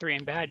 2 out of 3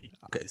 ain't bad.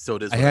 Okay, so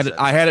it is.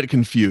 I had it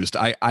confused.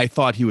 I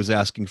thought he was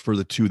asking for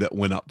the two that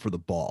went up for the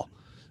ball,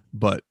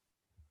 but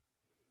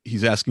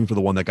he's asking for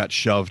the one that got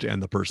shoved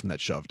and the person that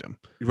shoved him.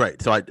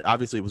 Right. So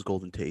obviously it was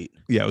Golden Tate.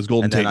 Yeah, it was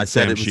Golden And Tate. then I and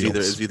said Sam it was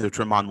Shields. either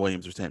Tremont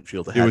Williams or Sam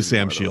Shields. It was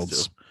Sam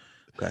Shields.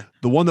 Okay.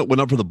 The one that went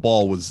up for the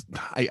ball was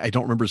I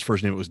don't remember his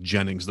first name. It was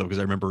Jennings though, because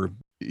I remember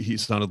he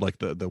sounded like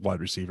the wide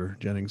receiver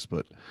Jennings,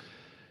 but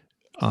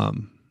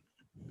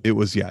it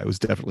was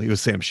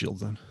Sam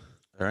Shields then.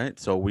 All right.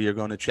 So we are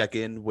going to check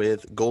in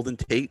with Golden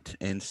Tate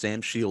and Sam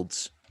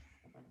Shields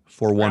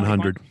for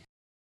 100.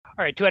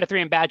 All right, 2 out of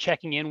 3 ain't bad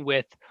checking in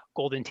with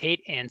Golden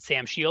Tate and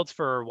Sam Shields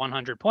for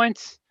 100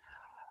 points.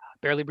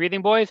 Barely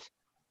Breathing Boys,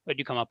 what did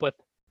you come up with?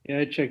 Yeah,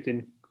 I checked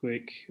in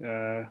quick.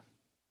 I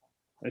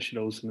should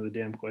have listened to the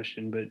damn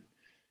question,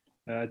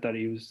 but I thought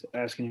he was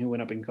asking who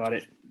went up and caught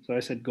it. So I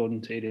said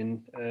Golden Tate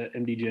and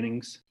MD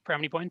Jennings. For how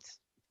many points?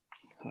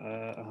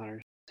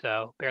 100.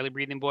 So Barely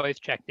Breathing Boys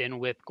checked in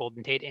with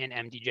Golden Tate and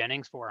MD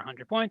Jennings for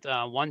 100 points.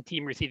 One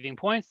team receiving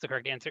points. The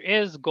correct answer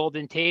is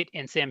Golden Tate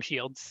and Sam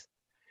Shields.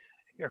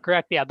 You're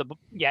correct. Yeah,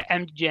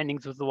 MD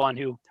Jennings was the one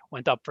who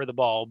went up for the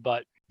ball,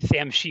 but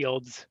Sam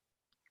Shields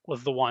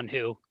was the one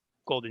who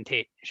Golden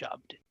Tate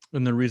shoved.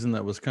 And the reason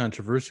that was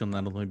controversial,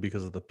 not only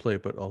because of the play,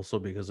 but also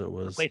because it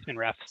was Replacement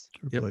refs.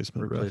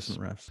 replacement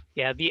refs.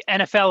 Yeah, the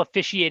NFL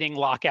officiating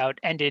lockout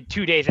ended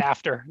 2 days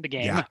after the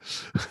game. Yeah.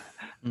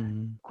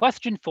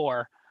 Question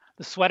 4,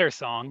 the sweater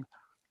song.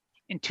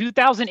 In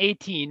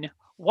 2018,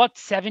 what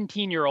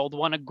 17-year-old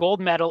won a gold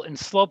medal in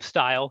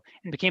slopestyle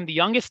and became the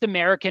youngest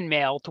American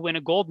male to win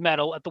a gold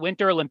medal at the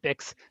Winter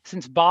Olympics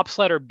since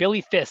bobsledder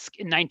Billy Fisk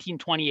in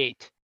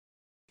 1928?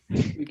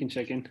 We can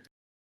check in.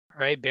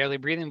 All right, Barely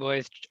Breathing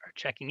Boys are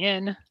checking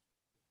in.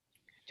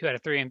 2 out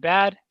of 3 ain't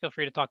bad. Feel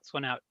free to talk this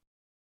one out.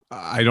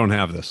 I don't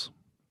have this.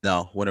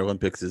 No, Winter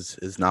Olympics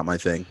is not my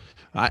thing.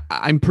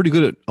 I'm pretty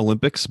good at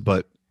Olympics,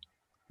 but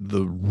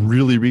the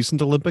really recent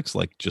Olympics,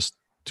 like just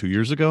 2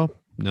 years ago,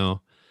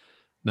 no,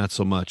 not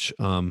so much.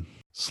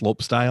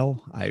 Slope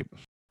style,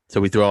 So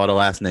we throw out a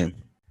last name.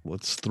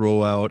 let's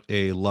throw out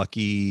a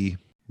Lucky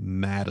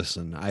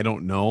Madison. I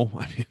don't know.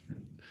 I mean,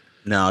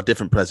 No,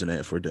 different president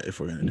if we're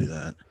gonna do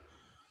that.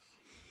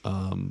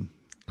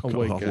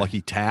 white guy.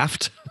 Lucky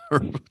Taft. I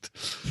don't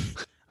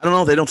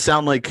know. They don't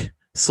sound like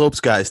slopes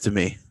guys to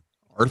me.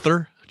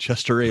 Arthur,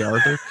 Chester A.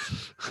 Arthur.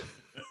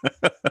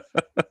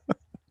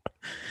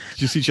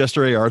 Did you see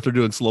Chester A. Arthur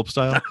doing slope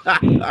style?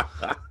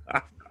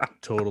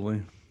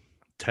 Totally.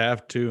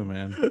 Taft too,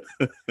 man.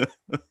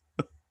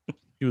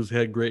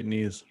 Had great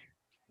knees.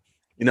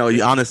 You know,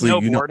 honestly,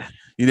 Snowboard.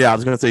 I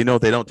was gonna say,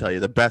 what they don't tell you.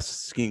 The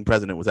best skiing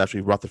president was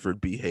actually Rutherford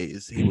B.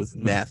 Hayes. He was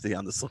nasty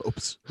on the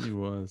slopes. He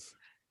was.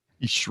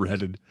 He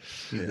shredded.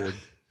 He did.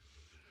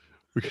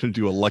 We're gonna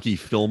do a Lucky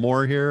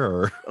Fillmore here,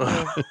 or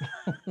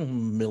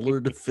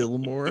Millard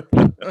Fillmore.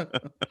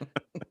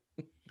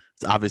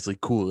 It's obviously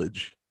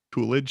Coolidge.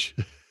 Coolidge.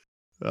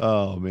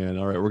 Oh man!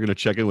 All right, we're gonna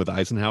check in with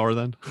Eisenhower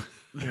then.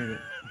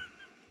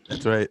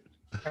 That's right.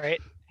 All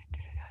right.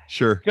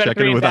 Sure, 2 out of check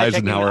 3 in ain't with bad.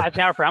 Checking in with Eisenhower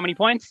Eisenhower for how many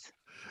points?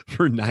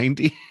 for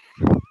 90.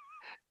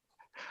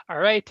 All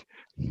right.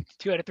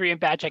 2 out of 3 ain't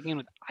bad. Checking in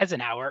with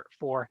Eisenhower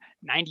for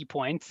 90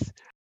 points.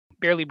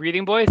 Barely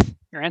Breathing Boys,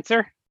 your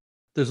answer?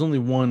 There's only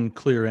one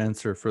clear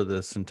answer for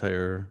this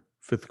entire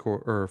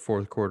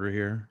fourth quarter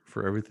here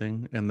for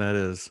everything, and that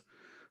is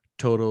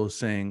Toto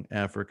saying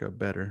Africa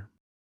better.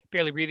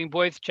 Barely Breathing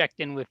Boys checked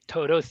in with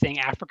Toto saying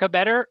Africa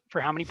better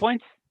for how many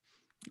points?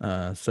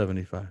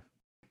 75.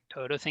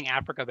 Toto saying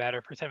Africa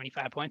better for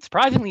 75 points.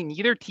 Surprisingly,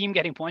 neither team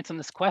getting points on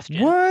this question.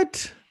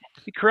 What?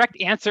 The correct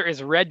answer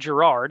is Red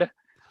Gerard.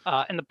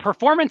 And the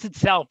performance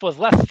itself was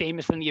less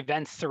famous than the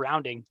events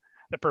surrounding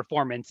the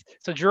performance.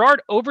 So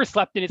Gerard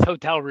overslept in his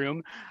hotel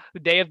room the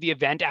day of the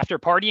event after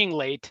partying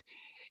late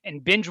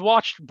and binge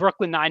watched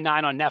Brooklyn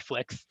Nine-Nine on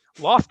Netflix,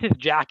 lost his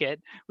jacket,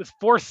 was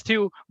forced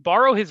to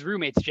borrow his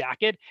roommate's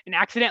jacket, and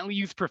accidentally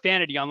used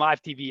profanity on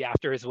live TV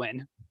after his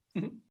win.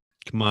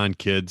 Come on,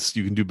 kids,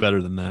 you can do better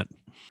than that.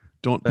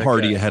 Don't That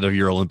party guy. ahead of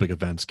your Olympic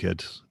events,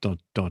 kids. Don't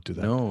do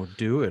that. No,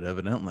 do it,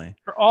 evidently.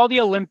 For all the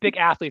Olympic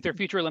athletes or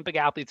future Olympic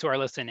athletes who are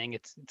listening,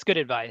 it's good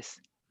advice.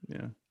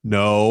 Yeah.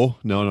 No.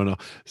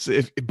 So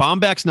if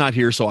Bomback's not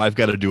here, so I've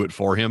got to do it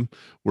for him.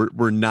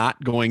 We're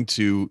not going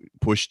to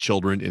push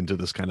children into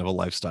this kind of a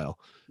lifestyle.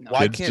 No.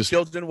 Why Kids can't just-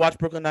 children watch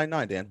Brooklyn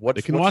Nine-Nine, Dan?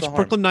 They can watch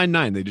Brooklyn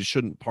Nine-Nine. They just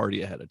shouldn't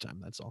party ahead of time.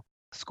 That's all.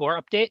 Score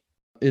update.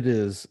 It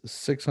is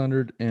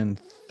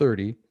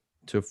 630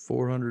 to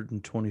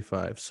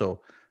 425.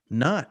 So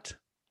not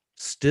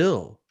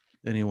still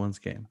anyone's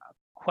game.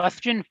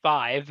 Question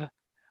 5,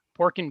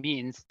 pork and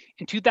beans.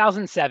 In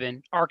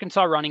 2007,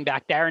 Arkansas running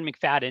back Darren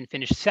McFadden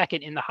finished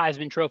second in the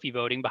Heisman Trophy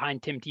voting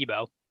behind Tim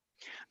Tebow.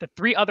 The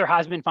 3 other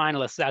Heisman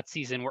finalists that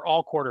season were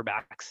all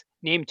quarterbacks.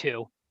 Name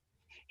 2.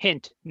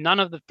 Hint,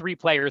 none of the 3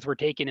 players were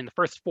taken in the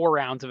first 4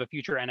 rounds of a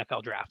future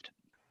NFL draft.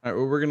 All right,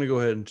 well, we're going to go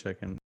ahead and check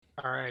in.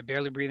 All right,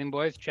 barely breathing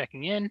boys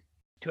checking in.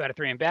 2 out of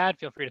 3 and bad.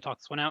 Feel free to talk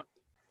this one out.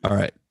 All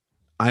right.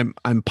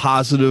 I'm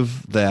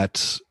positive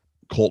that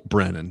Colt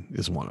Brennan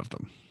is one of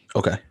them.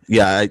 Okay.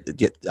 Yeah,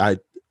 I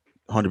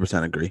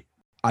 100% agree.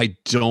 I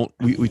don't.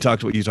 We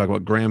talked about, you talk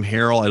about Graham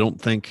Harrell. I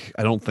don't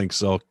think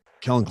so.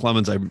 Kellen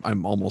Clemens,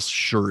 I'm almost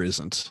sure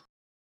isn't.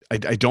 I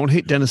don't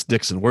hate Dennis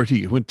Dixon. Where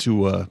he went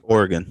to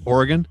Oregon.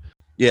 Oregon.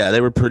 Yeah,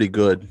 they were pretty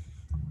good.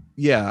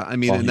 Yeah, I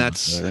mean, and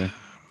that's a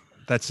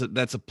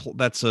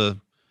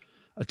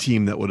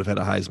team that would have had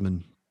a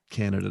Heisman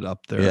candidate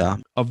up there. Yeah.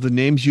 Of the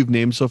names you've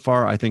named so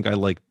far, I think I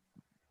like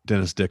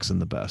Dennis Dixon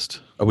the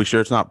best. Are we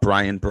sure it's not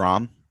Brian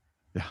Brom?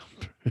 Yeah.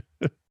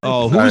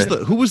 Oh,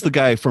 who was the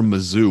guy from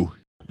Mizzou?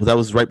 Well, that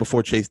was right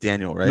before Chase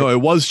Daniel, right? No,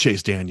 it was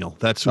Chase Daniel.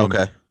 That's who.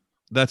 Okay.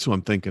 That's who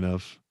I'm thinking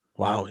of.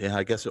 Wow. Yeah,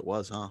 I guess it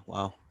was, huh?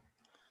 Wow.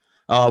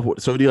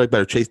 So who do you like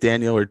better, Chase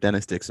Daniel or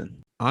Dennis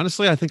Dixon?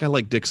 Honestly, I think I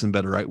like Dixon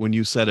better. Right when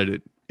you said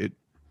it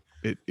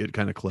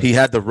kind of clicked. He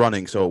had the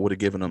running, so it would have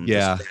given him the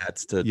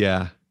stats to.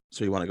 Yeah.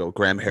 So you want to go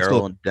Graham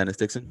Harrell and Dennis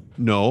Dixon?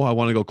 No, I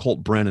want to go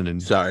Colt Brennan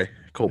and. Sorry,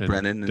 Colt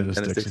Brennan and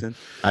Dennis Dixon.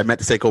 I meant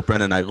to say Colt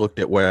Brennan. I looked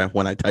at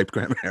when I typed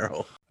Graham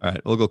Harrell. All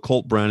right, we'll go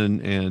Colt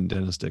Brennan and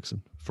Dennis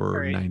Dixon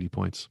for 90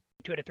 points.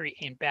 2 out of 3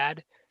 ain't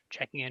bad.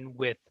 Checking in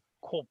with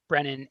Colt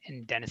Brennan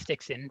and Dennis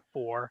Dixon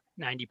for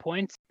 90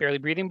 points. Barely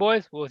breathing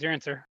boys. What was your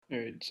answer? All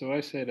right, so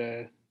I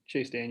said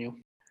Chase Daniel.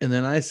 And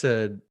then I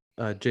said,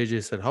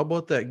 JJ said, how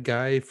about that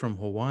guy from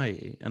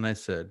Hawaii? And I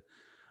said,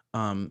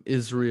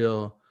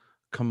 Israel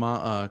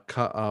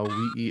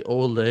Ka'awi'i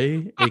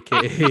Ole,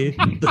 a.k.a.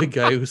 the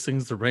guy who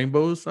sings the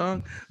Rainbow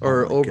Song,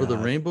 or Over the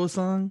Rainbow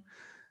Song,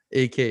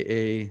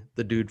 a.k.a.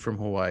 the dude from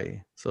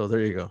Hawaii. So there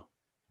you go.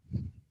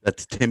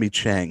 That's Timmy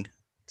Chang.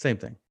 Same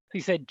thing.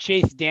 He said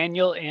Chase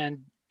Daniel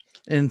and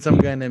some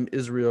guy named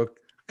Israel.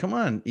 Come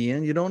on,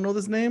 Ian, you don't know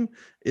this name?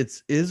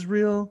 It's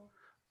Israel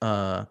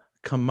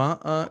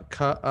Kama'a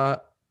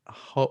Ka'awi'i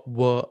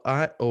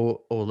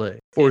Ole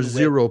for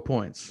 0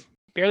 points.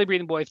 Barely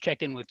breathing boys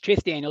checked in with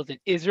Chase Daniels and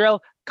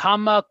Israel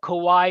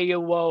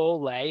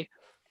Kamakawaiole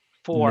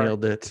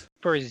Nailed it.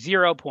 for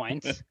 0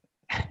 points.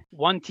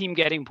 One team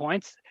getting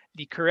points.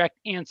 The correct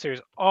answers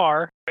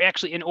are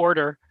actually in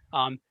order.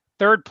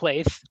 3rd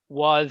place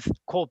was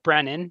Colt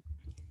Brennan.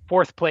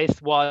 4th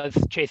place was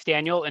Chase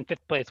Daniel, and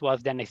 5th place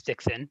was Dennis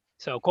Dixon.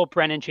 So Colt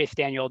Brennan, Chase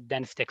Daniel,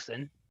 Dennis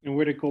Dixon. And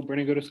where did Colt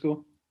Brennan go to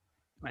school?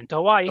 Went to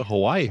Hawaii.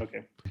 Hawaii.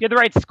 Okay. You had the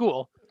right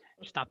school,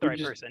 just not the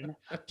right person.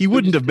 He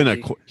wouldn't have been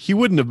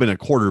a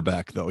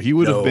quarterback though. He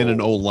would have been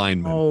an O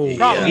lineman. Oh,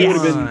 probably. He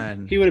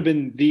would have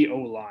been the O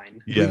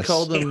line. Yes. We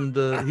called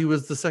him he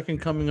was the second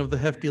coming of the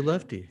hefty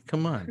lefty.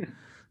 Come on.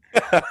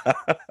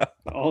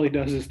 All he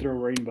does is throw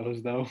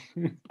rainbows, though.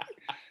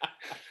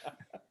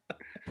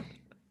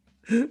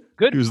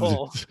 Good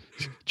pull.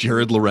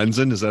 Jared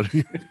Lorenzen, is that?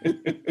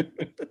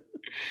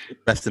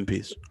 Rest in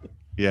peace.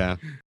 Yeah.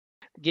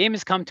 The game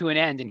has come to an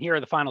end, and here are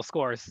the final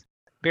scores.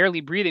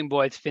 Barely Breathing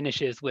Boys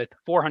finishes with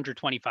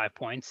 425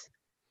 points.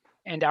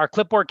 And our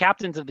clipboard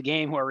captains of the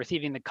game, who are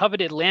receiving the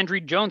coveted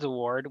Landry Jones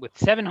Award with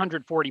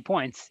 740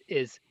 points,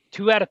 is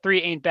 2 out of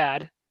 3 ain't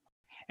bad.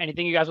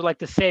 Anything you guys would like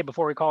to say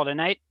before we call it a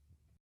night?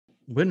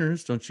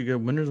 Winners, don't you get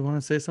winners want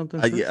to say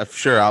something? Yeah,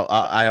 sure.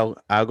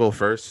 I'll go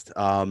first.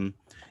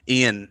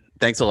 Ian,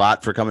 thanks a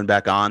lot for coming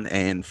back on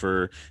and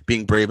for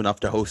being brave enough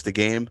to host a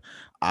game.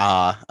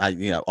 All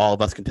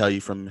of us can tell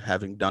you from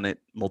having done it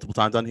multiple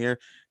times on here,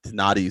 it's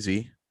not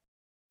easy.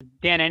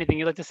 Dan, anything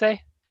you'd like to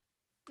say?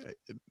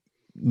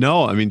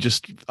 No, I mean,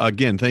 just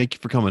again, thank you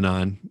for coming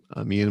on.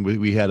 Ian,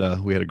 we had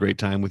a great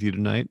time with you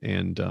tonight,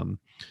 and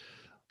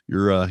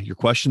your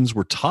questions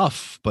were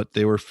tough, but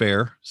they were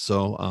fair.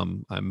 So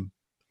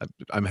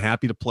I'm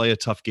happy to play a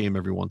tough game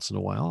every once in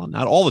a while.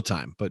 Not all the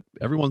time, but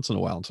every once in a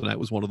while. And tonight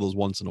was one of those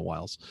once in a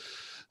whiles.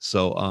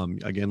 So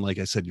again, like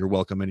I said, you're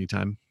welcome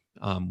anytime.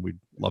 We'd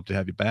love to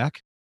have you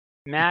back.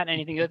 Matt,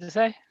 anything you'd like to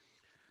say?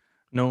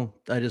 No,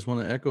 I just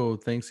want to echo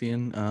thanks,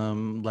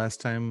 Ian. Last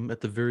time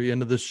at the very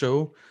end of the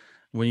show,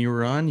 when you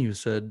were on, you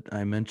said,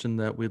 I mentioned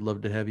that we'd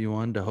love to have you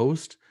on to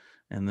host.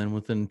 And then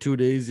within 2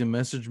 days, you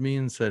messaged me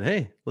and said,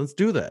 hey, let's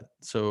do that.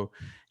 So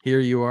here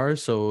you are.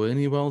 So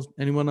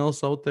anyone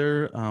else out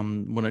there,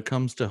 when it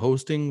comes to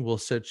hosting, we'll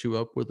set you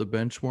up with a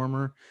bench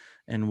warmer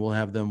and we'll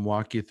have them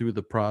walk you through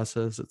the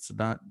process. It's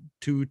not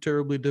too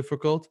terribly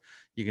difficult.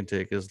 You can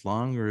take as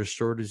long or as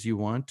short as you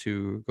want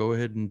to go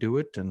ahead and do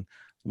it. And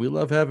we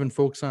love having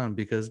folks on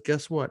because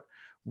guess what?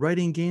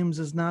 Writing games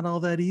is not all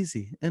that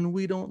easy, and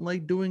we don't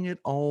like doing it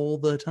all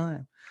the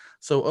time.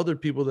 So other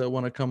people that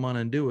want to come on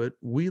and do it,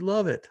 we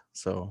love it.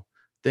 So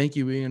Thank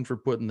you, Ian, for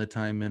putting the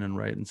time in and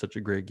writing such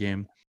a great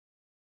game.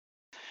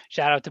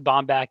 Shout out to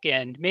Bombeck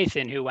and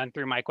Mason, who went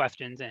through my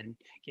questions and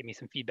gave me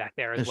some feedback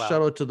there as well.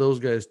 Shout out to those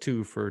guys,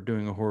 too, for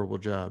doing a horrible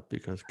job,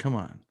 because, come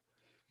on.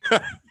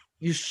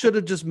 You should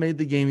have just made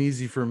the game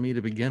easy for me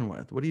to begin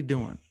with. What are you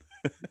doing?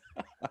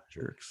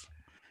 Jerks.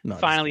 No,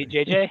 finally,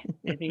 JJ,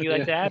 anything you'd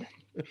like to add?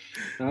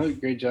 No,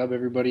 great job,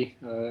 everybody.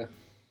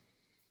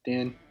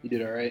 Dan, you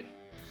did all right.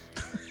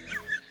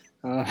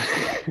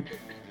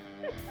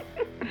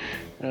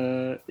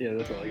 Yeah,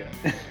 that's all I got.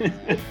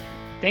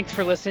 Thanks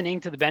for listening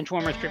to the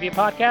Benchwarmers Trivia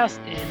Podcast,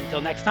 and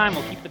until next time,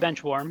 we'll keep the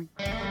bench warm.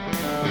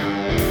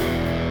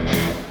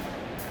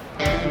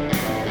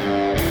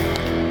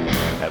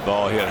 That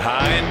ball hit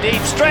high and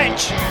deep.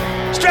 Stretch!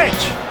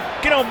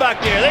 Get on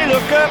back there. They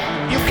look up.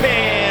 You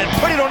can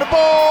put it on the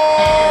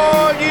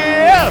board.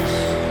 Yes!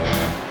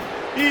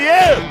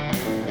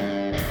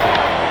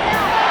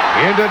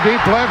 Into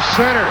deep left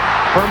center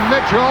for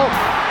Mitchell.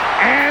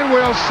 And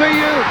we'll see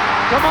you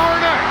tomorrow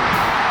night.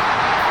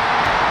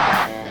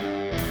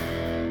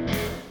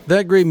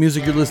 That great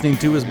music you're listening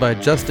to is by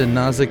Justin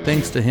Nozick.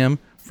 Thanks to him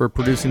for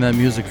producing that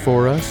music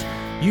for us.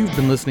 You've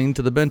been listening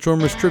to the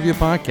Benchwarmers Trivia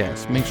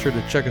Podcast. Make sure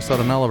to check us out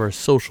on all of our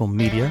social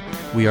media.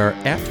 We are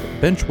at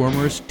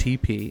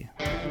BenchwarmersTP.